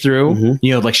her way through.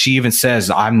 Like she even says,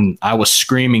 I was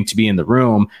screaming to be in the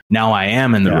room. Now I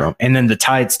am in the room. And then the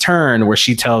tides turn where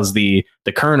she tells the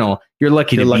colonel, you're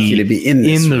lucky to be in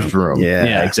this room.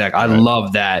 Yeah, exactly. I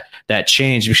love that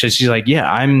change, because she's like,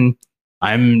 I'm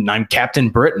Captain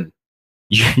Britain.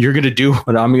 You're going to do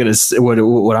what I'm going to say, what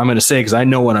I'm going to say, because I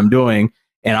know what I'm doing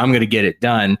and I'm going to get it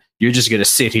done. You're just going to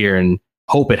sit here and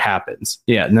hope it happens.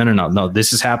 Yeah. No.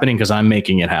 This is happening because I'm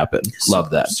making it happen.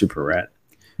 Love that. Super rad.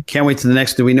 Can't wait to the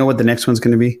next. Do we know what the next one's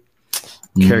going to be?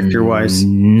 character wise?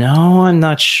 No, I'm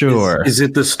not sure. Is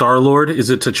it the Star-Lord? Is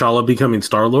it T'Challa becoming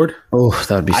Star-Lord? Oh,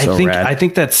 that would be so rad. I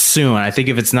think that's soon. I think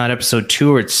if it's not episode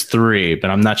 2 or it's 3, but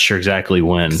I'm not sure exactly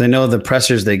when. Because I know the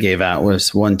pressers they gave out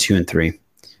was 1, 2, and 3.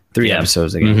 3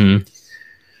 episodes again. Mm-hmm.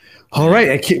 All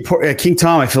right, King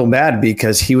Tom, I feel bad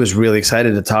because he was really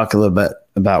excited to talk a little bit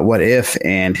about What If,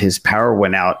 and his power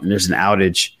went out and there's an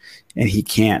outage and he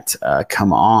can't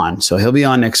come on. So he'll be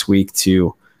on next week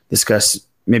to discuss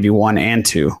maybe 1 and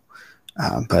 2.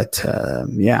 But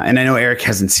and I know Eric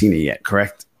hasn't seen it yet,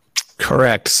 correct?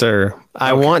 Correct, sir.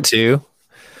 I want to.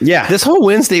 Yeah. This whole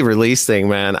Wednesday release thing,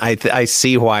 man, I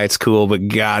see why it's cool, but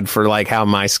God, for like how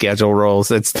my schedule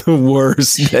rolls, it's the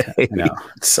worst day. I know.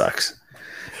 It sucks.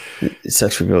 It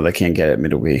sucks for people that can't get it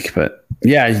midweek. But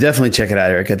yeah, you definitely check it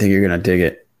out, Eric. I think you're going to dig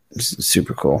it. It's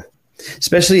super cool.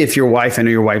 Especially if your wife, I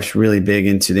know your wife's really big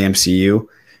into the MCU.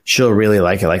 She'll really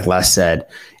like it. Like Les said,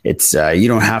 it's you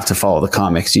don't have to follow the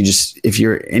comics. You just, if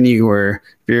you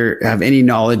have any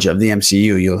knowledge of the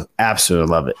MCU, you'll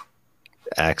absolutely love it.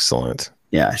 Excellent.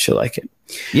 Yeah, she'll like it.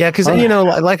 Yeah, because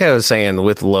like I was saying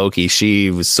with Loki, she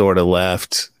was sort of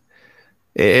left.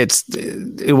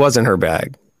 It wasn't her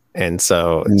bag, and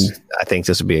so I think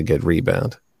this would be a good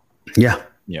rebound. Yeah,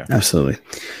 absolutely.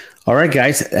 All right,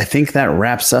 guys, I think that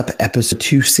wraps up episode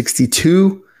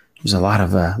 262. There's a lot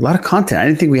of content. I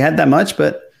didn't think we had that much,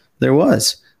 but there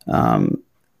was.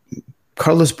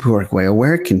 Carlos Buarque,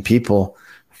 where can people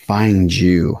find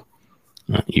you?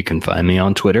 You can find me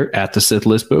on Twitter at the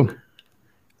SithListBoo.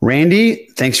 Randy,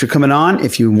 thanks for coming on.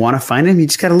 If you want to find him, you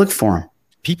just got to look for him.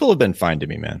 People have been finding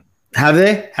me, man. Have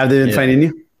they? Have they been finding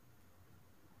you?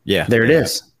 Yeah. There it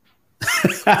is.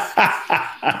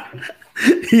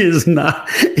 He is not.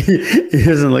 He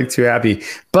doesn't look too happy.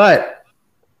 But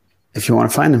if you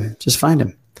want to find him, just find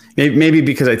him. Maybe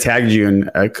because I tagged you in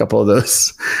a couple of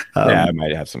those. I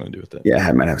might have something to do with it. Yeah,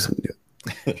 I might have something to do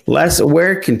with it. Les,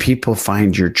 where can people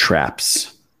find your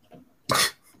traps?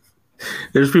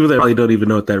 There's people that probably don't even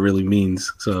know what that really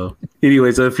means. So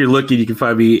anyway, so if you're looking, you can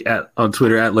find me on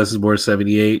Twitter at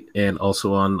LessonsMore78 and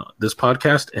also on this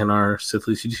podcast and our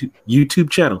Sithless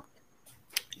YouTube channel.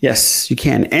 Yes, you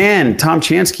can. And Tom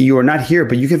Chansky, you are not here,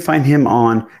 but you can find him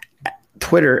on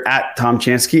Twitter at Tom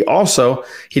Chansky. Also,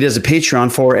 he does a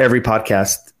Patreon for every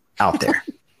podcast out there.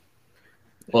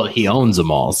 Well, he owns them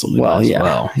all. So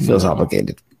he feels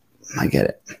obligated. I get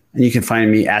it. And you can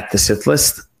find me at the Sith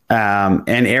List. And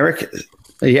Eric,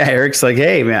 Eric's like,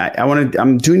 hey man,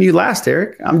 I'm doing you last,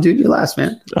 Eric. I'm doing you last,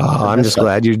 man. Oh, I'm just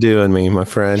glad you're doing me, my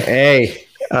friend. Hey,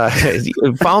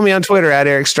 follow me on Twitter at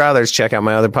Eric Strathers. Check out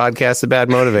my other podcast, The Bad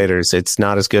Motivators. It's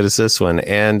not as good as this one.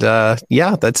 And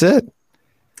that's it.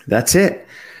 That's it.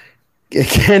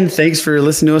 Again, thanks for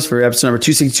listening to us for episode number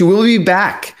 262. We'll be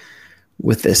back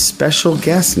with a special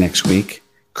guest next week.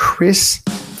 Chris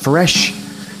Fresh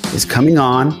is coming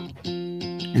on.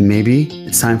 And maybe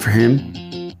it's time for him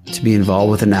to be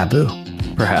involved with a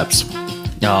Naboo, perhaps.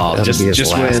 Oh, just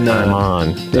when on.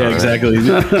 Yeah, exactly.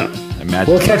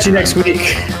 We'll catch you next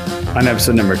week on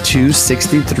episode number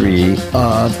 263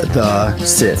 of the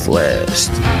Sith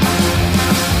List.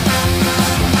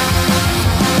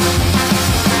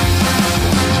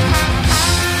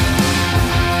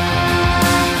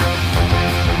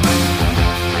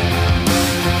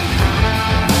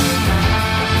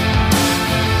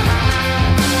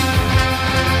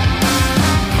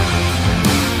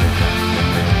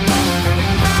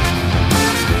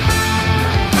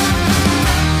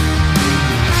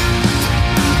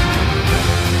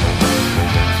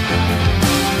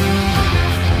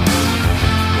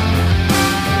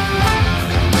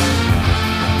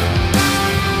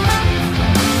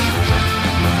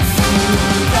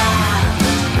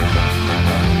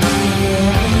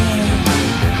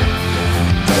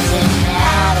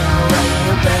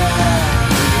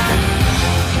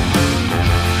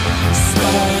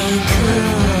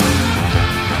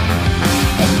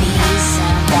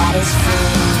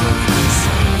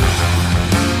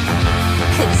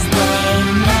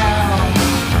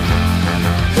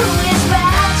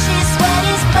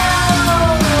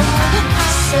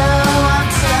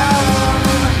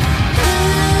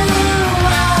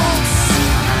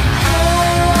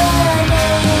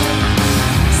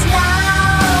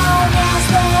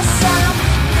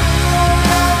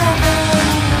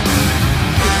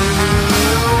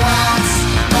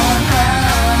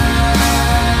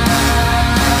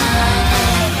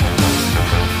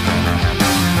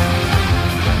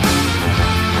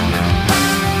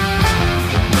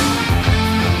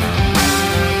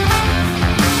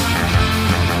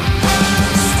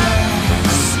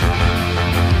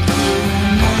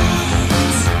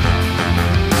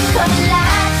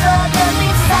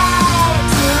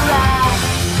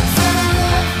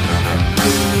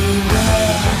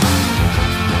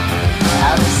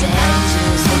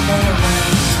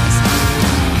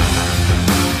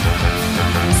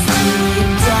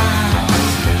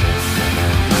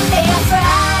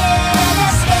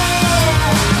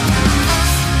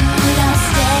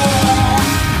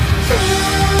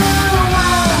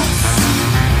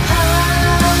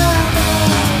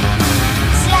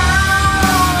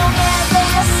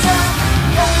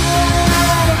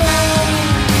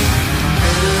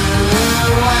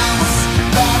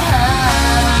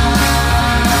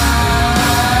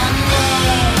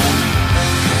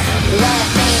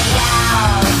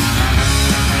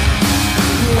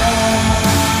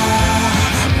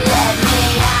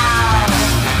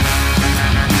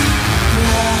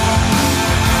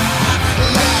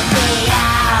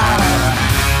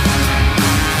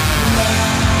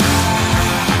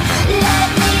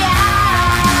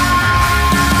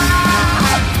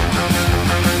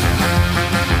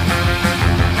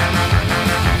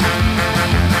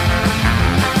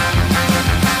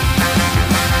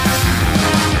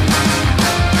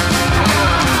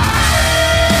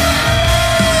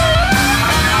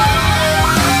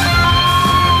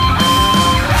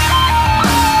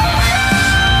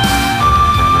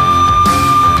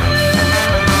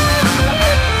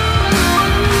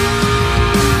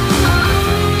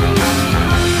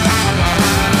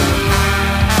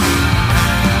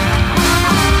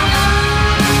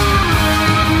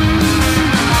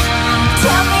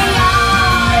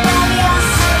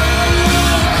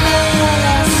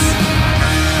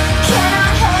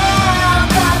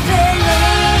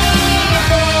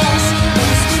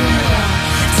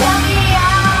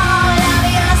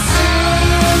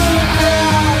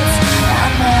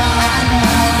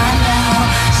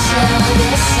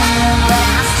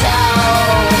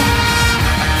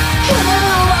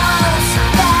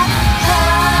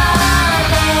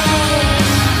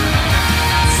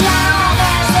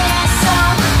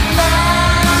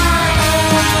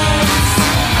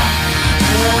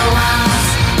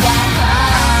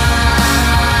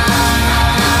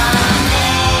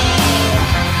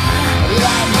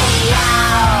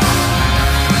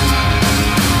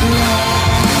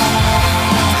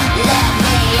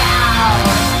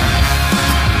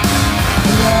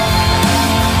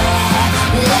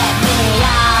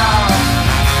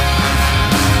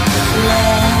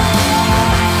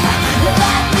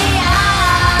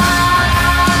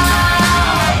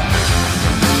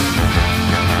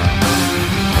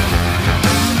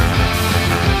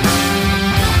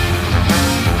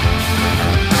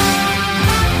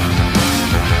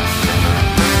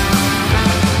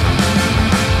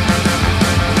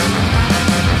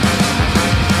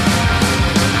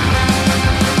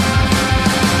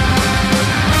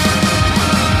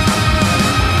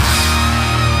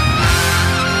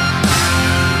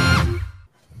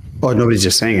 Oh, nobody's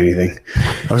just saying anything.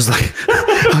 I was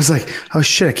like, oh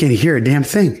shit, I can't hear a damn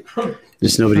thing.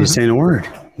 Just nobody's saying a word.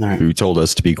 All right. Who told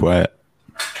us to be quiet?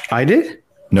 I did?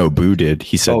 No, Boo did.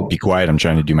 He said, "Be quiet. I'm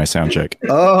trying to do my sound check."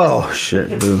 Oh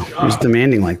shit, Boo. Who's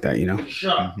demanding like that? You know.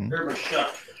 Shut. Everybody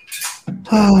shut.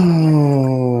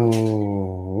 Oh.